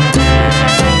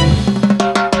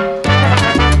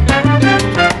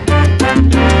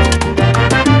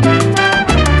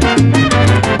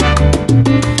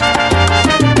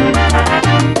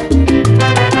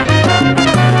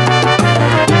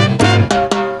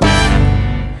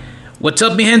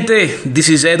 What's up, mi gente? This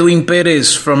is Edwin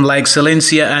Perez from La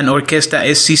Excelencia and Orquesta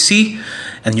SCC,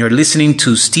 and you're listening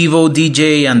to Steve-O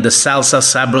DJ and the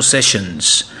SalsaSabro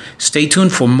Sessions. Stay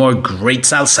tuned for more great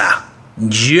salsa.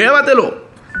 ¡Llévatelo!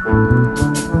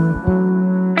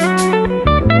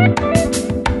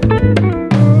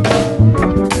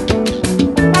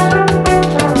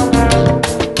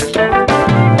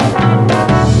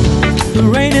 The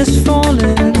rain is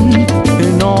falling,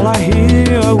 and all I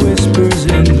hear are whispers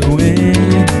in the wind.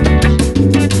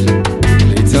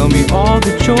 They tell me all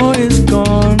the joy is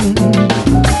gone.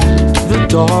 The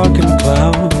darkened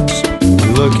clouds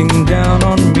looking down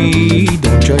on me.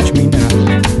 Don't judge me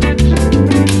now.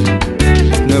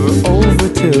 It's never over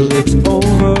till it's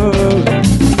over.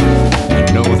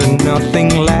 I know that nothing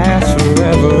lasts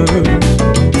forever.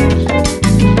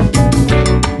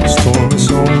 The storm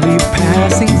is only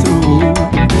passing through.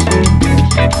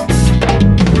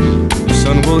 The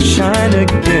sun will shine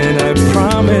again, I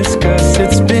promise, 'cause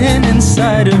it's been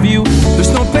inside of you.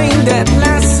 There's no pain that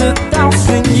lasts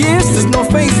 1,000 years. There's no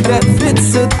face that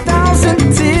fits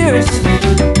 1,000 tears.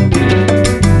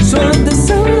 So let the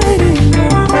sunlight in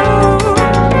your heart.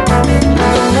 In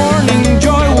the morning,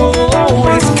 joy will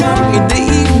always come. In the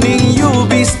evening, you'll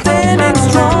be standing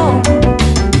strong.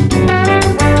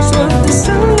 So let the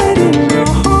sunlight in your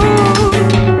heart.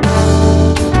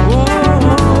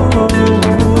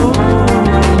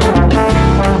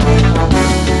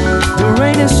 The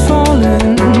rain is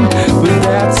falling, but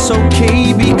that's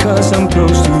okay because I'm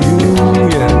close to you,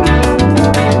 yeah.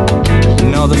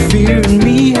 Now the fear in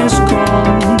me has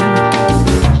gone.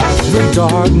 The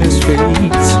darkness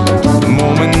fades the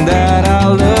moment that I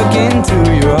look into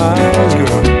your eyes,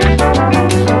 girl,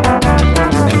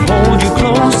 and hold you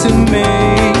close to me.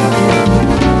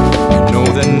 I know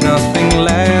that nothing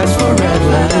lasts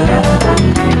forever.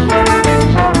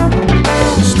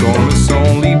 The storm is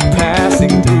only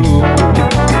passing through.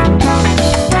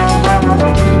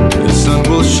 The sun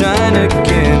will shine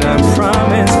again, I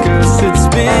promise, 'cause it's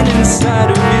been inside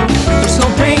of you. There's no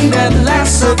pain that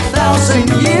lasts 1,000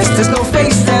 years. There's no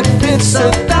face that fits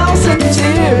 1,000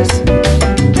 tears.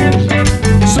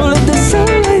 So let the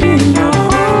sunlight in your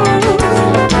heart.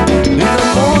 In the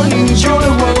morning, joy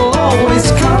will always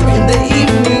come. In the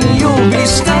evening, you'll be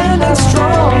standing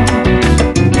strong.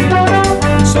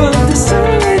 So let the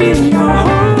sunlight in your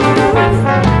heart.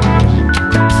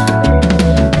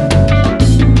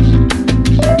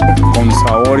 Con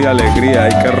sabor y alegría.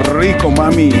 ¡Ay, qué rico,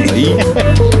 mami! Ahí.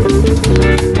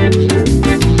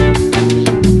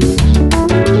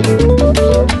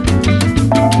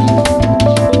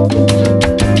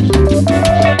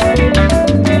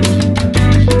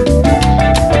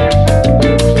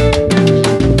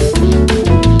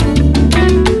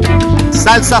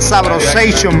 SalsaSabro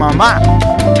Sessions, mamá.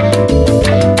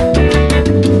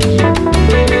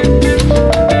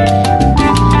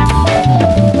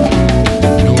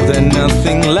 Know that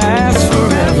nothing lasts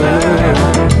forever.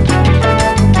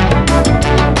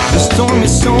 The storm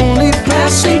is only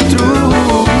passing through.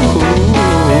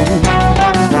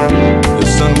 The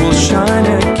sun will shine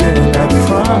again, I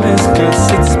promise,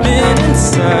 'cause it's been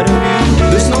inside of you.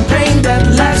 There's no pain that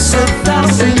lasts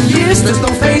 1,000 years. There's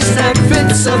no face that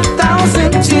fits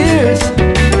 1,000 tears.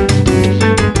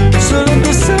 So let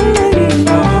the sunlight in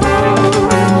your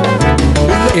heart.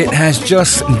 It has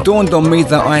just dawned on me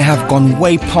that I have gone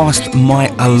way past my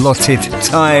allotted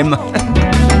time.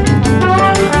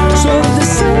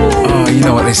 Oh, you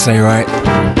know what they say, right?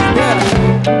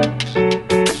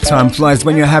 Time flies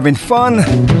when you're having fun.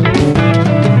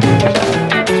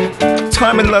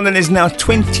 Time in London is now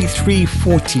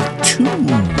 23:42.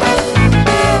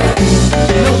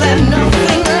 Know that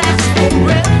nothing lasts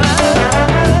forever.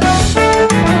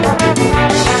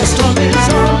 The storm is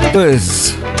only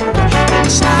Buzz.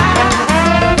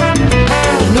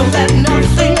 know that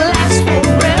nothing lasts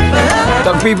forever.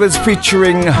 Doug Beavers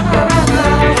featuring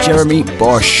Jeremy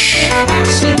Bosch.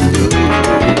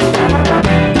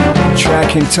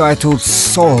 Track entitled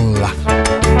Sol.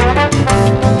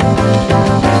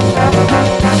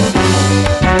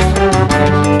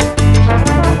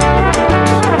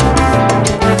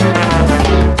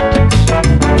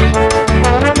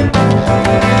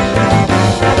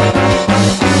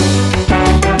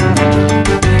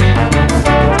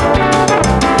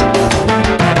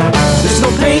 There's no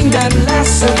pain that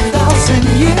lasts 1,000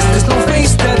 years. There's no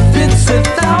face that fits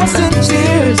 1,000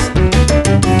 tears.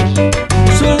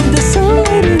 So let the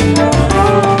sunlight in your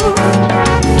heart.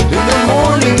 In the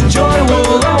morning, joy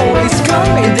will always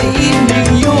come. In the evening,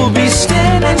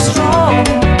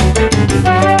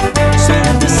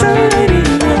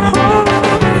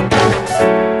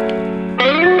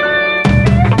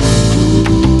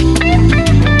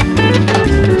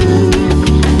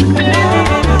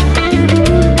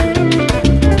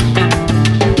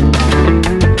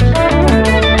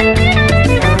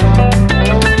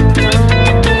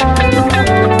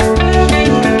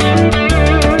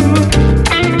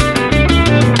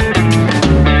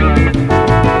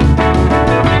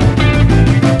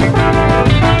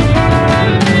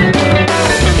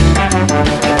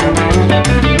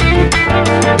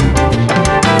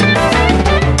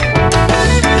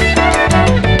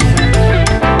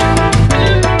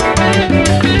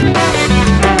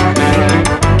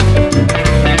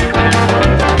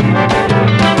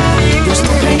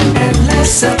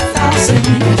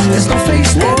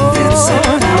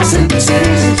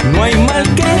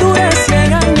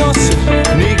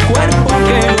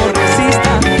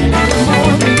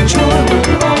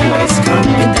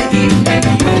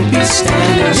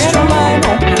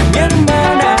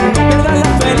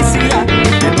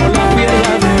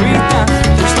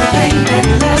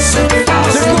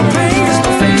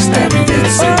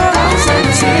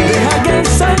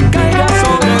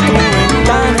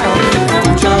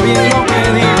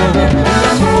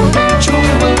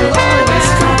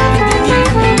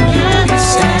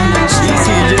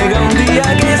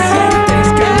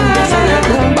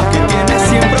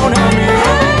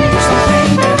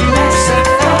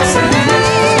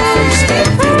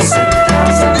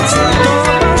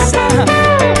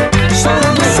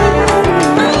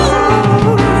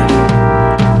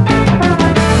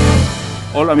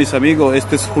 Hola mis amigos,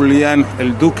 este es Julián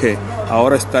el Duque.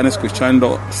 Ahora están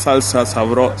escuchando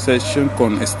SalsaSabro Sessions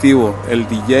con Estivo, el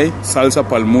DJ. Salsa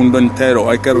para el mundo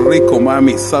entero. Ay, qué rico,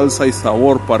 mami. Salsa y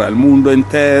sabor para el mundo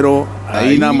entero.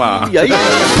 Ahí nada más.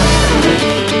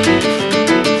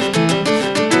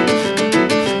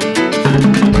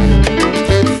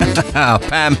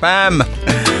 Pam, Pam.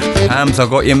 Pams, I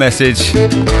got your message.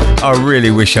 I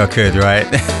really wish I could, right?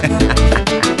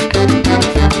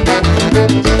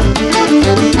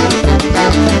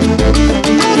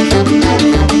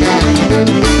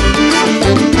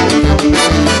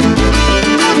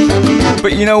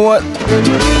 But you know what?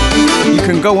 You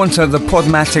can go onto the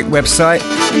Podmatic website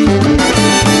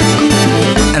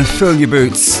and fill your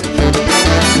boots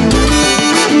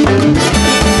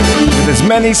with as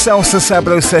many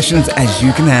SalsaSabro sessions as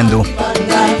you can handle.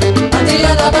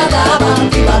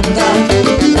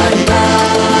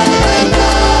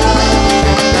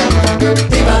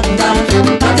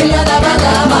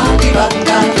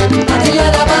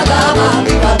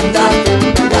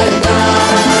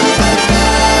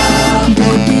 Yo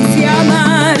quise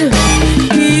amar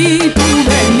y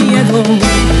tuve miedo.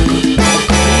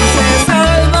 Quise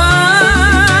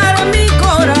salvar mi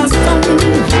corazón,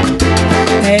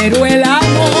 pero el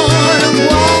amor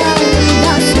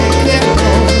guarda secreto.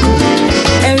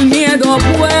 El miedo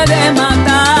puede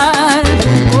matar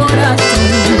tu corazón.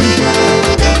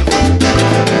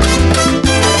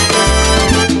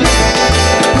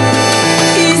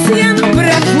 Y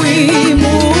siempre fui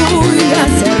muy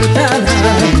acertada.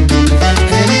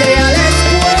 Entré a la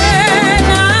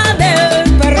escuela del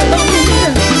perdón.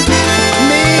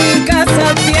 Mi casa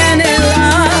tiene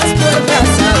las puertas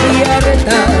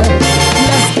abiertas,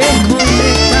 las que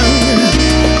conectan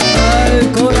al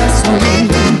corazón.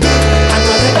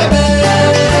 Agua de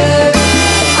beber,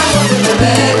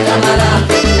 cámara.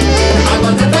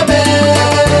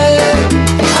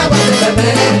 Agua de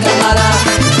beber, cámara.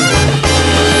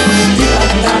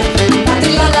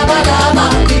 Patria la balaba,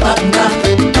 tibanda.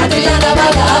 Patria la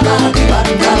balaba,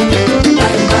 tibanda.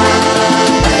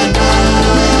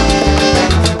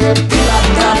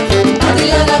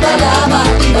 Patria la balaba,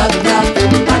 tibanda.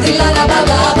 Patria la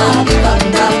balaba,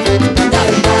 tibanda.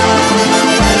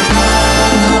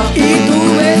 Y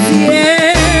tuve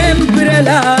siempre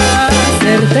la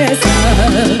certeza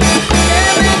que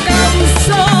me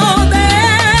causó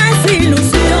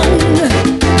desilusión.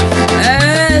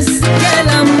 Es que el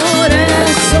amor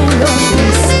es solo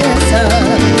tristeza,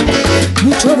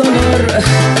 mucho dolor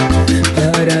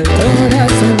para el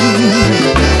corazón.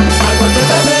 Agua de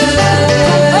beber,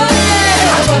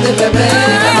 agua de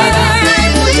beber. Hay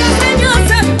muchos años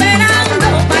esperando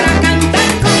para cantar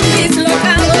con mis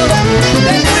locados.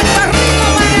 De Puerto Rico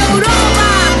para Europa,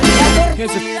 la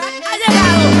oportunidad ha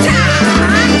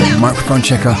llegado. Microphone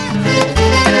checker.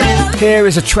 Here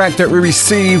is a track that we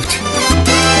received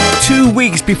 2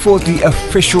 weeks before the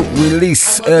official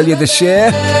release earlier this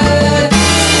year.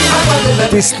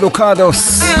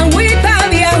 Dislocados. Agüita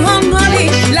de ajonjolí,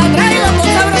 la traigo con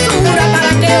sabrosura para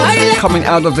que baile. Coming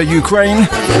out of the Ukraine.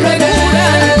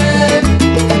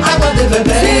 Agua de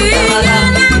beber, sin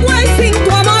agua y sin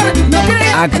tu amor, no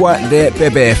creo. Agua de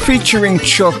Bebe, featuring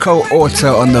Choco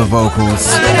Orta on the vocals.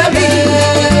 Para mí,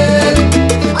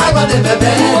 agua de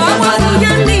beber, tu agua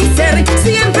tuya ni ser,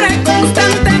 siempre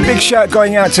constantemente. Big shout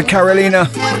going out to Carolina.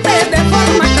 De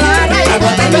forma clara,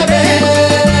 agua de beber.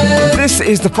 This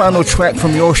is the final track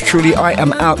from yours truly. I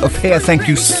am out of here. Thank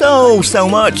you so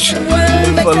much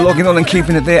for logging on and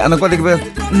keeping it there. And I've got to give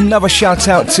another shout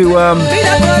out to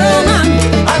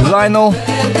Lionel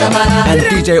and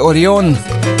DJ Orion.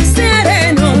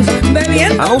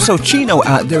 And also Chino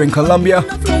out there in Colombia.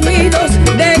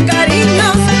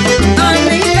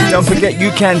 Don't forget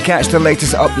you can catch the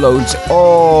latest uploads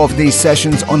of these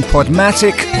sessions on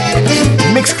Podmatic,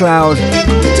 Mixcloud,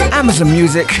 Amazon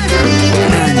Music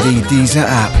and the Deezer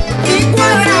app.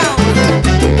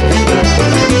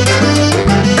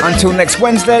 Until next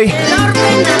Wednesday,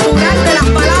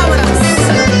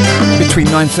 between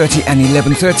 9:30 and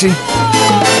 11:30,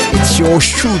 it's yours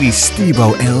truly,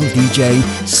 Steve-O LDJ,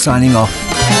 signing off.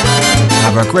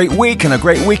 Have a great week and a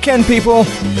great weekend, people.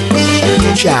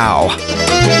 Ciao.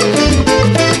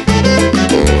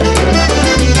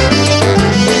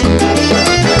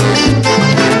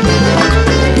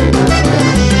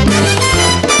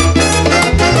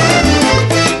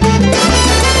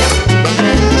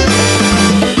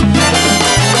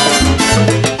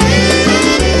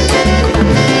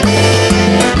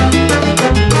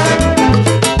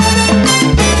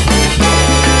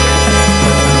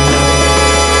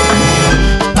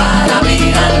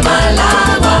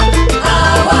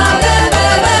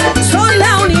 Soy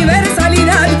la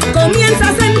universalidad,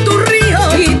 comienzas en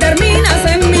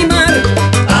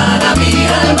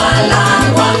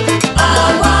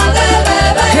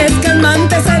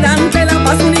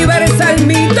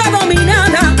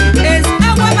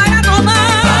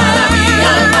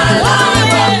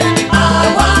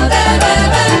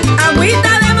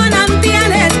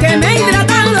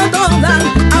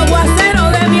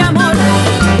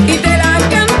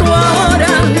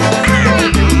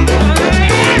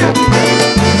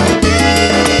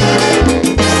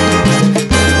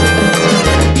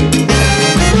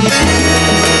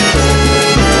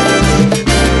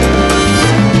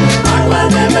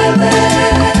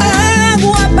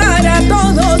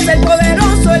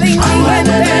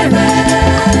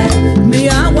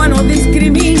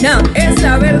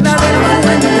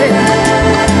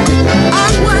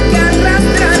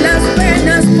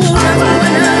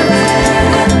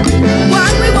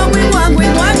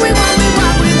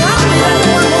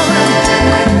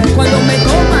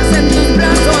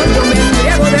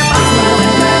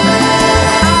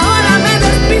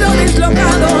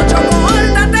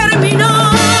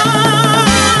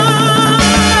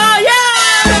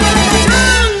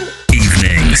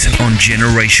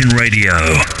Generation Radio.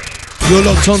 You're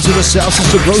locked onto the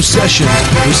SalsaSabro Sessions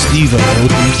with Steve el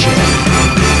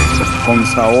DJ. Con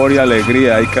sabor y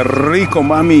alegría. ¡Ay, qué rico,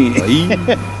 mami! Ahí.